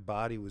 that my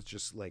body was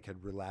just like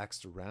had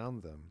relaxed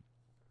around them.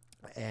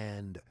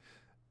 And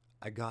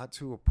I got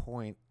to a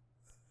point,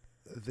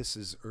 this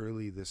is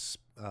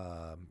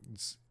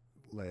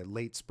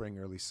late spring,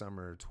 early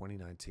summer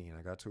 2019.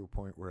 I got to a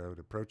point where I would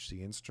approach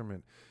the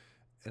instrument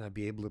and I'd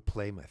be able to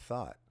play my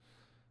thought,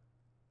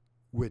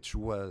 which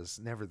was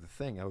never the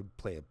thing. I would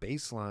play a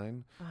bass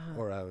line,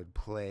 or I would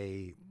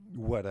play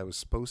what I was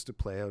supposed to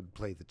play. I would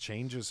play the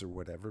changes or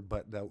whatever,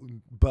 but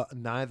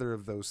neither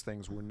of those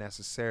things were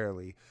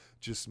necessarily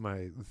just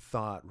my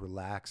thought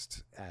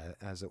relaxed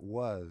as it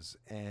was.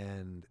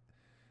 And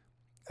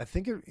I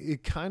think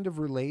it kind of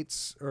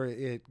relates, or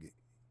it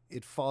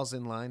falls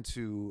in line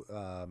to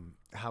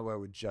how I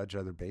would judge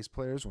other bass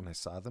players when I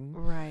saw them.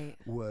 Right.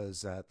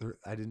 Was that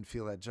I didn't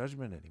feel that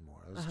judgment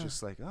anymore. I was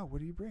just like, oh, what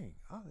do you bring?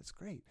 Oh, that's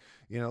great.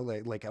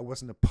 Like I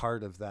wasn't a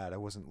part of that. I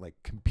wasn't like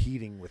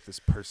competing with this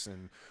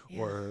person,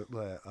 or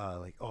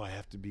like, oh, I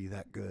have to be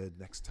that good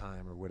next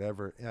time or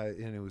whatever.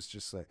 And it was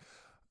just like,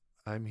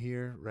 I'm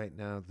here right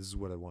now. This is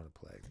what I want to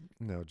play.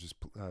 I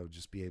would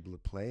just be able to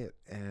play it.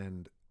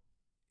 And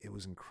it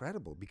was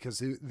incredible,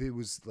 because it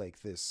was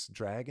like this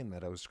dragon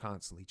that I was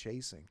constantly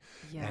chasing,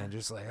 and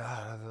just like,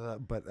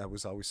 but I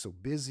was always so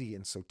busy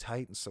and so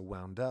tight and so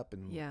wound up,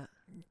 and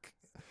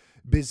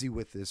busy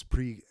with this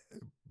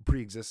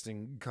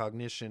pre-existing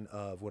cognition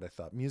of what I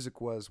thought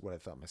music was, what I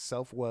thought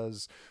myself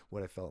was,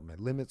 what I felt my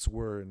limits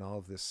were, and all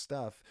of this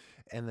stuff.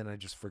 And then I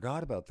just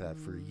forgot about that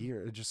for a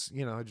year. I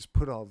just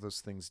put all of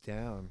those things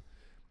down.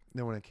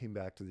 Then when I came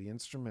back to the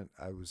instrument,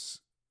 I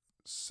was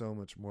so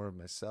much more of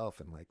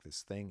myself, and like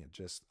this thing had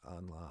just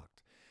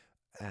unlocked.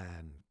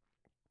 And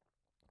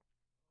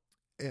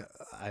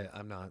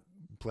I'm not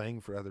playing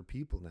for other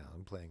people now.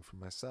 I'm playing for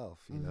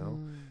myself,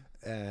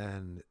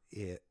 and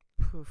it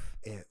Oof.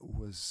 it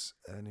was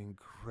an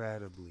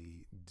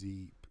incredibly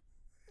deep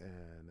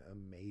and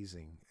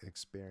amazing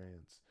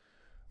experience.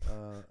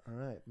 All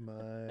right,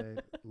 my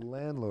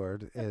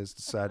landlord is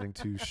deciding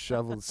to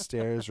shovel the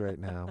stairs right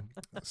now.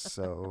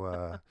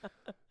 So,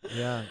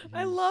 yeah.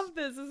 I love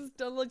this. This is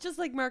just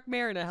like Mark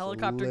Maron. A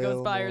helicopter goes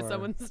little by or more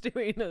someone's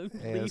doing a leaf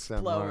ASMR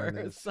blower in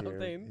or this here.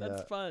 something. Yeah.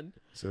 That's fun.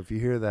 So if you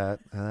hear that,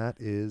 that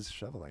is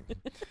shoveling.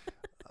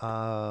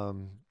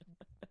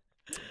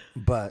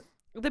 But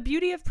The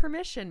beauty of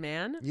permission,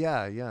 man.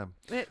 yeah.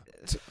 It,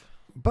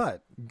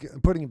 But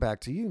putting it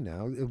back to you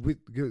now,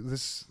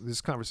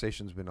 this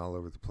conversation's been all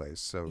over the place.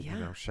 So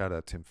Yeah. shout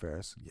out Tim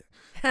Ferriss.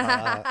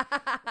 Yeah.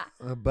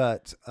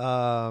 But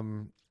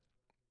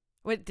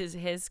what does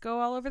his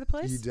go all over the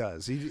place? he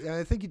does.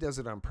 I think he does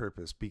it on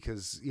purpose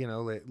because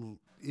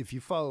if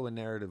you follow a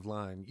narrative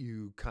line,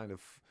 you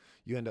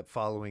end up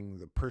following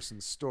the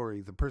person's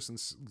story, the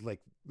person's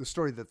the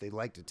story that they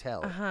like to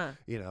tell.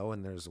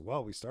 And there's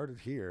we started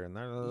here and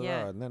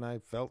and then I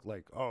felt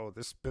like, oh,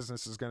 this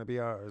business is going to be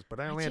ours, but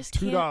I only had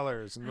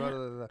 $2 and blah,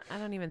 blah, blah. I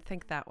don't even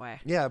think that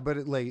way. Yeah, but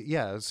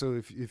so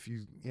if you if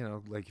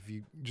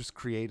you just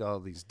create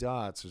all these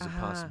dots, there's a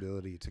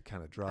possibility to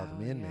kind of draw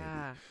them in,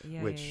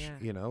 maybe,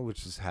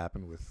 which has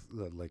happened with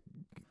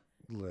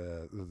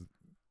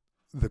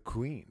the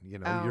Queen,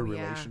 your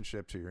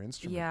relationship to your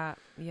instrument.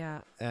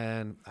 Yeah.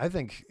 And I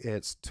think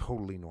it's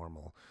totally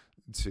normal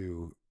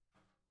to,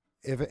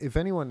 if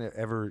anyone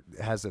ever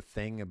has a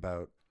thing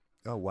about,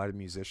 why do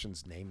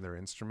musicians name their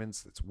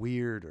instruments? That's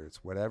weird or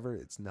it's whatever.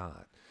 It's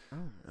not. Oh,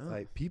 no.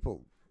 Like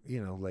people,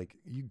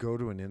 you go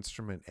to an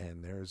instrument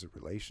and there's a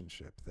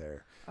relationship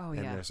there. Oh,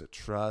 and yeah. there's a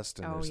trust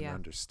and there's an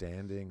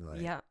understanding.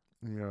 Yeah.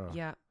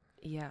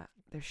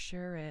 There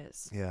sure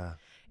is. Yeah.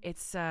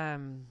 It's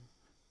one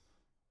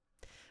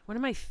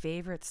of my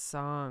favorite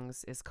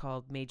songs is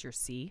called Major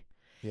C.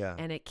 Yeah.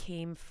 And it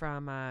came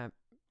from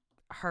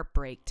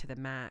Heartbreak to the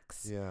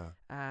Max. Yeah.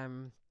 A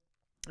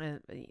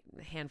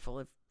handful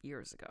of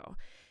years ago.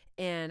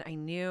 And I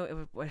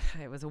knew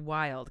it was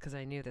wild because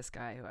I knew this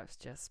guy who I was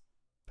just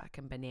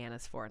fucking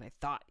bananas for, and I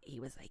thought he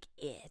was like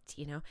it.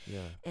 Yeah.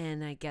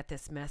 And I get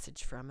this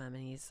message from him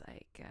and he's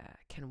like,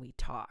 can we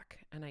talk?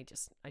 And I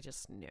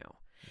just knew.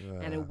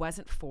 And it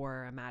wasn't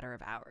for a matter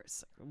of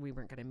hours. We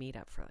weren't going to meet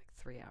up for like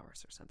 3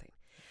 hours or something.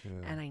 Yeah.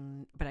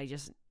 And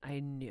I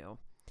knew.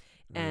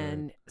 Right.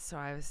 And so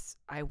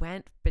I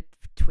went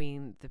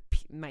between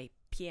my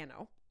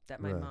piano that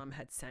my Right. mom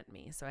had sent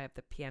me. So I have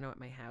the piano at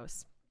my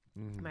house,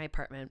 Mhm. my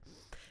apartment,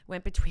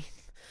 went between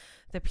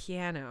the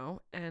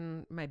piano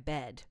and my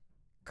bed,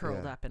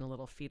 curled Yeah. up in a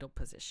little fetal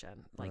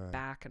position, like Right.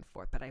 back and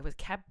forth. But I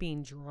kept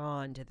being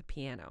drawn to the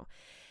piano.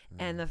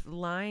 And the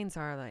lines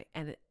are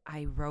and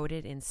I wrote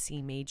it in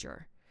C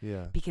major.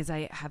 Yeah. Because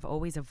I have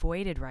always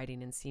avoided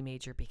writing in C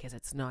major because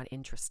it's not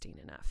interesting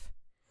enough.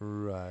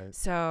 Right.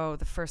 So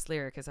the first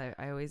lyric is I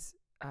always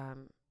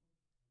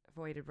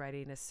avoided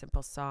writing a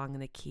simple song in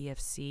the key of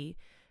C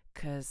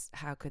because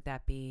how could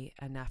that be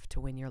enough to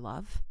win your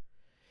love?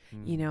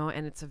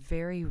 And it's a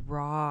very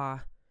raw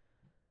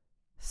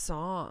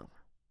song.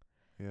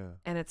 Yeah.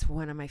 And it's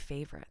one of my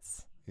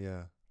favorites.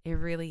 Yeah. It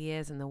really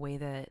is, in the way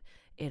that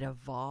it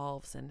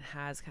evolves and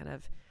has kind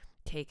of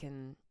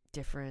taken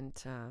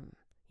different,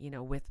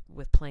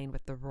 with playing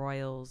with the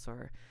Royals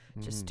or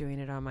just doing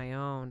it on my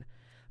own.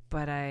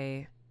 But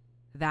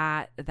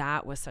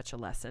that was such a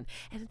lesson.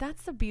 And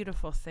that's the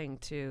beautiful thing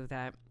too,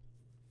 that,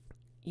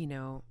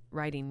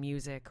 writing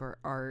music or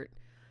art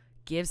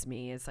gives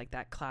me, is like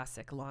that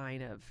classic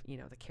line of,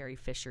 the Carrie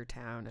Fisher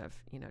town of,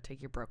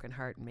 take your broken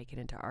heart and make it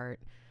into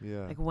art.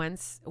 Yeah. Like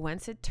once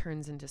it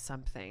turns into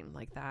something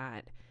like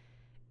that,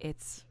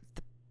 it's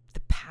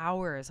the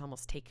power is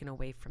almost taken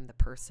away from the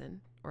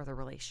person or the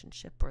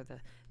relationship or the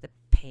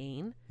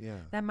pain. Yeah.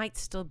 That might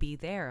still be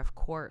there, of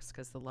course,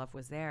 because the love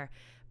was there.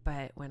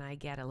 But when I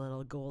get a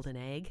little golden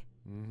egg,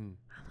 I'm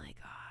like,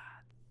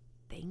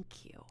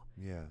 thank you.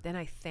 Yeah. Then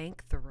I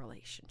thank the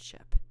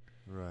relationship.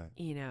 Right.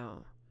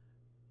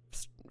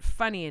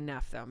 Funny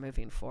enough, though,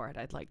 moving forward,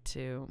 I'd like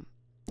to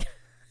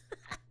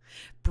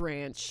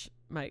branch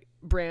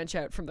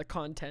out from the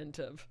content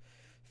of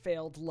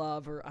failed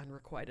love or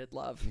unrequited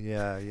love.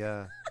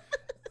 Yeah.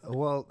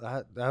 Well,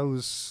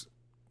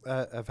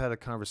 I've had a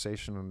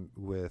conversation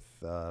with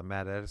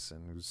Matt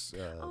Edison, who's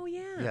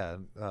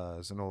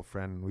is an old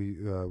friend.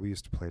 We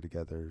used to play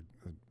together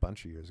a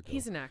bunch of years ago.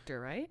 He's an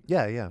actor, right?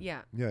 Yeah.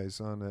 He's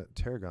on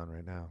Tarragon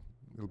right now.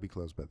 It'll be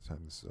closed by the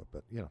time this is up,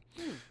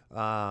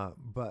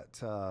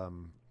 but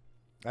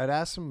I'd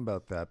asked him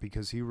about that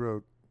because he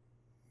wrote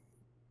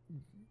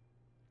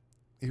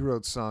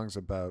songs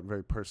about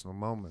very personal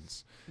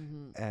moments,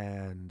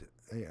 and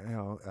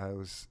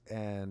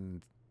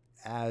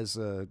as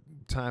a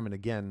time and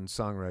again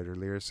songwriter,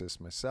 lyricist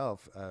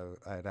myself,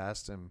 I'd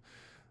asked him,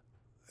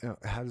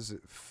 how does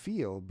it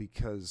feel?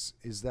 Because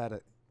is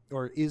that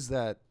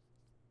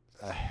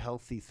a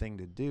healthy thing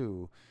to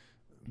do?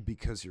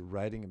 Because you're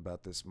writing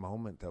about this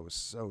moment that was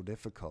so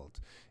difficult,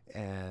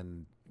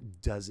 and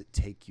does it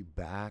take you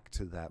back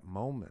to that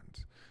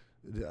moment?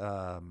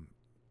 And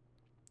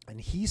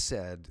he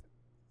said,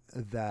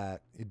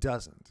 that it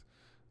doesn't.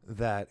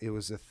 That it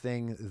was a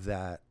thing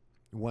that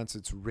once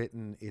it's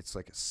written, it's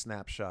like a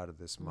snapshot of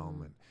this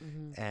moment,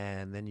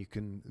 and then you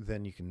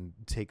can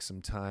take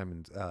some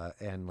time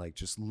and like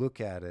just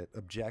look at it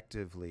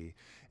objectively,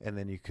 and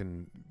then you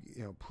can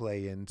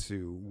play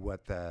into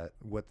what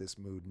this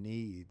mood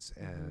needs,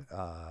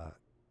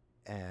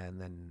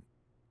 and then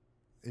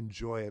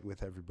enjoy it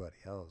with everybody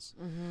else.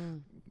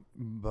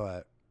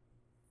 But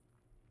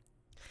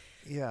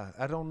yeah,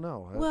 I don't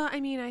know. Well,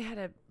 I mean, I had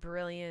a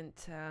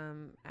brilliant,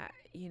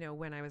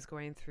 when I was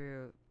going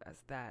through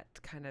that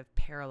kind of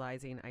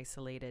paralyzing,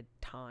 isolated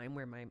time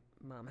where my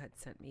mom had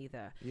sent me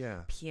the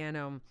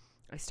piano,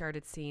 I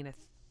started seeing a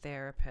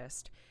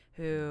therapist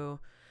who,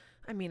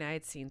 I mean, I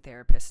had seen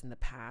therapists in the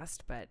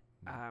past, but,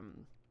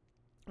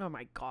 oh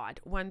my God,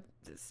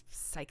 this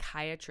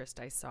psychiatrist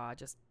I saw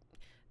just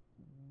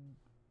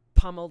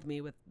pummeled me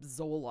with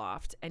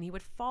Zoloft, and he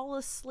would fall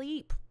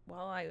asleep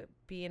while I would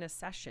be in a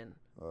session.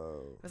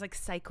 Oh. It was like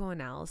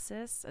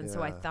psychoanalysis. And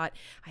so I thought,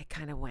 I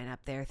kind of went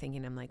up there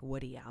thinking I'm like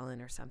Woody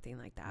Allen or something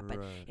like that. But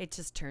it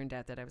just turned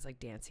out that I was like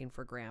dancing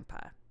for grandpa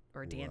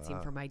or dancing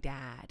for my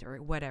dad or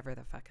whatever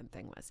the fucking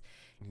thing was.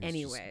 He's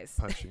anyways.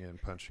 Punching in,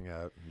 punching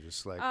out, and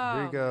just like,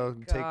 here you go,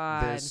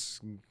 take this,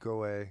 go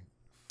away.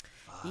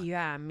 Fuck.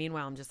 Yeah.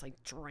 Meanwhile, I'm just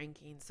like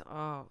drinking. So,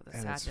 the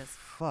and sadness. It's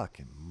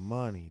fucking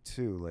money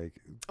too. Like,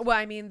 well,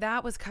 I mean,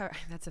 that's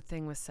the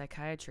thing with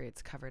psychiatry.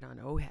 It's covered on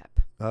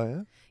OHIP. Oh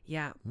yeah.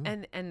 Yeah.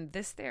 And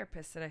this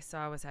therapist that I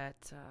saw was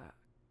at,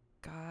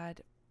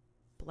 God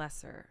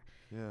bless her.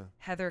 Yeah.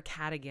 Heather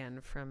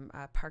Cadigan from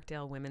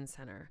Parkdale Women's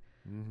Center.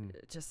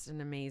 Just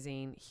an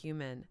amazing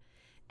human.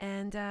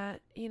 And,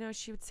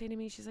 she would say to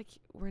me, she's like,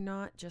 we're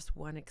not just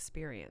one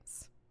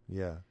experience.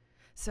 Yeah.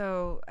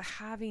 So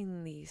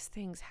having these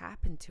things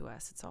happen to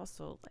us, it's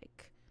also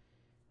like,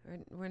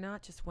 we're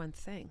not just one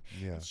thing.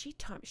 Yeah. And she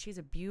taught me, she's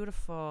a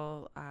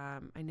beautiful, I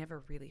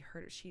never really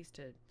heard her. She used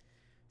to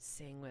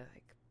sing with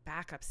like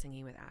backup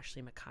singing with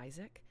Ashley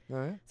McIsaac.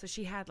 Oh, yeah? So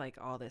she had like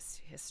all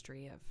this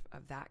history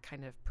of that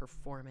kind of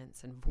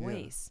performance and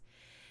voice.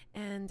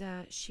 Yeah. And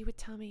she would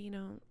tell me,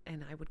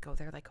 and I would go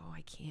there like, oh,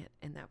 I can't.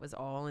 And that was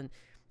all. And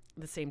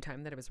the same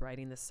time that I was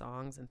writing the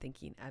songs and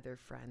thinking other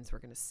friends were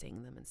going to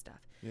sing them and stuff.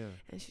 Yeah.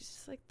 And she's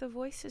just like, the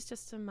voice is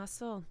just a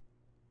muscle.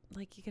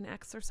 Like you can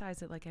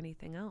exercise it like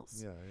anything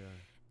else. Yeah,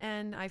 yeah.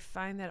 And I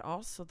find that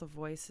also the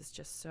voice is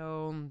just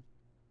so,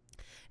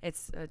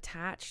 it's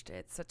attached.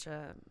 It's such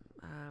a,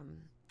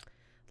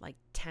 like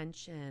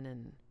tension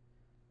and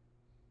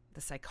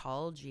the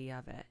psychology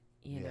of it,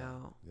 you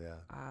know,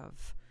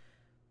 of,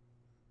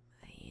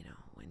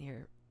 when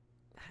you're,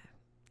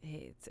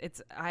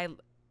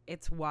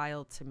 it's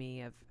wild to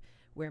me of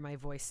where my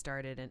voice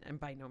started, and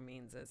by no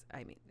means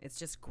it's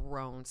just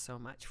grown so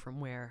much from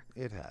where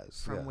it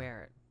has,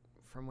 where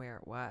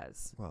it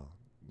was. Well,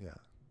 yeah.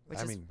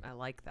 I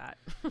like that.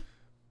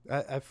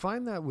 I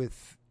find that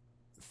with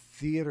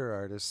theater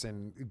artists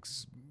and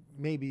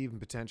maybe even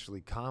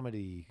potentially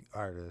comedy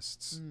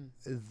artists,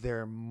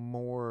 they're a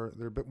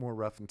bit more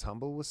rough and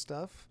tumble with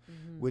stuff,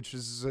 which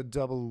is a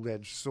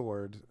double-edged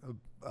sword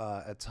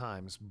at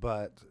times.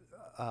 But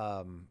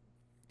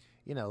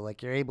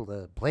like you're able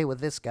to play with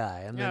this guy,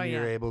 and then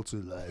you're able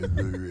to like,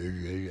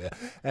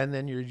 and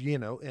then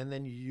and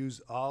then you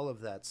use all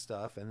of that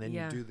stuff, and then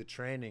you do the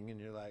training, and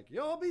you're like,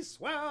 you'll be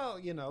swell,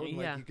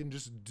 like you can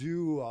just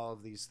do all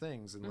of these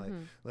things,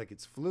 and like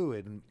it's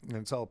fluid, and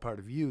it's all part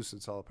of you, so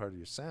it's all part of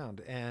your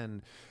sound.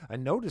 And I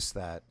noticed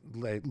that,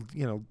 like,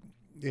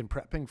 in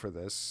prepping for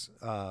this,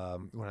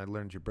 when I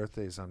learned your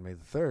birthday is on May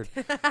the 3rd,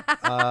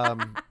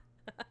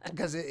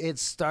 because it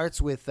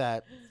starts with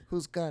that,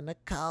 who's gonna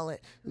call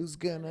it,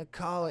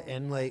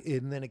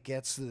 and then it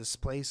gets to this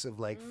place of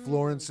like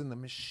Florence and the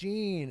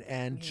Machine,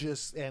 and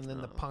and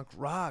then the punk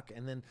rock,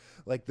 and then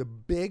like the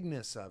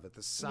bigness of it,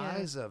 the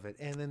size of it,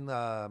 and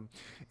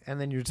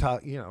then you're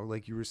talking,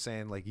 like you were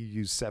saying, like you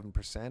use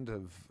 7%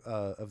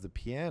 of the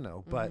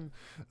piano, but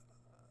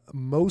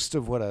most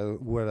of what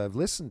I've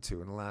listened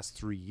to in the last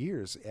 3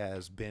 years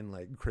has been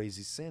like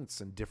crazy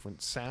synths and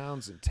different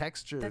sounds and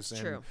textures. That's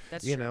true.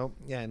 That's true.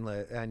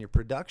 And your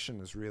production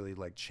has really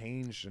like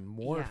changed and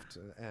morphed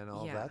and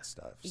all that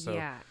stuff. So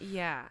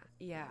yeah.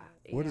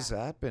 What has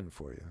that been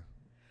for you?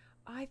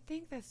 I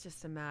think that's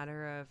just a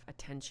matter of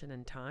attention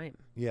and time.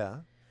 Yeah.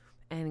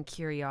 And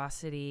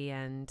curiosity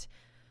and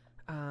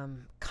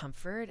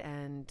comfort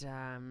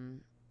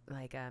and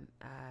like a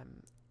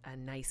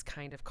nice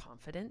kind of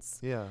confidence.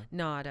 Yeah.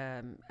 Not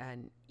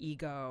an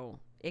ego,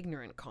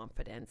 ignorant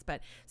confidence.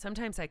 But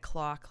sometimes I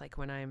clock, like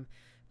when I'm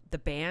the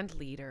band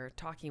leader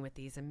talking with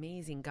these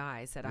amazing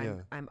guys, that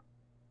I'm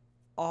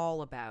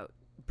all about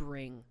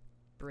bring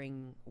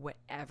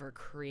whatever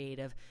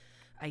creative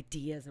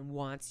ideas and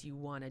wants you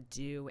want to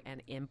do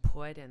and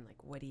input, and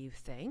like, what do you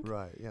think?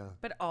 Right. Yeah.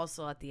 But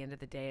also at the end of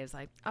the day, it's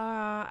like,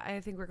 I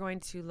think we're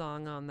going too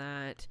long on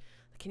that.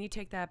 Can you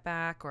take that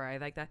back? Or I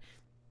like that.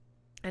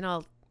 And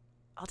I'll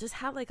just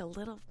have like a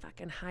little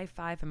fucking high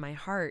five in my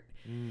heart,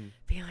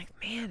 being like,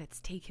 man, it's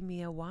taken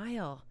me a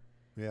while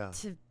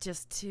to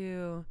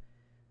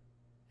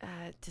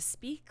to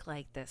speak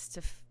like this,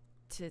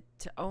 to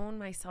own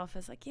myself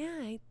as like, yeah,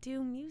 I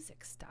do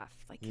music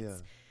stuff. Like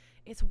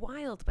it's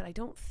wild, but I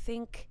don't,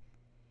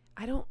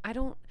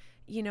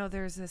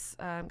 there's this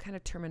kind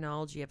of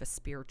terminology of a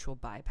spiritual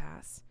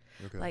bypass.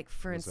 Okay. Like,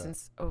 for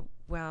instance,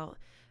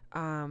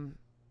 I'm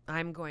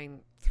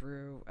going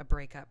through a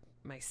breakup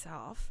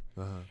myself,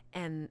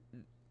 and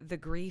the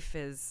grief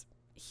is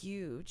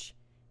huge,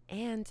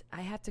 and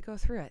I have to go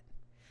through it.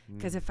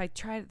 Because if I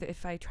try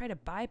to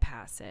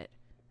bypass it,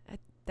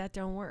 that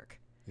don't work.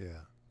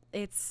 Yeah.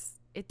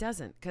 It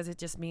doesn't, because it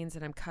just means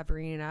that I'm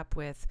covering it up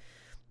with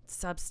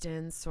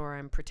substance, or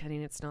I'm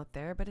pretending it's not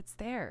there, but it's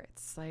there.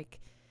 It's like,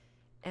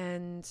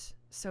 and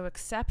so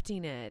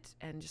accepting it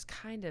and just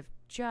kind of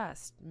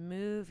just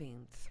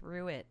moving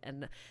through it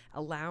and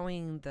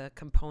allowing the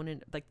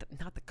component, like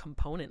not the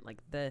component, like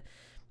the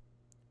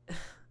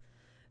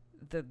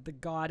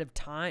god of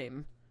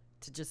time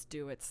to just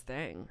do its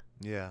thing.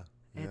 Yeah.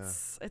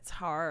 It's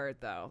hard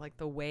though. Like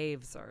the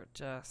waves are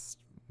just,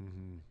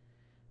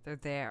 they're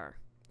there.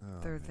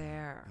 They're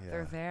there. Yeah.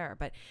 They're there.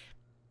 But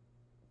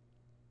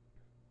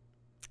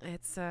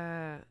it's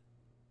a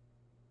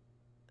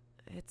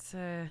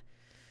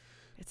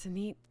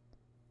neat,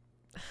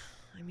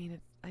 I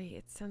mean,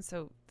 it sounds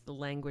so, the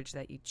language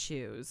that you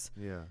choose.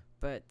 Yeah.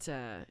 But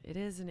it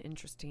is an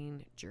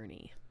interesting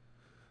journey.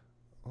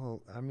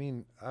 Well, I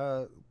mean,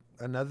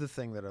 another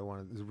thing that I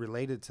wanted,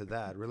 related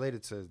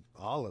to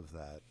all of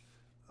that,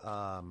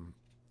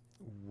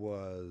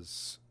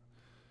 was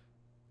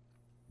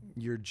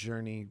your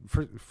journey.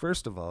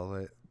 First of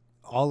all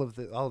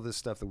of this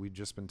stuff that we've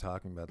just been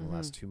talking about the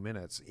last 2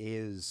 minutes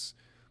is,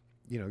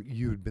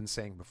 you had been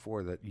saying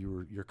before that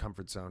your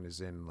comfort zone is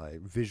in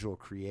like visual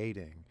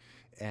creating,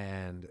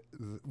 and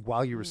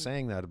while you were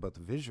saying that about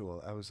the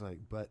visual, I was like,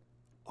 but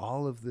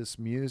all of this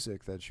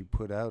music that you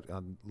put out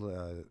on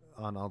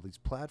all these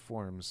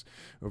platforms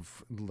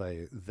of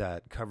like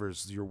that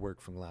covers your work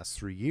from the last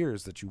 3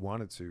 years that you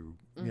wanted to,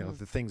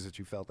 the things that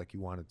you felt like you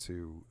wanted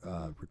to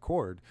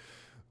record,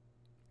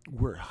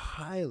 were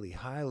highly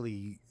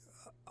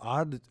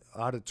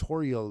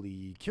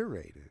auditorially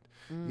curated.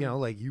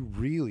 Like you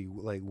really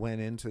like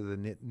went into the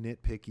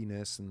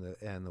nitpickiness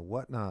and the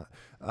whatnot,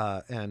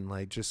 and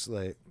like just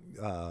like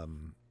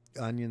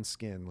onion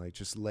skin, like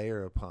just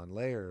layer upon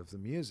layer of the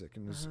music,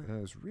 and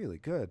it was really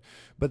good.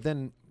 But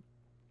then,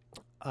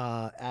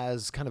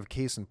 as kind of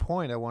case in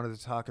point, I wanted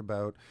to talk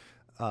about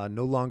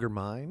No Longer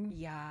Mine.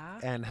 Yeah.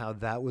 And how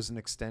that was an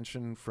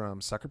extension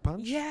from Sucker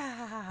Punch.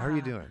 Yeah. How are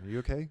you doing? Are you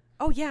okay?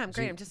 Oh yeah, I'm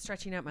great. I'm just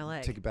stretching out my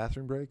leg. Take a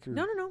bathroom break? Or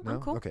no, I'm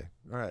cool. Okay,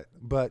 all right.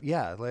 But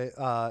yeah, like,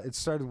 it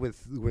started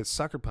with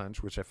Sucker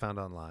Punch, which I found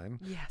online.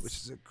 Yes. Which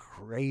is a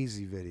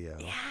crazy video.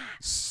 Yeah.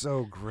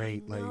 So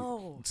great. Like,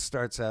 it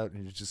starts out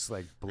and you're just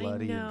like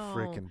bloody and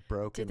freaking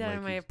broken. Did that like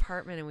in my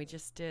apartment, and we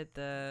just did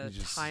the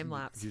time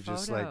lapse. You're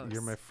photos. just like,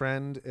 you're my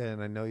friend,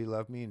 and I know you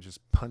love me, and just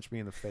punch me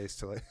in the face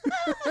till I.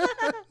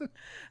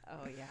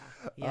 Oh yeah,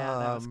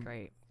 that was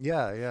great.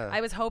 Yeah. I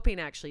was hoping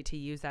actually to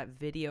use that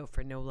video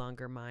for No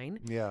Longer Mine.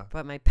 Yeah.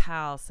 But my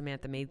pal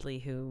Samantha Madeley,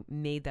 who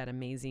made that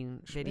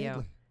amazing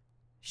video.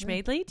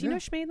 Schmadley? Do you know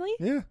Schmadley?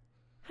 Yeah.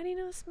 How do you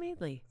know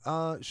Schmadley?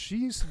 She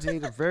used to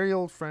date a very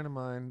old friend of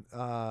mine,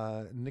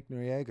 Nick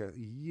Noriega,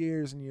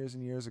 years and years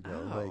and years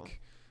ago,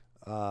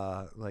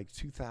 like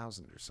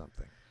 2000 or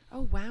something.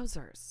 Oh,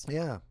 wowzers!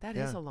 Yeah, that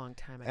is a long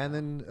time ago. And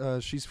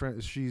then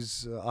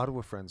she's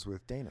Ottawa friends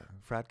with Dana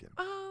Fradkin.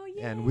 Oh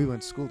yeah, and we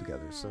went to school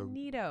together. So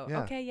neato.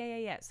 Yeah. Okay,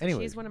 yeah. So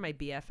anyway, she's one of my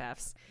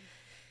BFFs.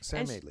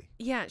 Sam Madeley.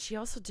 Yeah, she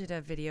also did a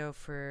video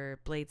for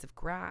Blades of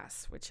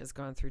Grass, which has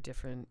gone through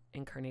different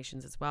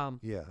incarnations as well.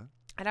 Yeah.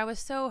 And I was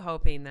so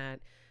hoping that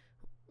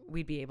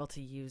we'd be able to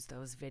use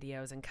those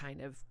videos and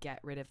kind of get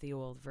rid of the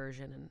old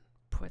version and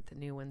put the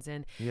new ones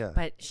in. Yeah.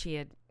 But she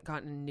had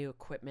gotten new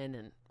equipment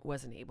and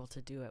wasn't able to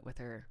do it with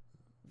her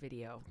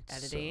video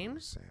editing.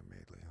 So Sam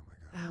Madeley. Oh my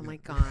God. Oh my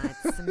God.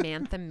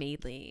 Samantha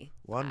Madeley.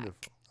 Wonderful.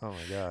 Oh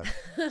my God.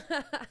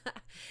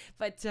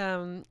 But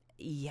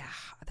yeah,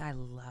 I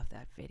love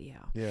that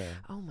video. Yeah.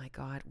 Oh my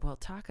God. Well,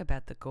 talk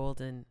about the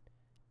golden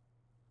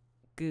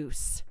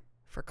goose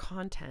for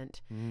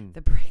content.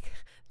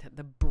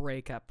 The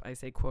breakup, I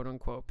say quote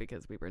unquote,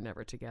 because we were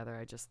never together.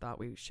 I just thought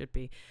we should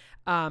be.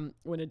 When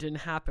it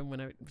didn't happen,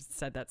 when I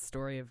said that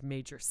story of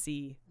Major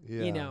C,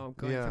 going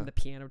from the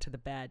piano to the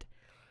bed.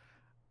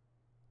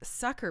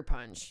 Sucker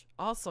Punch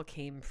also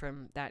came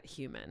from that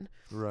human.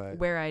 Right.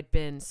 Where I'd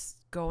been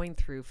going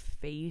through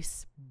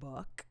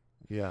Facebook.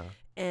 Yeah.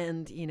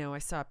 And, I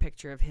saw a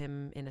picture of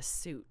him in a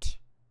suit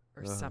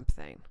or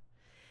something.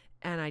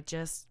 And I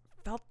just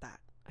felt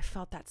that. I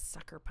felt that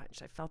sucker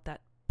punch. I felt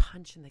that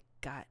punch in the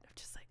gut. I'm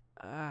just like,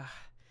 ugh.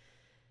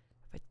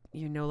 But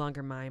you're no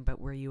longer mine,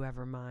 but were you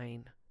ever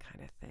mine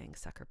kind of thing.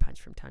 Sucker punch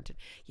from time to,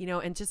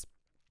 and just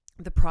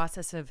the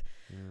process of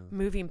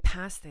moving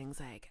past things.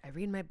 Like, I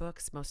read my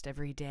books most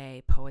every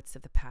day. Poets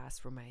of the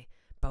past were my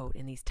boat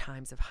in these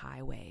times of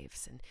high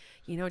waves, and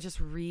just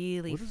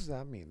really. What does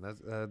that mean?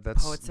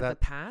 That's Poets of the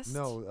past.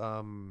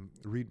 No,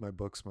 read my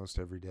books most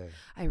every day.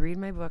 I read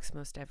my books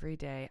most every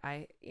day.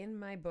 In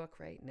my book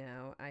right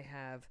now, I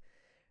have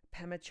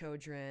Pema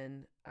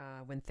Chodron,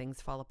 When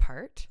Things Fall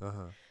Apart.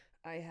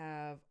 I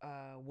have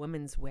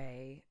Woman's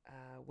Way,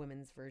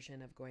 women's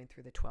version of going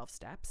through the 12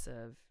 steps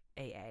of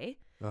AA.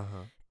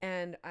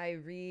 And I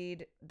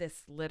read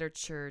this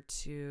literature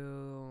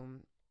to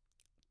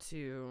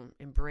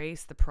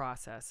embrace the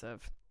process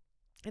of,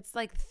 it's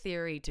like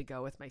theory to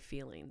go with my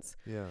feelings.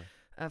 Yeah.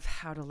 Of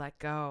how to let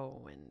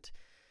go, and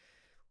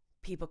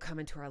people come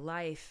into our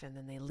life and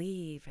then they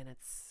leave, and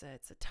it's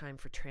a time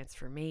for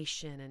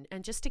transformation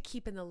and just to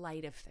keep in the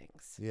light of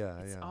things.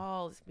 It's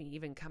all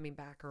even coming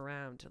back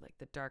around to like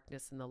the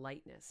darkness and the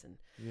lightness and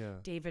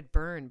David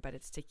Byrne, but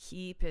it's to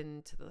keep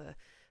into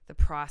the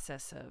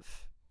process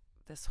of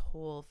this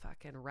whole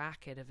fucking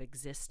racket of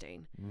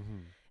existing.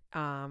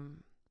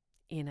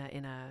 In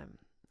a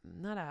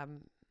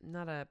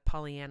not a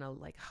Pollyanna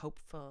like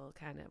hopeful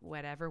kind of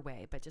whatever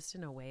way, but just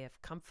in a way of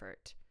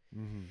comfort.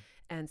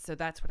 And so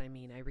that's what I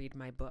mean. I read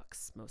my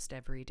books most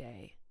every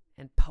day,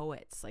 and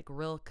poets like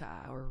Rilke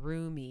or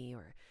Rumi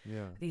or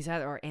these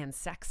other, or Anne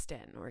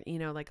Sexton, or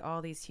like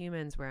all these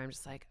humans where I'm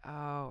just like,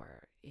 oh,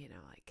 or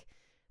like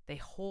they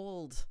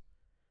hold.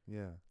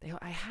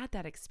 I had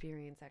that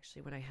experience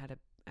actually when I had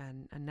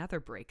another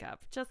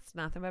breakup, just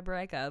nothing but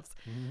breakups.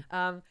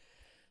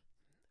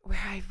 Where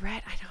I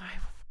read, I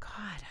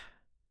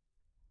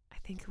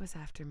think it was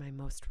after my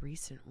most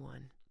recent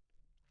one,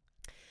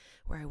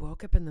 where I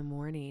woke up in the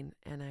morning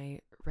and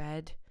I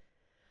read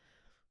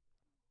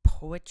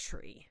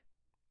poetry,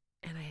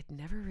 and I'd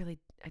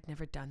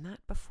never done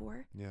that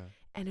before.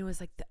 And it was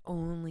like the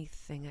only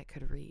thing I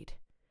could read.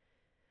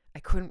 I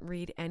couldn't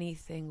read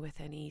anything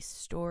with any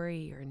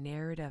story or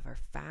narrative or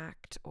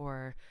fact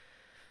or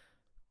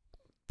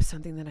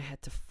something that I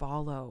had to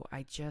follow.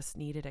 I just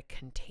needed a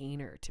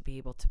container to be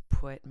able to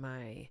put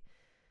my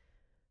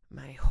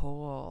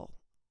whole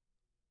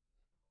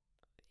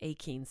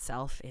aching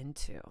self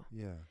into.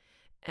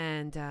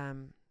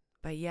 And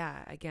but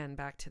yeah, again,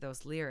 back to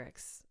those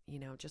lyrics,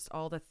 just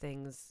all the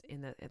things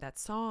in that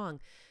song,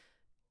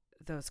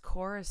 those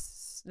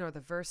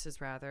the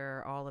verses rather,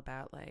 are all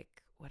about like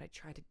what I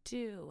try to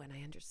do, and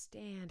I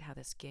understand how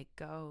this gig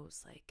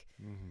goes. Like,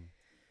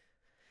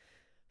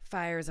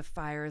 fire's a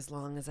fire as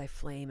long as I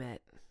flame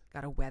it.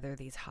 Got to weather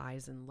these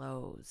highs and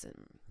lows,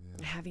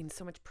 and having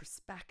so much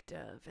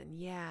perspective. And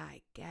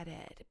I get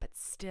it, but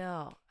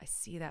still, I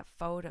see that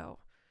photo.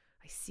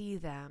 I see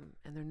them,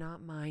 and they're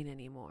not mine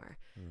anymore,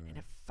 and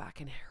it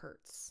fucking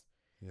hurts.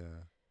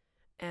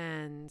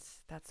 And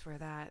that's where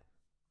that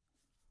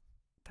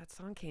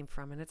song came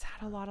from, and it's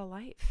had a lot of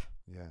life.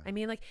 I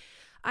mean, like,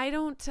 I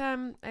don't.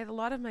 A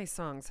lot of my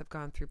songs have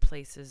gone through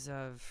places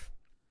of,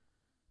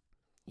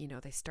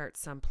 they start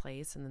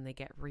someplace and then they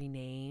get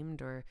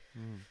renamed, or,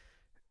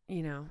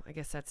 I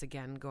guess that's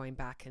again going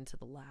back into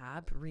the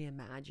lab,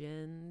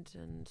 reimagined,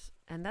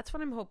 and that's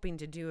what I'm hoping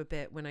to do a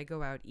bit when I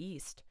go out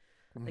east.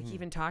 Like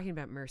even talking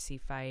about Mercy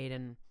Fight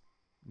and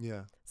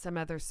some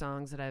other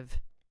songs that I've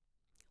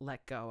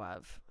let go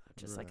of.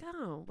 Just like,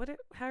 oh,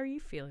 how are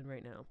you feeling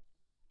right now?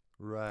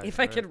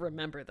 If I could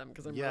remember them,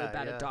 because I'm really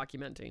bad at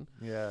documenting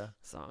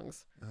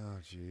songs. Oh,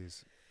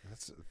 geez.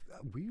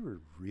 We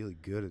were really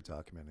good at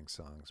documenting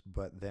songs,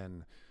 but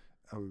then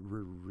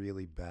we're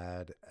really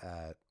bad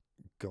at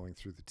going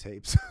through the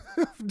tapes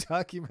of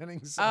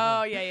documenting songs.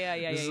 Oh, yeah.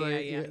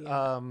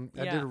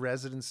 I did a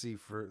residency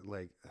for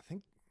I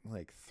think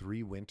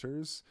 3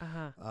 winters,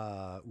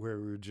 where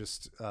we were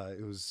just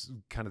it was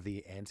kind of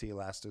the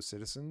anti-Elasto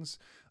Citizens.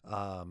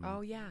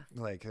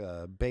 Like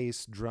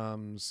bass,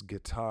 drums,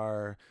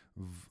 guitar,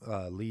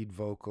 lead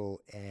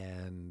vocal,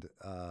 and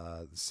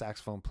the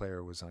saxophone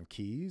player was on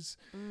keys,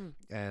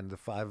 and the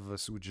 5 of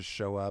us would just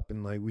show up,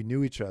 and like we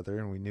knew each other,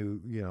 and we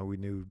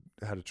knew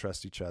how to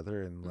trust each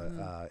other, and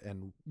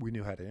and we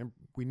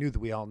knew that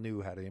we all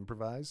knew how to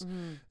improvise.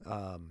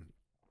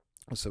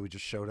 So we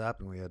just showed up,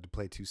 and we had to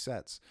play 2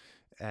 sets.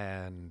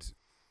 And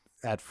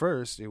at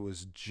first it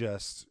was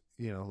just,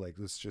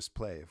 let's just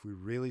play. If we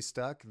really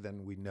stuck,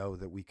 then we know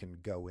that we can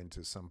go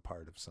into some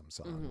part of some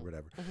song or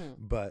whatever.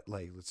 But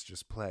let's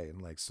just play.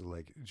 And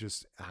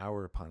just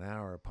hour upon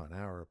hour upon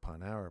hour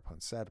upon hour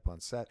upon set,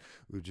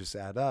 we would just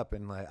add up.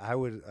 And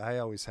I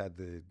always had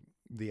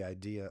the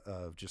idea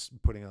of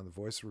just putting on the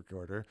voice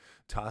recorder,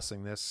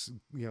 tossing this,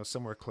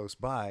 somewhere close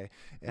by,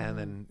 and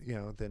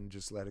then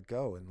just let it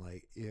go. And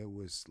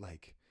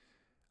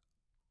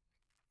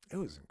it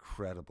was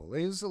incredible.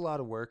 It was a lot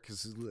of work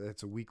because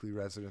it's a weekly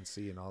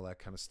residency and all that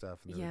kind of stuff.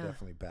 And there were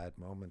definitely bad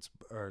moments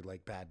or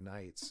bad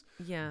nights.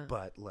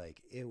 But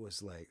it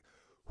was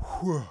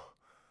whew,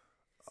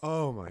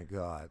 oh my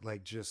God.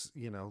 Just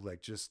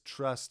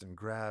trust and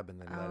grab,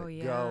 and then let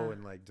it go,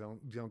 and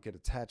don't get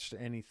attached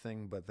to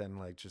anything. But then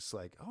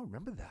oh,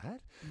 remember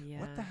that?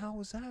 What the hell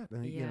was that?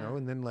 And,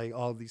 and then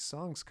all these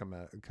songs come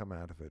out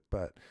of it.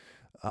 But,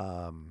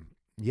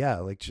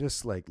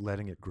 just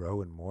letting it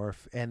grow and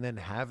morph, and then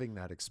having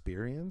that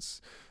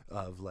experience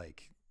of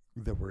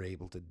that we're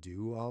able to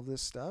do all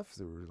this stuff.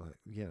 That we're like,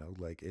 you know,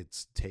 like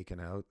it's taken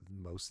out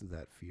most of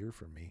that fear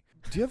from me.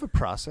 Do you have a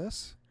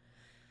process?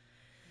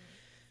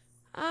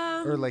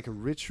 Or like a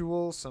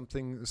ritual,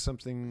 something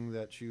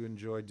that you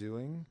enjoy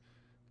doing?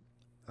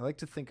 I like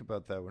to think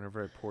about that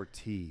whenever I pour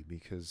tea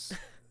because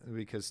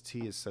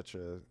tea is such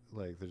a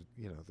like there's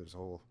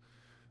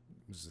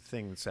a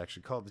thing that's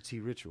actually called the tea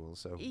ritual.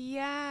 So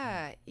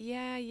yeah.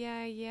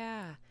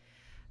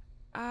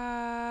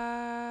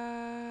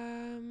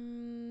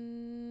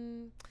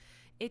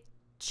 It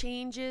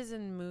changes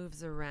and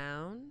moves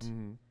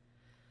around.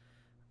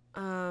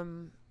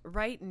 Mm-hmm.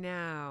 Right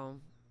now,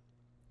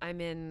 I'm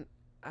in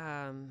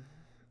a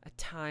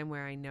time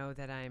where I know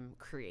that I'm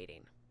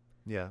creating.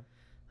 Yeah.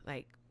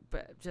 Like,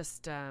 but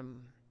just there's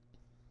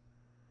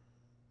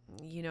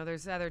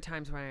other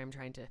times where I'm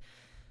trying to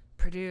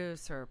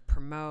produce or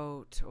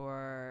promote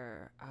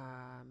or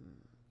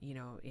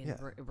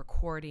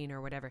recording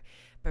or whatever.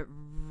 But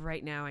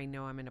right now, I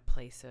know I'm in a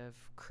place of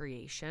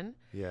creation.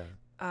 Yeah.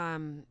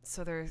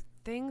 So there are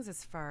things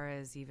as far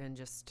as even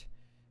just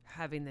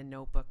having the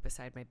notebook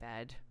beside my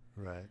bed.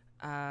 Right.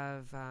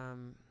 Of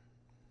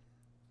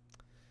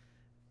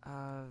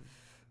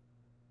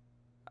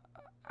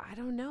I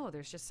don't know.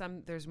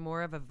 There's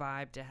more of a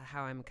vibe to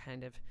how I'm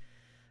kind of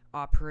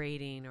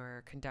operating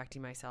or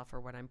conducting myself or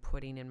what I'm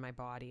putting in my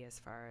body as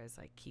far as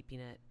like keeping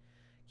it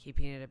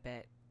a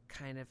bit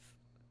kind of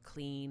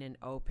clean and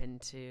open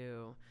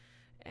to,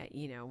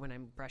 when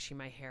I'm brushing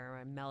my hair,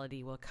 a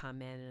melody will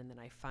come in and then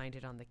I find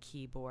it on the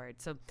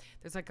keyboard. So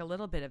there's like a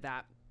little bit of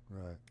that.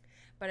 Right.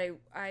 But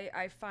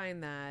I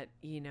find that,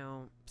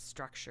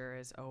 structure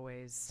is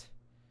always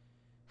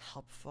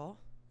helpful.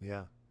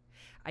 Yeah.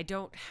 I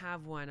don't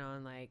have one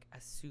on like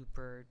a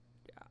super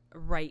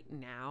right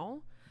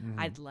now. Mm-hmm.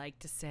 I'd like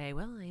to say,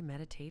 well, I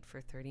meditate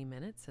for 30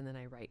 minutes and then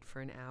I write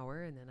for an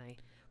hour and then I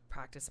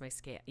practice my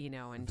scale,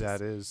 and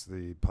that is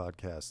the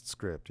podcast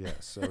script.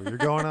 Yes. So you're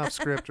going off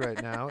script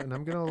right now and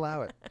I'm going to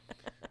allow it.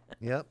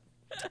 Yep.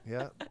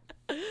 Yeah.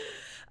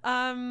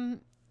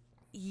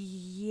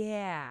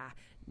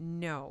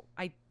 No,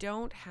 I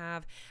don't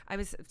have. I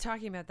was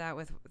talking about that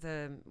with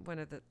one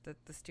of the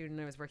student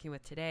I was working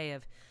with today.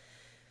 Of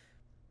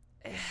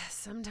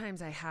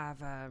sometimes I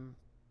have a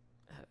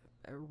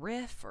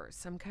riff or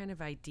some kind of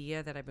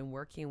idea that I've been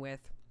working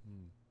with,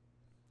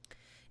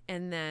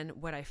 and then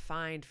what I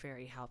find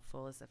very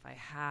helpful is if I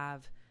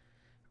have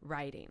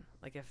writing,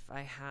 like if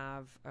I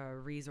have a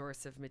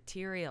resource of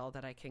material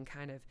that I can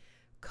kind of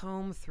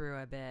comb through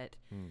a bit.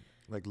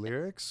 Like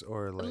lyrics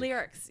or like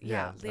lyrics,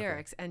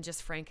 lyrics, okay. And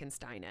just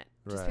Frankenstein it.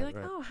 Just right, be like,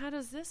 right. oh, how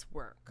does this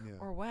work,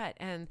 or what?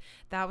 And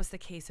that was the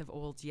case of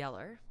Old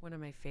Yeller, one of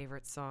my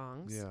favorite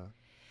songs. Yeah.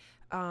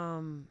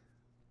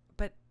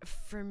 But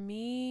for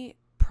me,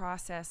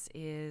 process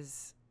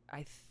is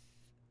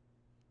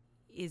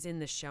is in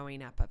the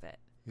showing up of it.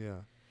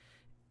 Yeah.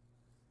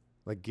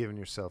 Like giving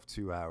yourself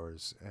 2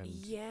 hours and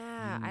you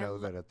know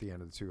that at the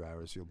end of the 2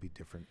 hours you'll be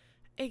different.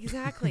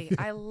 Exactly.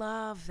 I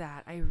love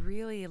that. I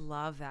really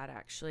love that,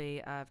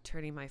 actually, of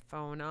turning my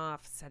phone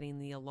off, setting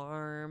the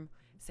alarm,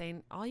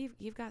 saying,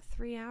 you've got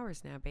 3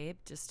 hours now, babe,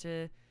 just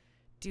to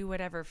do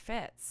whatever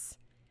fits.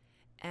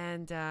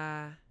 And,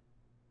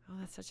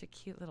 that's such a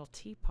cute little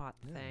teapot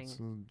thing. It's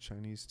a little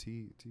Chinese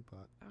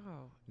teapot.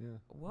 Oh. Yeah.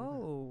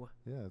 Whoa.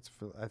 Yeah,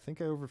 I think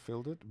I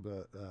overfilled it,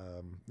 but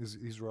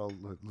these were all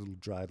little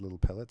dried little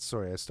pellets.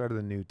 Sorry, I started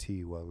a new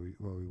tea while we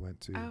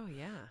went to. Oh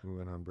yeah. We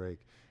went on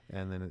break,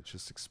 and then it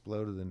just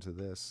exploded into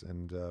this.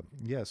 And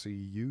so you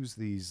use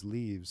these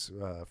leaves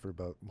for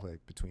about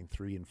like between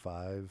 3 and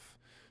 5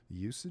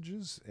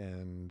 usages,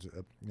 and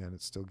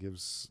it still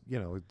gives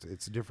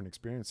it's a different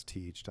experience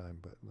tea each time,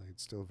 but like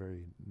it's still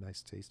very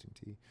nice tasting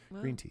tea.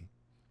 Well, green tea.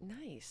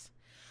 Nice.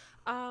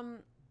 I'd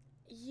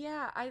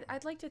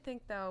like to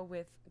think though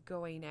with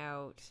going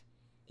out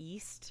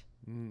east,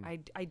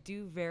 I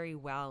do very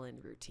well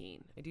in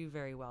routine. I do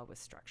very well with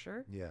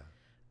structure. Yeah.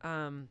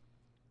 I've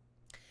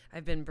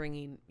been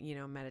bringing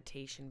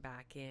meditation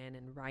back in,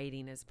 and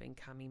writing has been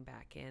coming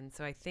back in.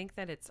 So I think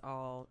that it's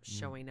all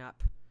showing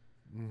up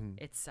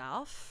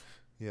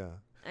itself. Yeah.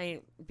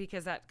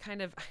 Because that kind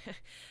of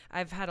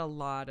I've had a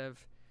lot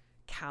of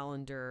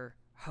calendar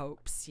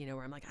hopes,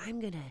 where I'm like, I'm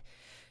gonna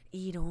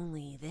eat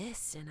only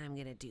this and I'm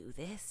gonna do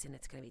this and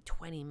it's gonna be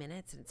 20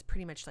 minutes and it's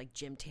pretty much like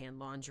gym tan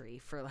laundry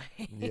for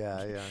like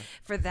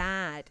for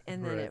that,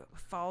 and then it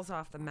falls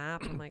off the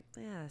map. I'm like,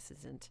 this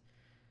isn't,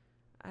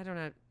 I don't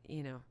know,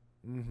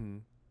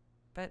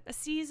 but a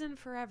season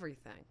for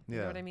everything. You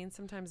know what I mean?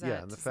 Sometimes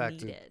that's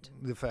needed.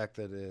 The fact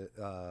that it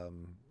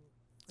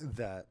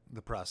that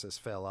the process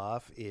fell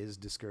off is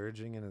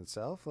discouraging in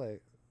itself,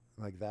 like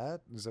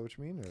that. Is that what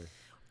you mean,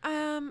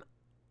 or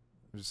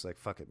just like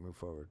fuck it, move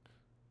forward?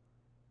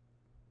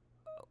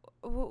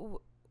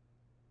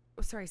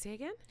 Sorry, say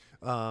again.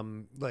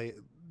 Like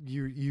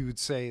you would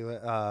say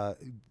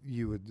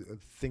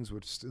things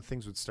would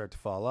start to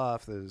fall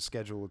off. The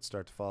schedule would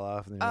start to fall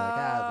off, and then you're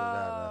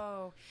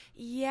like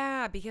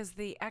yeah, because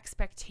the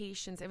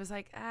expectations. It was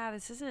like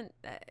this isn't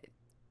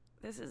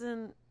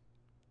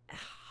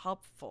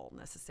helpful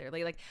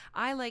necessarily. Like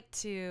I like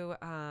to,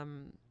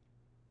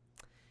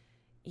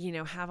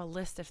 have a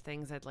list of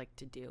things I'd like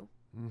to do,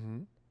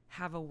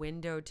 have a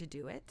window to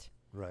do it,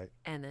 right,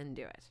 and then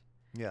do it.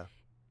 Yeah.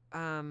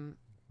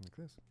 Like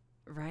this.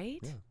 Right?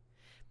 Yeah.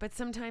 But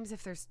sometimes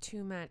if there's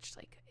too much,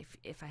 like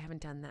if I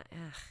haven't done that,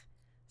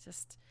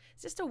 it's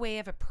just a way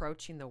of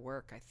approaching the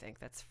work, I think,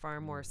 that's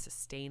far more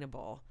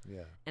sustainable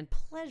and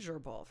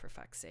pleasurable, for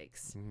fuck's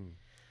sakes.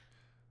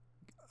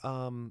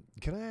 Can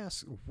I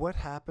ask what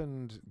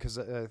happened? Because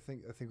I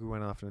think we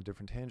went off in a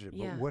different tangent.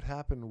 Yeah. But what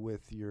happened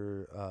with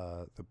your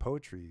the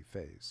poetry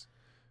phase,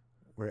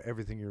 where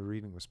everything you were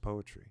reading was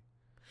poetry?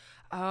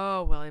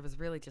 Oh, well, it was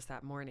really just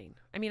that morning.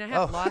 I mean, I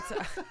have lots of...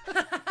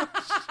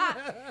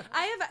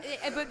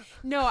 but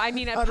no, I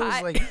mean... I thought it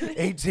was like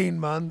 18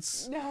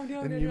 months. No.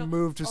 And you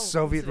moved to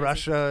Soviet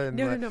Russia. And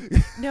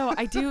No,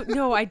 I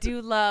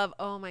do love,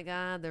 oh my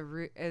God, the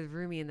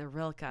Rumi and the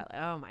Rilke.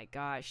 Oh my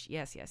gosh.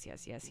 Yes.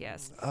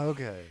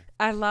 Okay.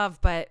 I love,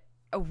 but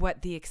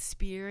what the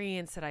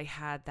experience that I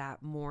had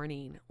that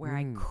morning where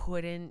I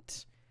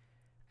couldn't...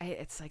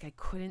 it's like I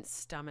couldn't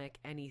stomach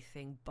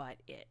anything but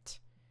it.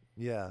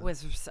 Yeah.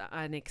 Was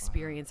an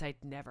experience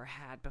I'd never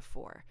had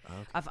before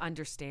of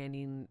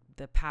understanding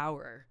the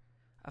power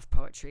of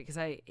poetry. Because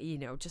I,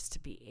 just to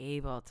be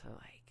able to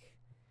like,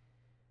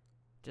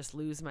 just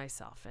lose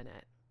myself in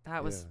it.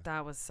 That was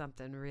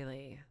something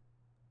really,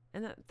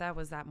 and that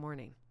was that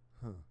morning.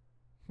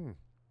 Nice.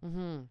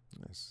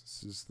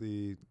 This is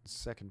the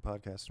second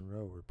podcast in a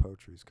row where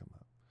poetry's come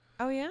up.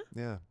 Oh yeah?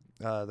 Yeah.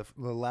 The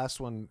last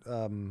one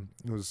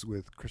was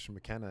with Christian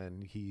McKenna,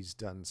 and he's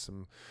done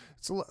some.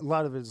 It's a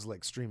lot of it is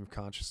like stream of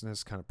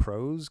consciousness, kind of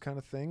prose kind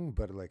of thing.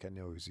 But like I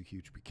know he's a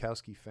huge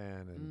Bukowski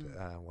fan and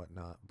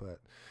whatnot. But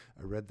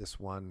I read this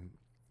one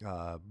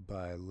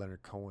by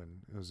Leonard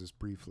Cohen. It was this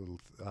brief little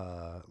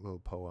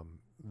poem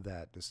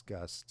that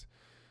discussed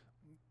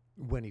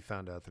when he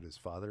found out that his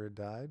father had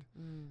died,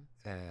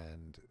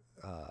 and.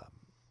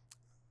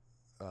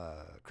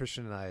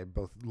 Christian and I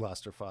both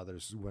lost our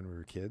fathers when we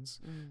were kids.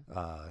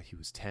 He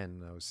was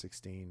 10, I was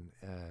 16.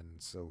 And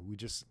so we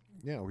just,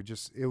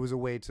 it was a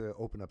way to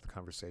open up the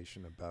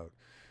conversation about,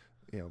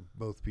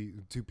 both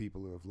two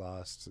people who have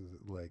lost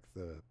like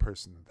that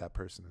person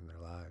in their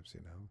lives,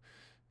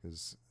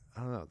 because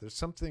I don't know, there's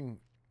something,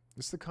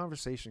 the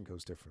conversation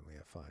goes differently.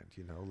 I find,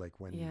 like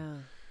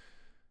when,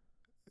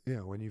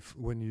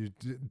 when you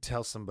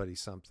tell somebody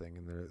something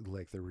and they're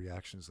like their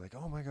reaction is like,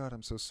 oh my God,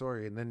 I'm so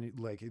sorry, and then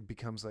like it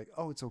becomes like,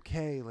 oh, it's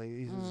okay, like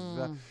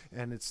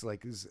and it's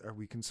like, are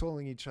we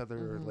consoling each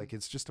other, or like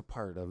it's just a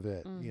part of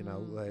it,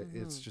 like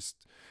it's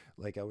just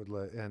like I would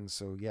and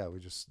so we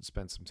just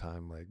spent some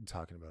time like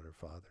talking about our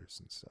fathers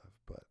and stuff.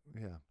 But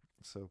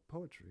so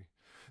poetry.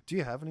 Do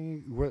you have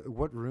any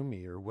what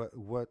Rumi or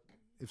what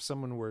if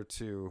someone were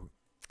to,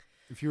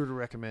 if you were to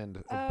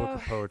recommend a book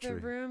of poetry? The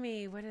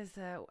Rumi, what is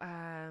the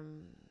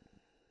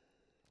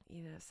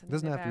it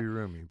doesn't have to be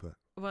Rumi,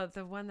 but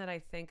the one that I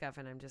think of,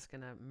 and I'm just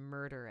gonna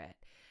murder it,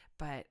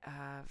 but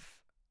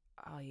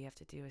all you have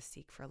to do is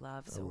seek for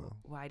love. So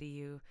why do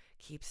you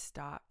keep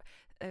stopping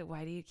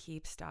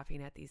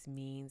at these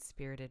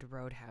mean-spirited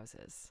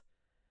roadhouses?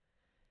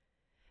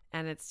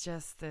 And it's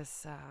just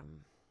this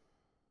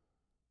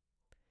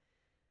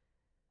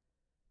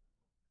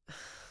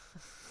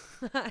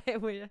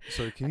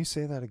Sorry, can you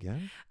say that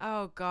again?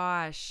 Oh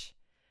gosh.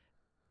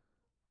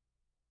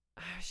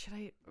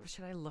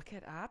 Should I look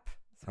it up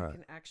so I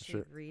can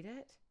actually read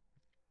it?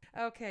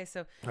 Okay,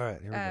 so all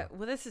right, here we go.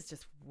 Well, this is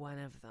just one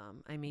of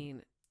them. I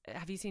mean,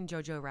 have you seen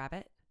Jojo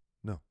Rabbit?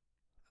 No.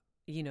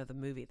 You know the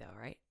movie though,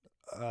 right?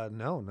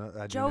 No.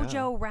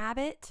 Jojo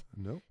Rabbit?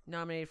 Nope.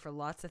 Nominated for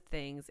lots of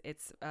things.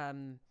 It's a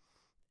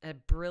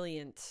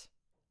brilliant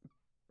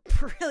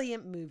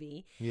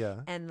movie.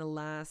 Yeah. And the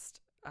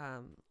last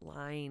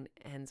line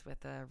ends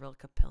with a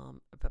Rilke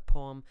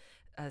poem,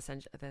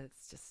 essentially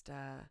that's just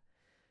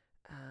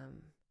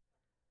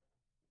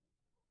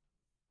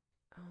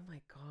oh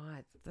my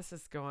God, this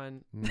is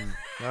going.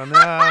 Oh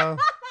no!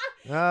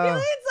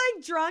 Really, it's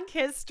like drunk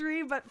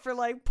history, but for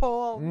like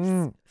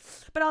poems.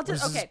 But I'll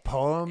just this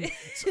poem.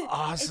 It's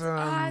awesome.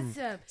 It's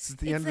awesome. It's at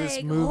the end of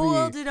this movie.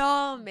 Hold it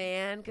all,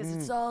 man, because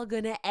it's all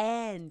gonna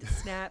end.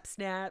 Snap,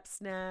 snap,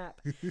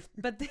 snap.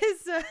 But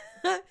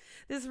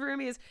this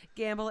Rumi is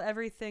gamble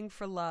everything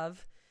for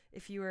love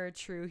if you are a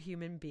true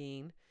human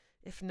being.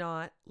 If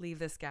not, leave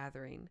this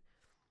gathering.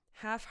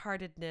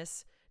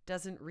 Half-heartedness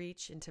doesn't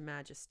reach into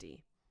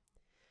majesty.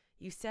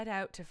 You set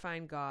out to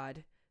find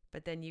God,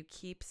 but then you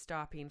keep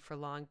stopping for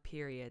long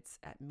periods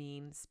at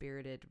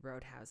mean-spirited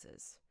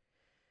roadhouses.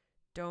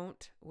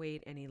 Don't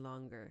wait any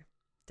longer.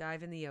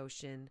 Dive in the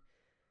ocean.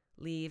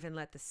 Leave and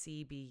let the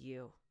sea be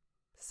you.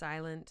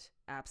 Silent,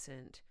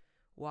 absent,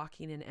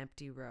 walking an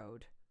empty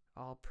road.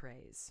 All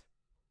praise.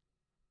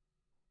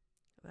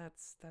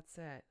 That's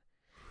it.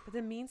 But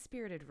the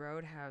mean-spirited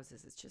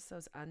roadhouses, it's just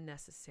those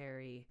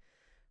unnecessary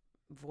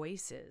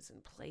voices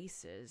and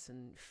places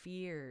and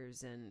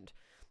fears and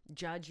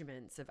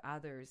judgments of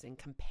others and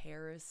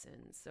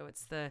comparisons. So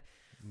it's the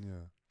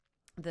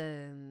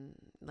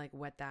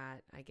what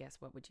that, I guess,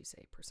 what would you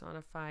say,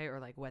 personify, or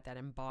like what that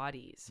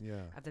embodies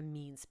of the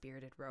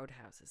mean-spirited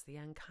roadhouses, the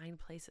unkind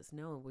places.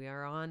 No, we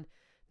are on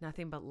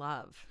nothing but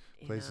love.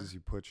 Places you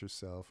put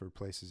yourself, or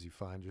places you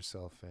find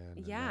yourself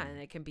in. Yeah, and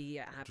it can be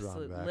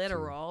absolute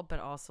literal, but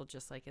also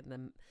just like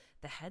in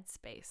the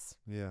headspace.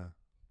 Yeah.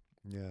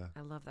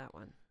 I love that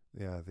one.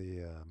 Yeah,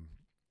 the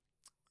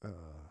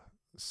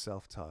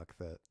self-talk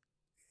that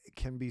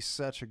can be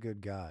such a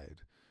good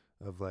guide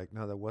of like,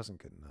 no, that wasn't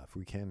good enough.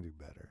 We can do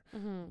better.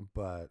 Mm-hmm.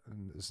 But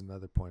there's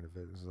another point of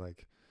it is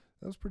like,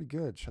 that was pretty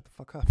good. Shut the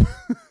fuck up.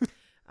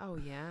 Oh,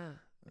 yeah.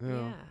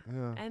 Yeah.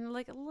 And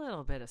like a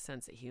little bit of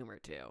sense of humor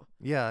too.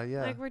 Yeah.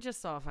 Like we're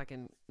just all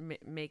fucking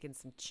making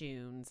some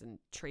tunes and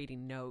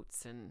trading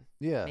notes and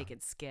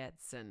making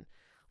skits and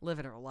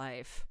living our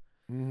life.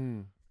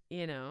 Mm-hmm.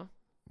 You know?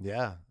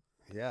 Yeah.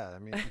 I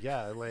mean,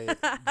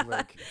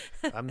 like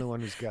I'm the one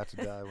who's got to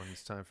die when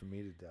it's time for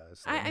me to die.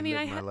 So I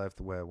live my life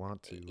the way I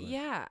want to.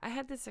 Yeah, I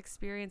had this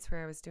experience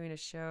where I was doing a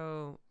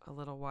show a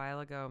little while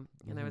ago,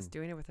 and I was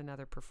doing it with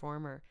another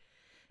performer,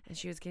 and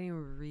she was getting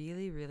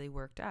really, really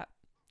worked up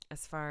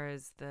as far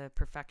as the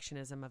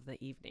perfectionism of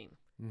the evening.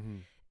 Mm-hmm.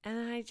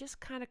 And I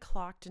just kind of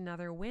clocked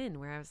another win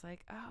where I was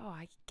like, oh,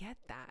 I get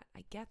that.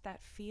 I get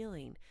that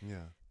feeling.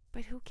 Yeah.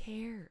 But who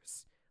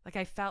cares? Like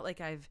I felt like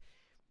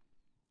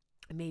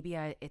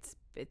it's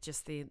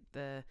just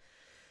the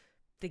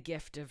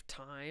gift of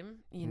time,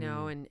 you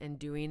know, and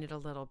doing it a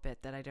little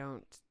bit, that I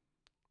don't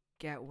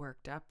get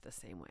worked up the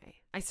same way.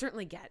 I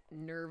certainly get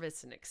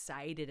nervous and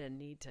excited and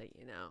need to,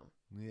 you know,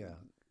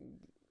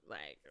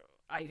 like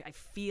I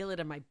feel it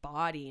in my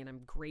body, and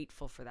I'm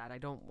grateful for that. I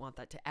don't want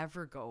that to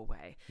ever go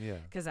away. Yeah.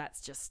 Because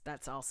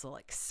that's also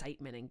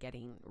excitement and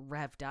getting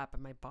revved up,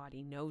 and my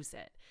body knows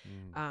it.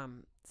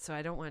 So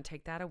I don't want to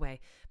take that away.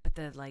 But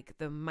the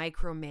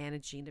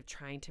micromanaging of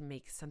trying to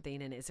make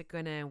something, and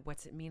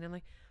what's it mean? I'm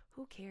like,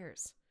 who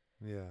cares?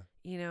 Yeah.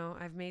 You know,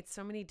 I've made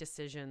so many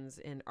decisions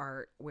in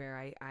art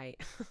where I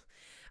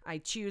I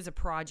choose a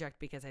project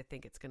because I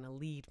think it's going to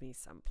lead me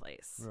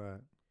someplace. Right.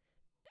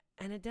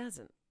 And it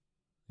doesn't.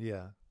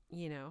 Yeah.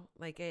 You know,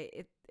 like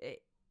it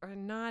or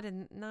not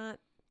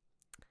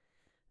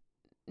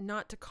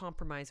to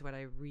compromise what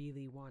I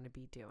really want to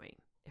be doing,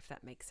 if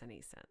that makes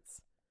any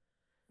sense.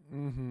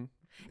 Mm-hmm.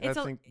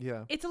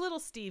 It's a little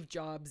Steve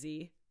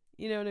Jobsy,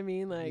 you know what I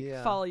mean? Like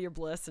follow your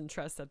bliss and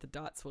trust that the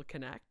dots will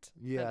connect.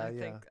 Yeah,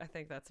 I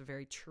think that's a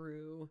very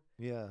true,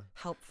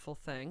 helpful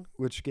thing.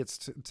 Which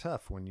gets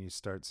tough when you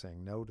start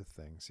saying no to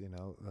things, you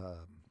know.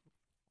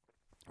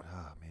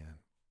 Oh man,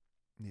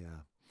 yeah.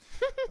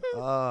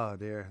 Oh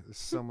dear, there's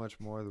so much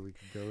more that we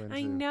could go into.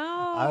 I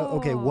know.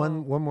 Okay,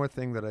 one more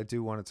thing that I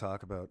do want to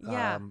talk about.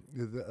 Yeah.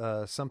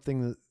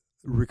 Something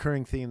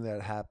recurring theme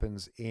that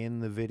happens in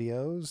the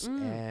videos,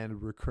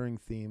 and recurring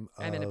theme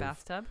of... I'm in a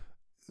bathtub.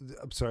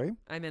 I'm sorry?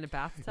 I'm in a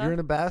bathtub. You're in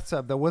a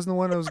bathtub. That wasn't the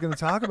one I was going to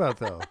talk about,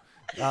 though.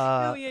 Keep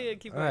going.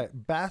 All right,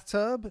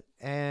 bathtub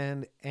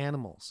and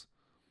animals.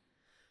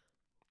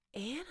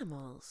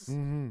 Animals?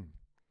 Mm-hmm.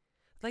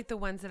 Like the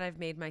ones that I've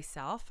made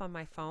myself on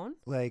my phone?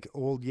 Like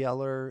Old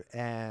Yeller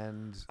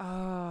and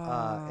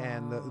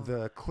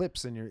the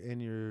clips in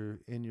your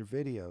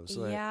videos.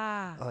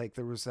 Like, like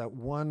there was that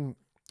one...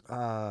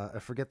 I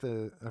forget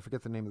the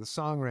name of the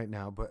song right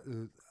now, but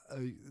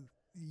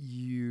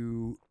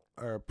you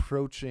are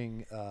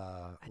approaching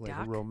like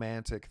a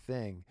romantic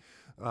thing,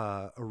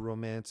 a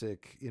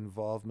romantic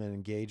involvement,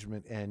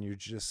 engagement, and you're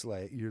just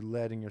like you're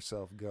letting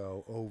yourself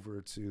go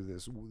over to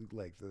this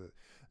like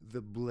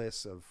the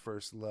bliss of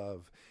first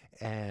love,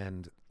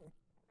 and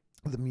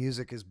the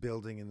music is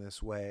building in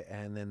this way,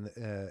 and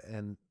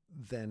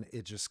then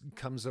it just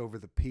comes over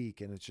the peak,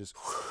 and it's just,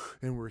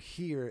 and we're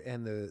here,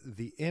 and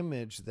the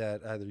image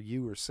that either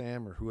you or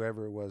Sam or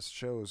whoever it was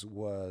shows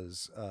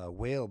was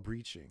whale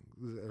breaching.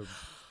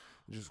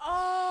 Just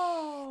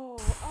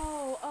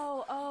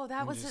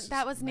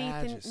that was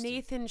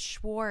Nathan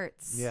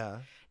Schwartz. Yeah.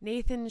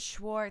 Nathan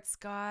Schwartz,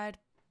 God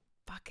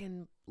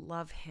fucking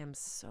love him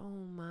so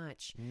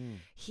much.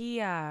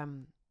 He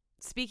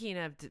speaking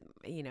of,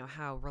 you know,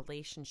 how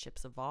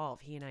relationships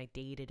evolve, he and I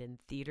dated in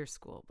theater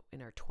school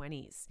in our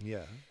 20s.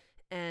 Yeah.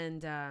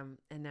 And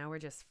now we're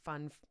just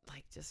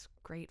just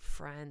great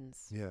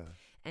friends. Yeah.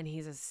 And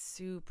he's a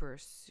super,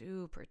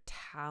 super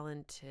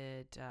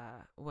talented,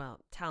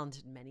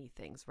 talented many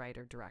things,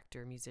 writer,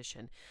 director,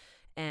 musician.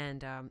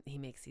 And he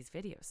makes these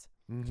videos.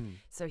 Mm-hmm.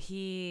 So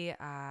he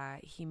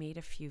made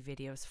a few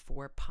videos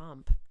for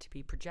Pump to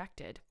be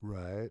projected.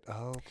 Right.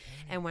 Oh, okay.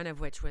 And one of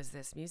which was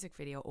this music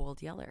video,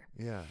 Old Yeller.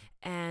 Yeah.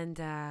 And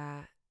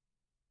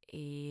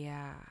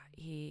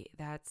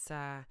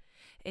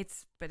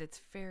it's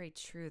very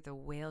true. The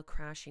whale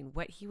crashing,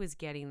 what he was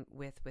getting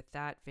with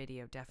that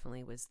video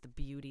definitely was the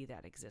beauty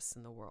that exists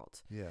in the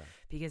world. Yeah.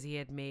 Because he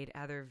had made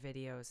other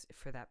videos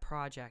for that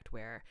project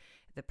where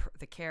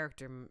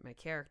my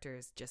character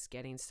is just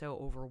getting so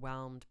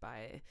overwhelmed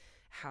by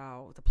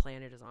how the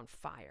planet is on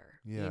fire,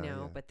 Yeah, you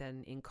know, yeah. but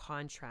then in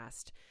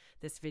contrast,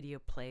 this video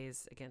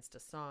plays against a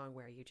song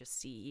where you just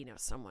see, you know,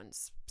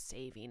 someone's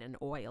saving an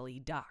oily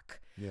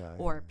duck, Yeah.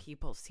 or yeah.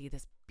 people see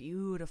this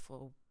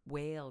beautiful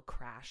whale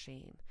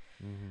crashing.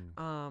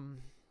 Mm-hmm.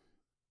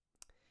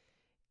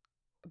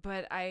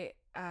 But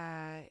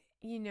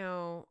you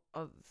know,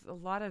 a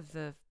lot of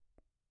the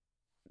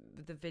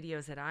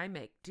videos that I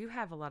make do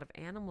have a lot of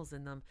animals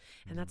in them,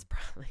 and that's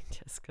probably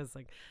just because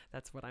like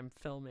that's what I'm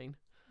filming.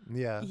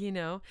 Yeah. You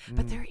know,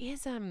 but there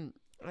is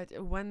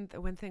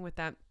one thing with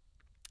that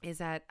is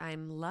that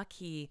I'm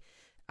lucky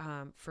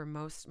for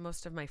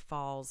most of my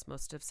falls,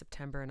 most of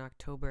September and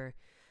October.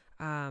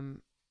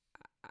 I'm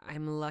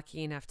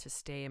lucky enough to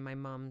stay in my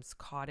mom's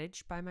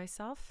cottage by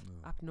myself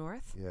up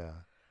north. Yeah.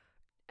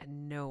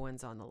 And no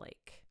one's on the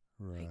lake.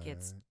 Right. Like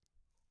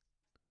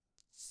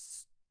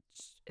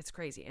it's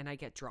crazy, and I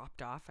get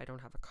dropped off. I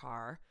don't have a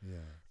car. Yeah.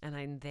 And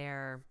I'm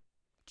there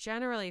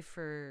generally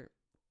for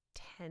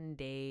 10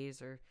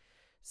 days or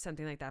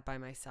something like that by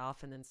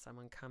myself, and then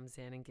someone comes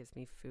in and gives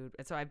me food.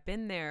 And so I've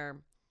been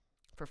there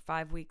for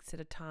 5 weeks at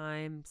a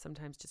time,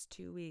 sometimes just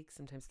 2 weeks,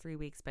 sometimes 3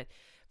 weeks, but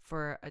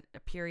for a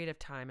period of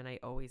time, and I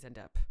always end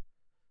up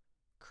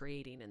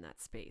creating in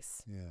that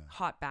space. Yeah.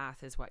 Hot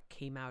bath is what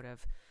came out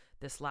of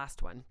this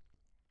last one.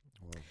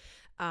 Well,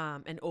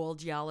 And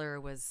Old Yeller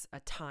was a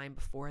time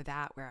before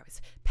that where I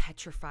was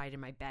petrified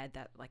in my bed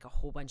that like a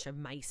whole bunch of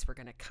mice were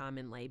going to come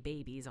and lay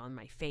babies on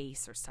my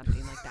face or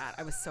something like that.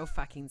 I was so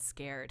fucking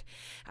scared.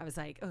 I was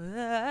like,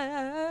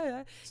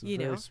 it's you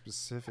very know,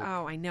 specific.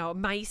 Oh, I know.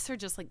 Mice are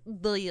just like,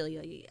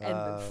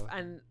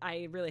 and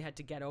I really had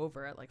to get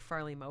over it, like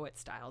Farley Mowat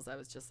styles. I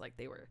was just like,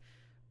 they were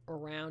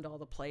around all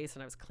the place,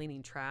 and I was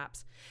cleaning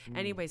traps.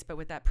 Anyways, but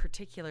with that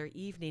particular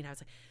evening, I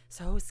was like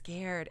so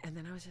scared, and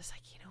then I was just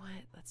like, you know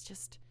what? Let's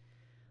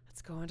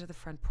go onto the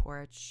front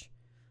porch.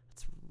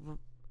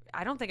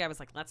 I don't think I was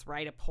like, let's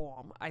write a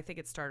poem. I think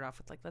it started off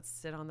with like, let's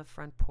sit on the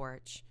front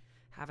porch,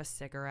 have a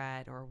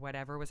cigarette or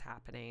whatever was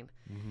happening.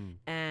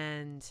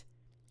 And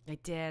I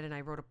did, and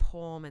I wrote a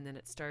poem, and then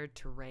it started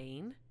to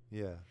rain.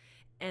 Yeah.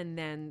 And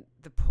then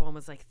the poem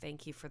was like,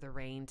 thank you for the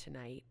rain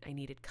tonight. I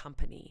needed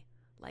company,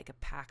 like a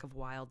pack of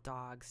wild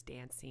dogs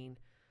dancing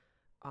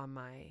on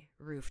my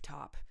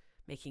rooftop,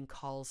 making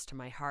calls to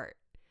my heart.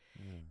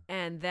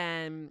 And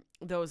then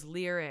those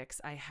lyrics,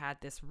 I had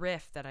this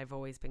riff that I've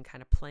always been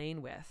kind of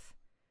playing with.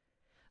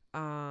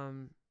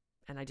 And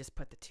I just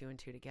put the two and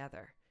two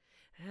together.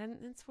 And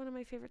it's one of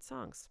my favorite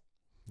songs.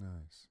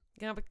 Nice.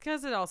 Yeah,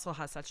 because it also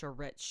has such a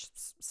rich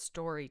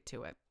story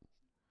to it.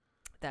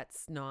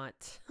 That's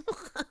not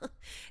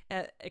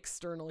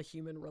external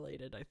human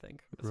related, I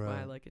think. That's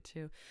why I like it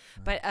too.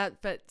 Right.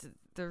 But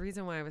the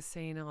reason why I was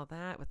saying all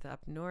that with the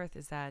up north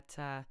is that,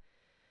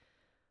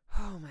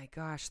 oh my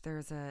gosh,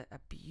 there's a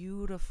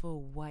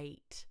beautiful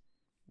white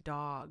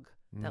dog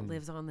that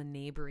lives on the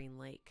neighboring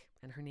lake,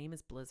 and her name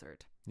is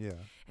Blizzard. Yeah.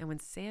 And when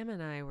Sam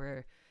and I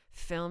were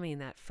filming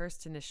that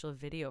first initial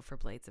video for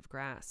Blades of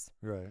Grass,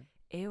 right,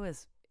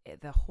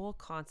 the whole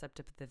concept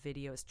of the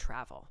video is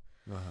travel.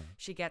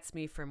 She gets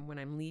me from when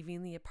I'm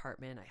leaving the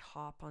apartment, I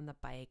hop on the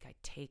bike, I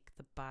take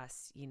the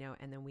bus, you know,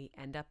 and then we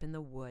end up in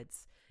the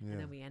woods, and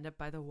then we end up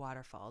by the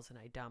waterfalls, and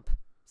I dump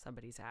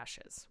somebody's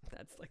ashes.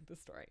 That's like the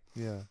story.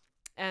 Yeah.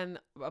 And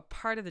a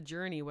part of the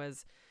journey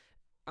was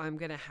I'm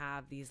going to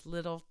have these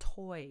little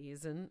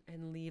toys and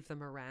leave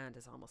them around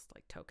as almost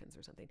like tokens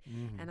or something.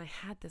 And I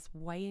had this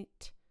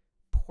white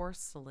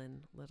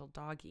porcelain little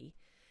doggy.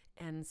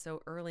 And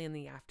so early in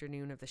the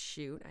afternoon of the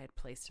shoot, I had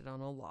placed it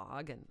on a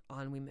log, and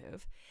on we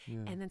move.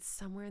 And then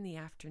somewhere in the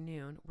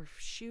afternoon, we're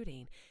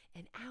shooting,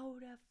 and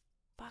out of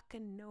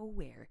fucking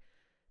nowhere,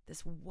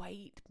 this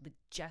white,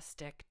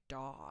 majestic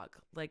dog,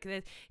 like,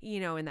 you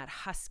know, in that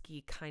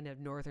husky kind of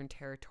Northern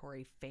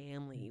Territory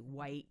family,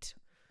 white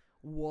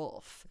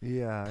wolf,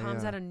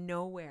 comes out of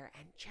nowhere,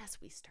 and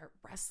just we start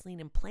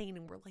wrestling and playing,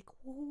 and we're like,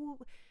 whoa.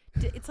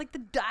 It's like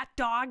that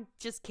dog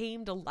just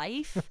came to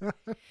life.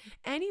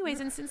 Anyways,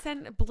 and since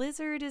then,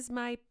 Blizzard is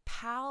my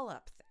pal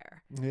up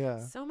there. Yeah.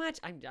 So much.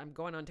 I'm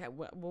going on to,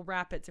 we'll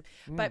wrap it.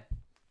 But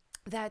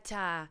that,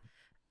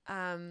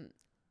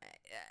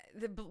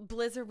 the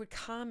Blizzard would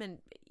come, and,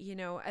 you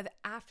know,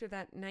 after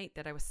that night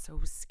that I was so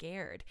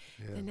scared,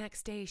 the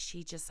next day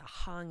she just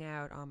hung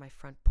out on my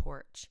front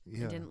porch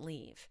and didn't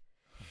leave.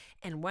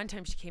 And one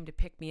time she came to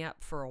pick me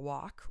up for a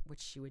walk, which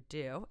she would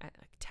do at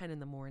like 10 in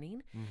the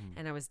morning.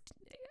 And I was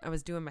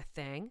doing my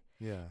thing.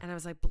 Yeah. And I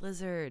was like,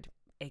 Blizzard,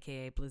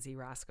 AKA Blizzy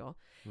Rascal.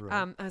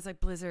 Right. I was like,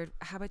 Blizzard,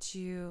 how about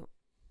you,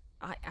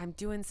 I'm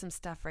doing some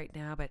stuff right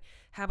now, but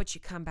how about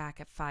you come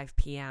back at 5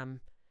 p.m.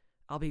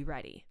 I'll be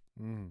ready.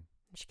 And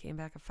she came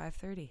back at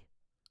 5:30.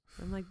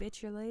 I'm like,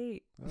 bitch, you're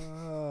late.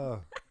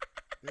 Oh,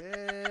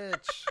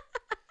 bitch.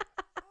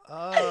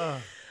 I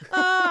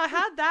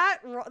had that.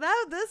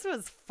 This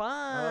was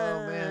fun.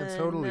 Oh man,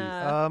 totally.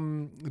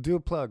 Do a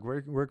plug.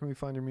 Where can we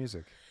find your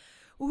music?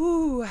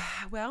 Ooh,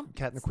 well,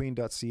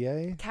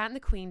 catandthequeen.ca.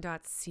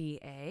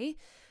 catandthequeen.ca.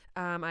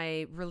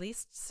 I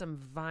released some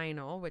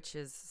vinyl, which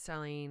is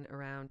selling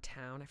around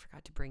town. I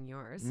forgot to bring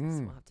yours, so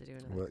we'll have to do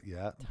another. Well,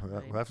 yeah,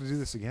 we'll have to do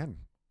this again.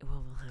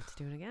 Well, we'll have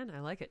to do it again. I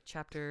like it.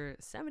 Chapter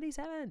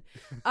 77.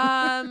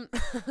 And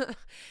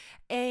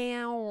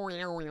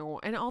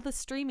all the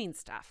streaming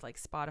stuff like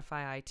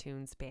Spotify,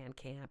 iTunes,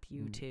 Bandcamp,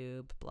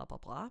 YouTube, blah, blah,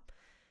 blah.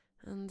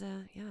 And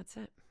yeah, that's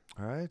it.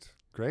 All right.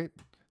 Great.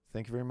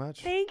 Thank you very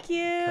much. Thank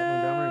you.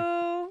 Kat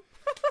Montgomery.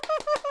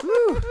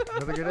 Woo!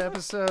 Another good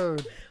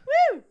episode.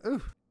 Woo!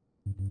 Ooh.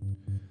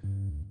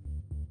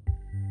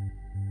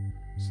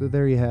 So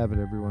there you have it,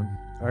 everyone.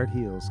 Art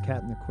Heals,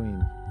 Cat and the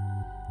Queen.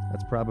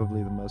 That's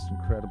probably the most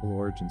incredible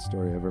origin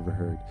story I've ever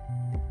heard.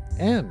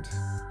 And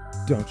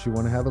don't you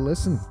want to have a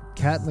listen?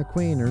 Cat and the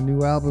Queen, her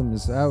new album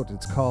is out.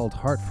 It's called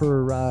Heart for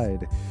a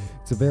Ride.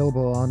 It's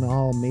available on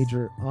all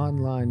major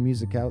online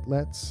music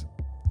outlets,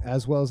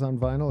 as well as on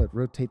vinyl at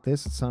Rotate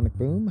This at Sonic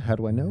Boom. How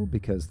do I know?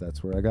 Because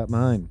that's where I got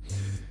mine.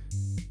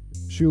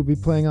 She will be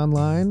playing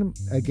online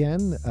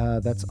again.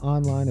 That's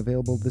online,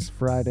 available this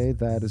Friday.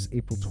 That is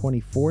April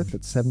 24th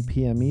at 7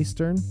 p.m.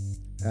 Eastern.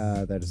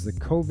 That is the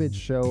COVID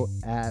show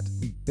at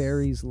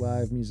Barry's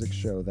Live Music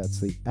Show.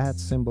 That's the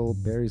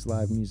 @ Barry's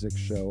Live Music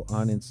Show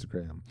on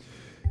Instagram.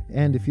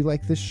 And if you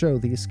like this show,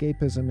 The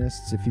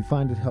Escapismists, if you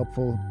find it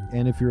helpful,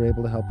 and if you're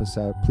able to help us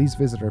out, please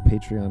visit our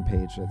Patreon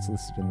page that's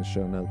listed in the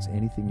show notes.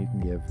 Anything you can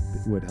give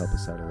would help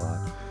us out a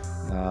lot.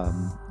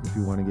 If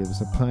you want to give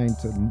us a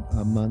pint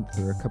a month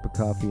or a cup of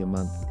coffee a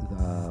month,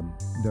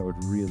 that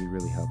would really,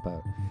 really help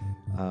out.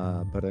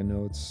 But I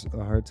know it's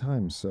a hard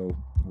time, so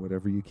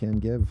whatever you can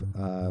give,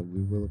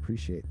 we will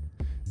appreciate.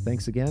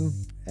 Thanks again,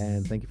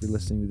 and thank you for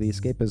listening to The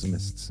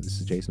Escapismists. This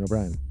is Jason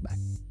O'Brien. Bye.